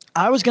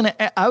 I was gonna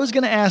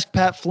ask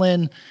Pat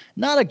Flynn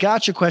not a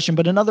gotcha question,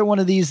 but another one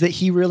of these that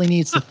he really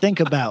needs to think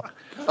about.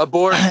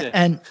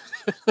 Abortion.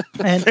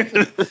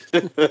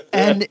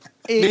 And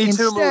Me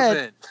Too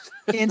movement.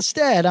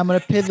 Instead, I'm going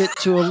to pivot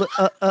to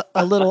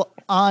a little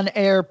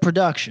on-air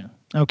production.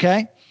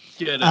 Okay.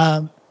 Get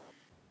it.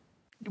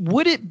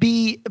 Would it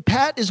be,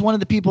 Pat is one of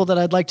the people that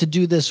I'd like to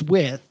do this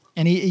with,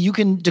 and you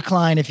can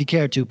decline if you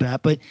care to,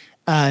 Pat, but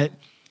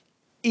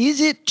is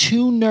it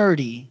too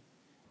nerdy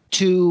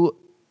to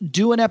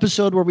do an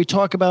episode where we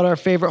talk about our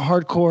favorite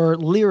hardcore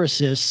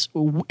lyricists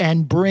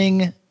and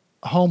bring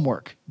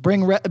homework,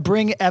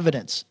 bring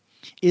evidence?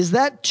 Is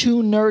that too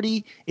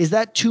nerdy? Is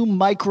that too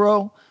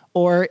micro?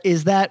 Or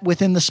is that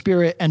within the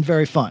spirit and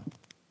very fun?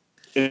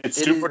 It's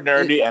super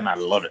nerdy, and I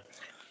love it.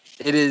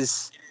 It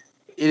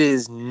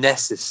is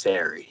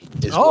necessary.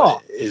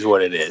 Is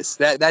what it is.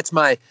 That's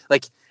my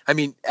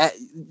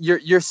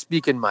you're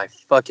speaking my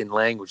fucking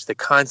language. The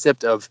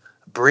concept of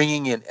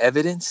bringing in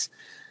evidence,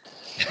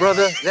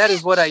 brother. That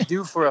is what I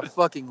do for a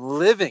fucking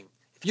living.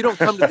 If you don't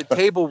come to the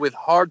table with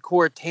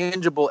hardcore,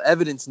 tangible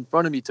evidence in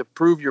front of me to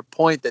prove your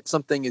point that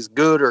something is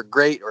good or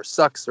great or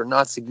sucks or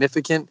not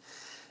significant,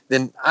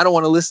 then I don't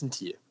want to listen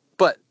to you.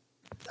 But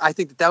I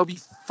think that would be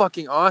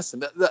fucking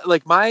awesome.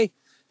 Like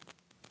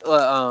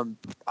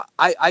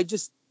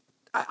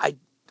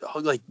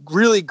like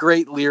really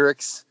great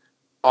lyrics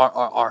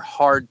are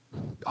hard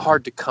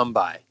to come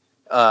by.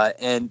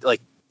 And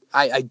like,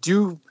 I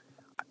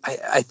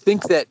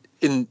think that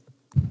in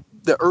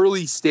the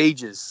early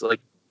stages,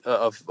 like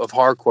of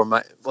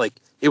hardcore,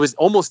 it was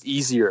almost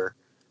easier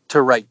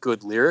to write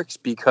good lyrics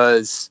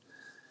because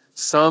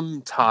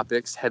some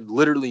topics had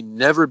literally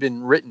never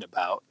been written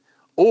about,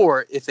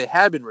 or if they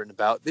had been written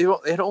about, they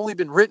had only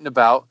been written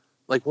about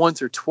like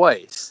once or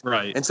twice.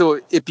 Right. And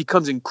so it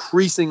becomes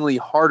increasingly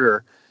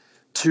harder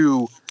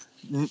to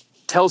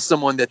tell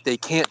someone that they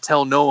can't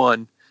tell no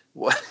one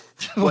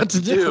what to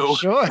do.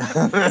 Sure.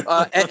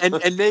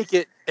 and make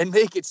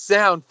it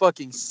sound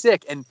fucking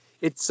sick. And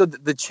it's so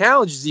the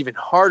challenge is even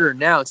harder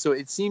now. So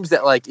it seems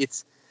that like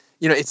it's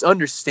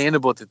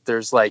understandable that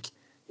there's like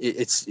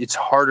it's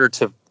harder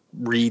to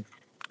read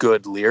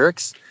good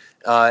lyrics,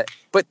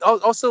 but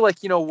also like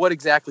what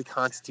exactly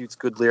constitutes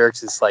good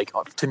lyrics is like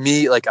to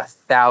me like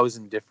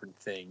 1,000 different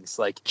things.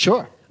 Like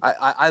sure,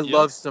 I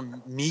love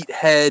some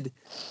meathead,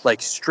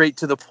 like straight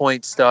to the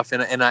point stuff,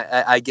 and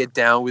I get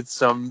down with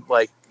some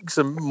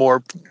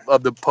more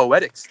of the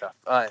poetic stuff.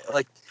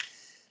 Like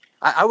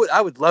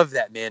I would love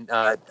that, man.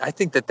 I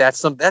think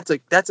that's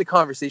a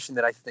conversation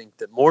that I think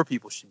that more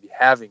people should be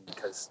having,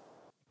 because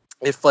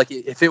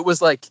if it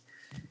was like,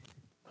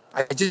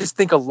 I just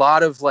think a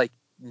lot of like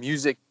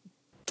music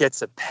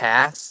gets a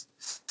pass,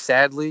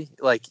 sadly,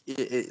 like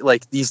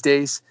these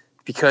days,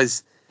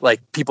 because like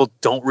people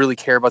don't really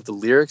care about the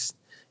lyrics.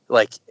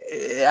 Like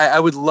I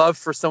would love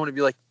for someone to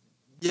be like,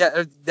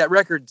 yeah, that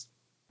record,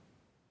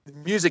 the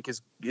music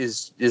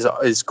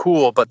is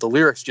cool, but the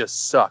lyrics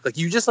just suck. Like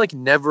you just like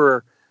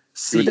never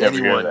see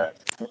anyone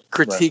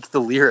critique the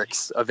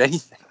lyrics of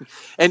anything.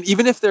 And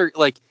even if they're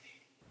like,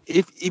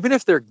 even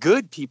if they're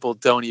good, people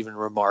don't even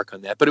remark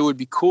on that. But it would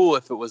be cool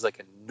if it was like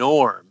a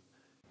norm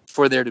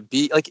for there to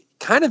be like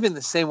kind of in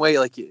the same way,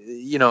 like,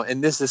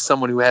 and this is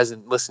someone who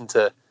hasn't listened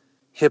to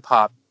hip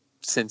hop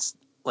since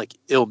like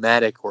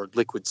Illmatic or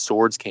Liquid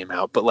Swords came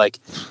out. But like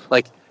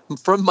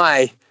from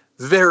my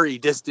very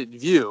distant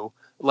view,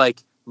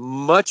 like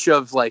much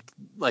of like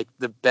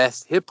the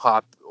best hip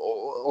hop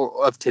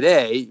or of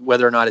today,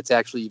 whether or not it's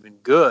actually even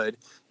good,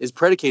 is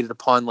predicated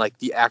upon like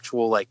the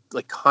actual like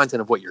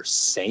content of what you're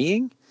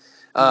saying.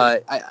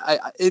 But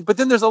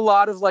then there's a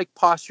lot of like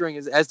posturing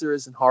as there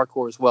is in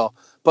hardcore as well.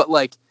 But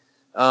like,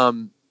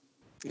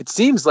 it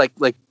seems like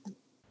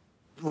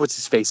what's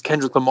his face,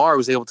 Kendrick Lamar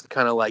was able to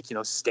kind of like,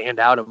 stand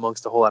out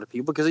amongst a whole lot of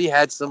people because he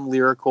had some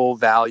lyrical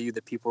value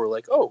that people were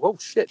like, oh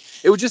shit.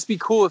 It would just be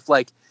cool if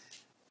like,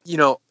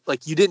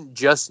 like you didn't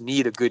just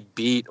need a good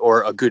beat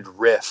or a good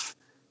riff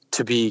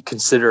to be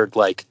considered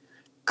like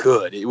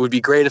good. It would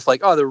be great if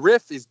like, oh, the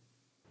riff is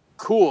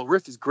cool,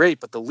 riff is great,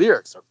 but the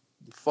lyrics are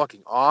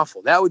fucking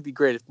awful. That would be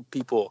great if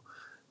people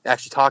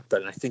actually talked about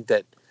it. And I think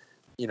that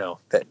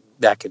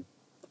that could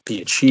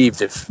be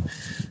achieved if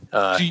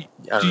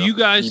do you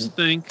guys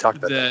think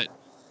that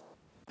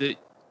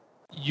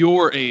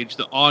your age,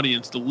 the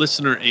audience, the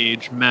listener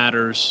age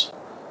matters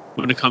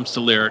when it comes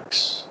to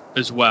lyrics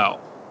as well?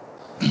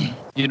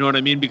 You know what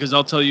I mean? Because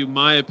I'll tell you,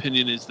 my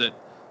opinion is that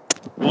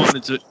one,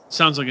 it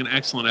sounds like an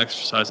excellent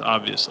exercise,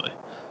 obviously,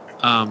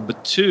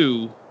 but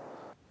two,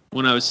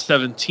 when I was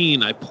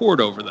 17, I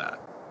poured over that.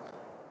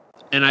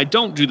 And I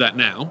don't do that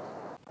now.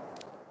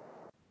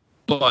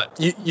 But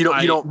you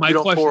don't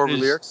pour over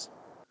lyrics?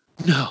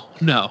 No,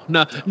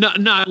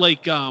 not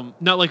like on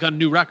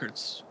new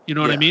records. You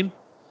know what I mean?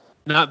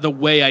 Not the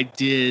way I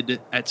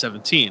did at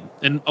 17.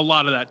 And a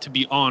lot of that, to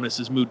be honest,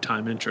 is mood,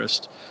 time,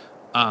 interest.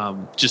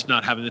 Just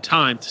not having the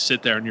time to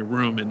sit there in your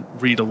room and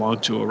read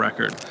along to a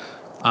record.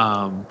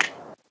 And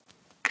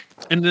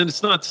then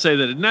it's not to say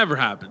that it never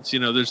happens.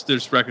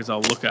 There's records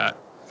I'll look at.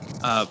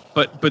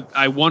 But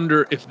I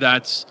wonder if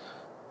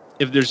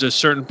if there's a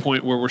certain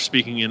point where we're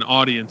speaking in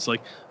audience,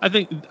 like I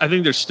think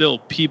there's still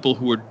people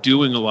who are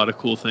doing a lot of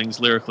cool things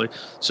lyrically.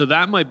 So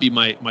that might be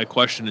my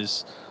question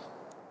is,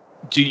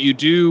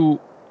 you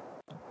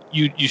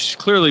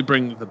clearly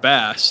bring the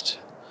best,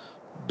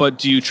 but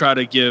do you try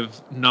to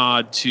give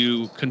nod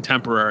to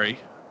contemporary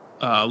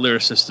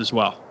lyricists as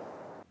well?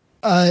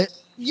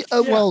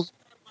 Well,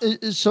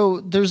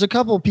 so there's a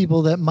couple of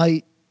people that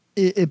might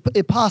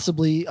it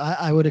possibly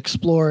I would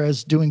explore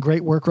as doing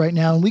great work right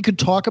now, and we could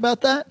talk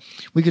about that.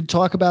 We could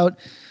talk about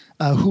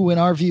who, in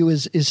our view,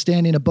 is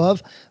standing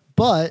above.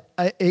 But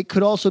it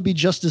could also be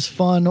just as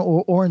fun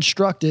or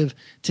instructive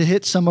to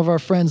hit some of our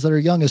friends that are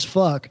young as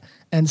fuck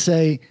and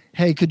say,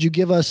 "Hey, could you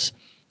give us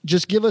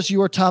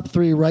your top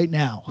 3 right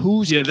now?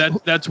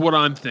 That's what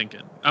I'm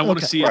thinking. I want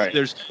to see if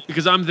there's,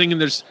 because I'm thinking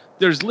there's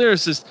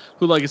lyricists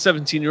who, like a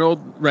 17-year-old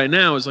right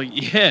now is like,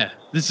 yeah,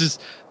 this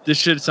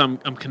shit I'm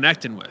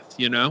connecting with,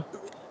 you know.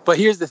 But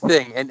here's the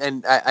thing,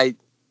 and I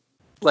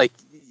like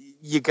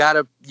you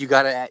gotta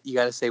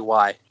say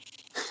why.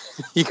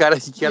 you gotta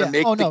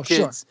make the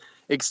kids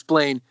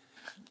explain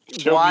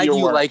why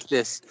you like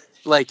this.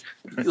 Like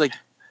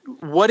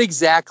what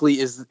exactly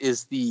is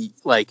the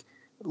like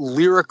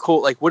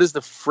lyrical, like what is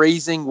the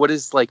phrasing, what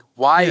is like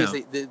why is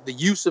it the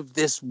use of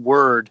this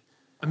word?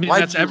 I mean, why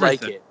that's do you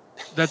everything. like it?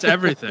 That's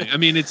everything. I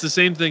mean, it's the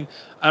same thing.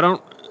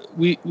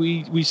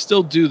 We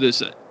still do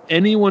this.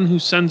 Anyone who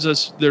sends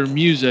us their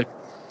music,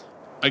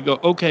 I go,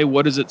 okay,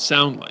 what does it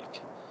sound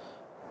like?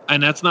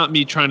 And that's not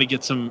me trying to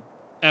get some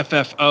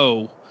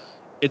FFO.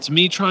 It's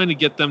me trying to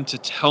get them to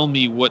tell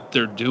me what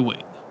they're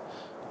doing,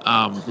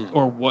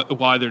 or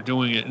why they're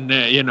doing it. And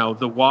you know,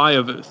 the why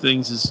of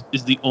things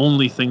is the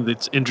only thing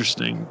that's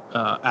interesting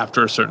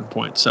after a certain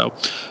point. So,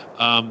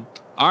 all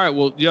right,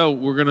 well,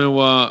 we're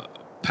gonna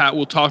Pat,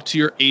 we'll talk to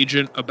your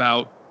agent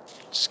about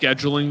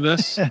scheduling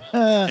this,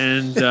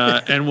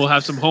 and we'll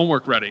have some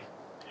homework ready.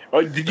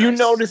 Oh, did you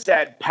notice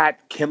that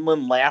Pat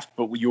Kinlan laughed,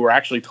 but you were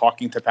actually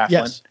talking to Pat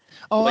Flynn? Yes.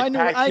 Oh, like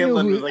I knew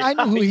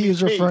who he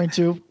was referring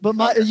to.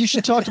 But you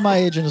should talk to my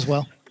agent as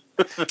well.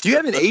 Do you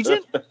have an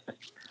agent?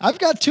 I've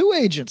got 2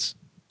 agents.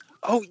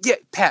 Oh yeah,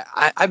 Pat.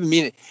 I've been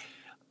meaning.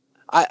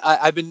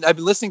 I've been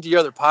listening to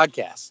your other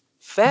podcasts.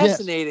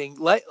 Fascinating.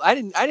 Yes. Like I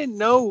don't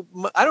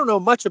know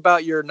much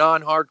about your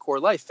non-hardcore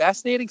life.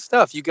 Fascinating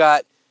stuff. You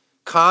got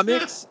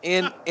comics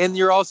and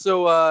you're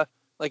also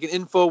like an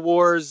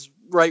InfoWars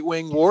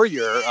right-wing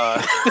warrior.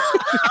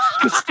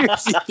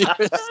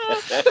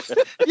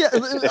 Yeah,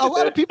 a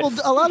lot of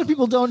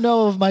people don't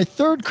know of my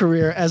third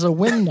career as a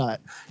wingnut.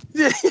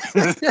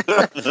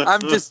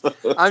 I'm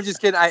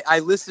just kidding. I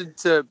listened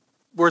to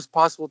Worst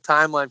Possible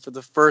Timeline for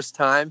the first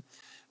time,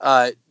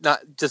 not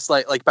just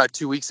like about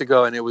 2 weeks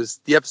ago, and it was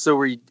the episode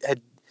where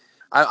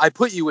I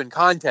put you in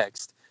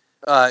context.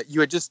 You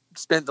had just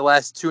spent the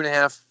last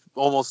 2.5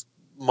 almost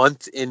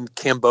month in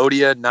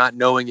Cambodia, not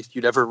knowing if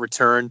you'd ever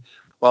return,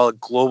 while a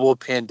global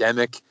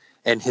pandemic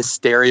and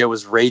hysteria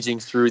was raging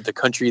through the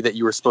country that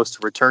you were supposed to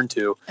return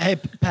to. Hey,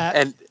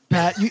 Pat.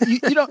 Pat,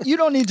 you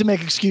don't need to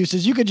make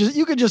excuses. You could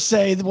just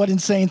say what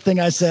insane thing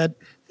I said.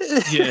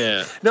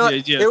 Yeah.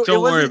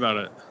 Don't worry about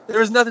it. There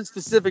was nothing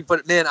specific,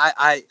 but man,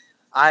 I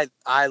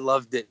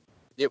loved it.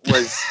 It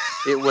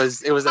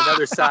was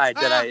another side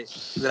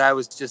that I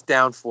was just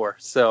down for.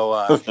 So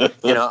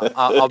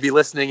I'll be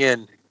listening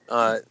in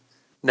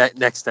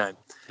next time.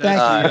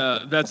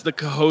 That's the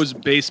Cahoe's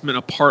basement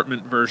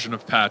apartment version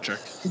of Patrick.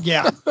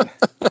 Yeah.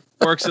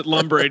 Works at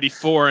Lumber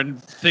 84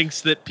 and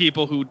thinks that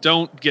people who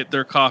don't get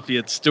their coffee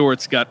at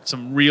Stewart's got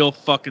some real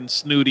fucking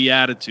snooty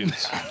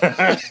attitudes.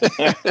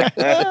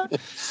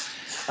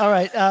 All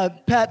right,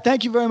 Pat,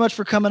 thank you very much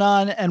for coming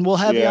on, and we'll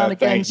have you on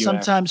again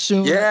sometime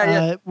soon.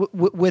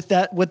 With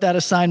that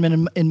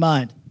assignment in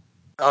mind.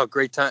 Oh,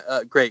 great time!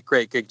 Great.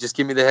 Just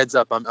give me the heads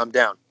up. I'm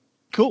down.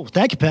 Cool.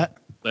 Thank you, Pat.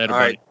 Later, All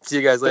right. See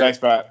you guys later. Thanks,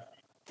 Pat.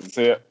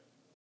 See ya.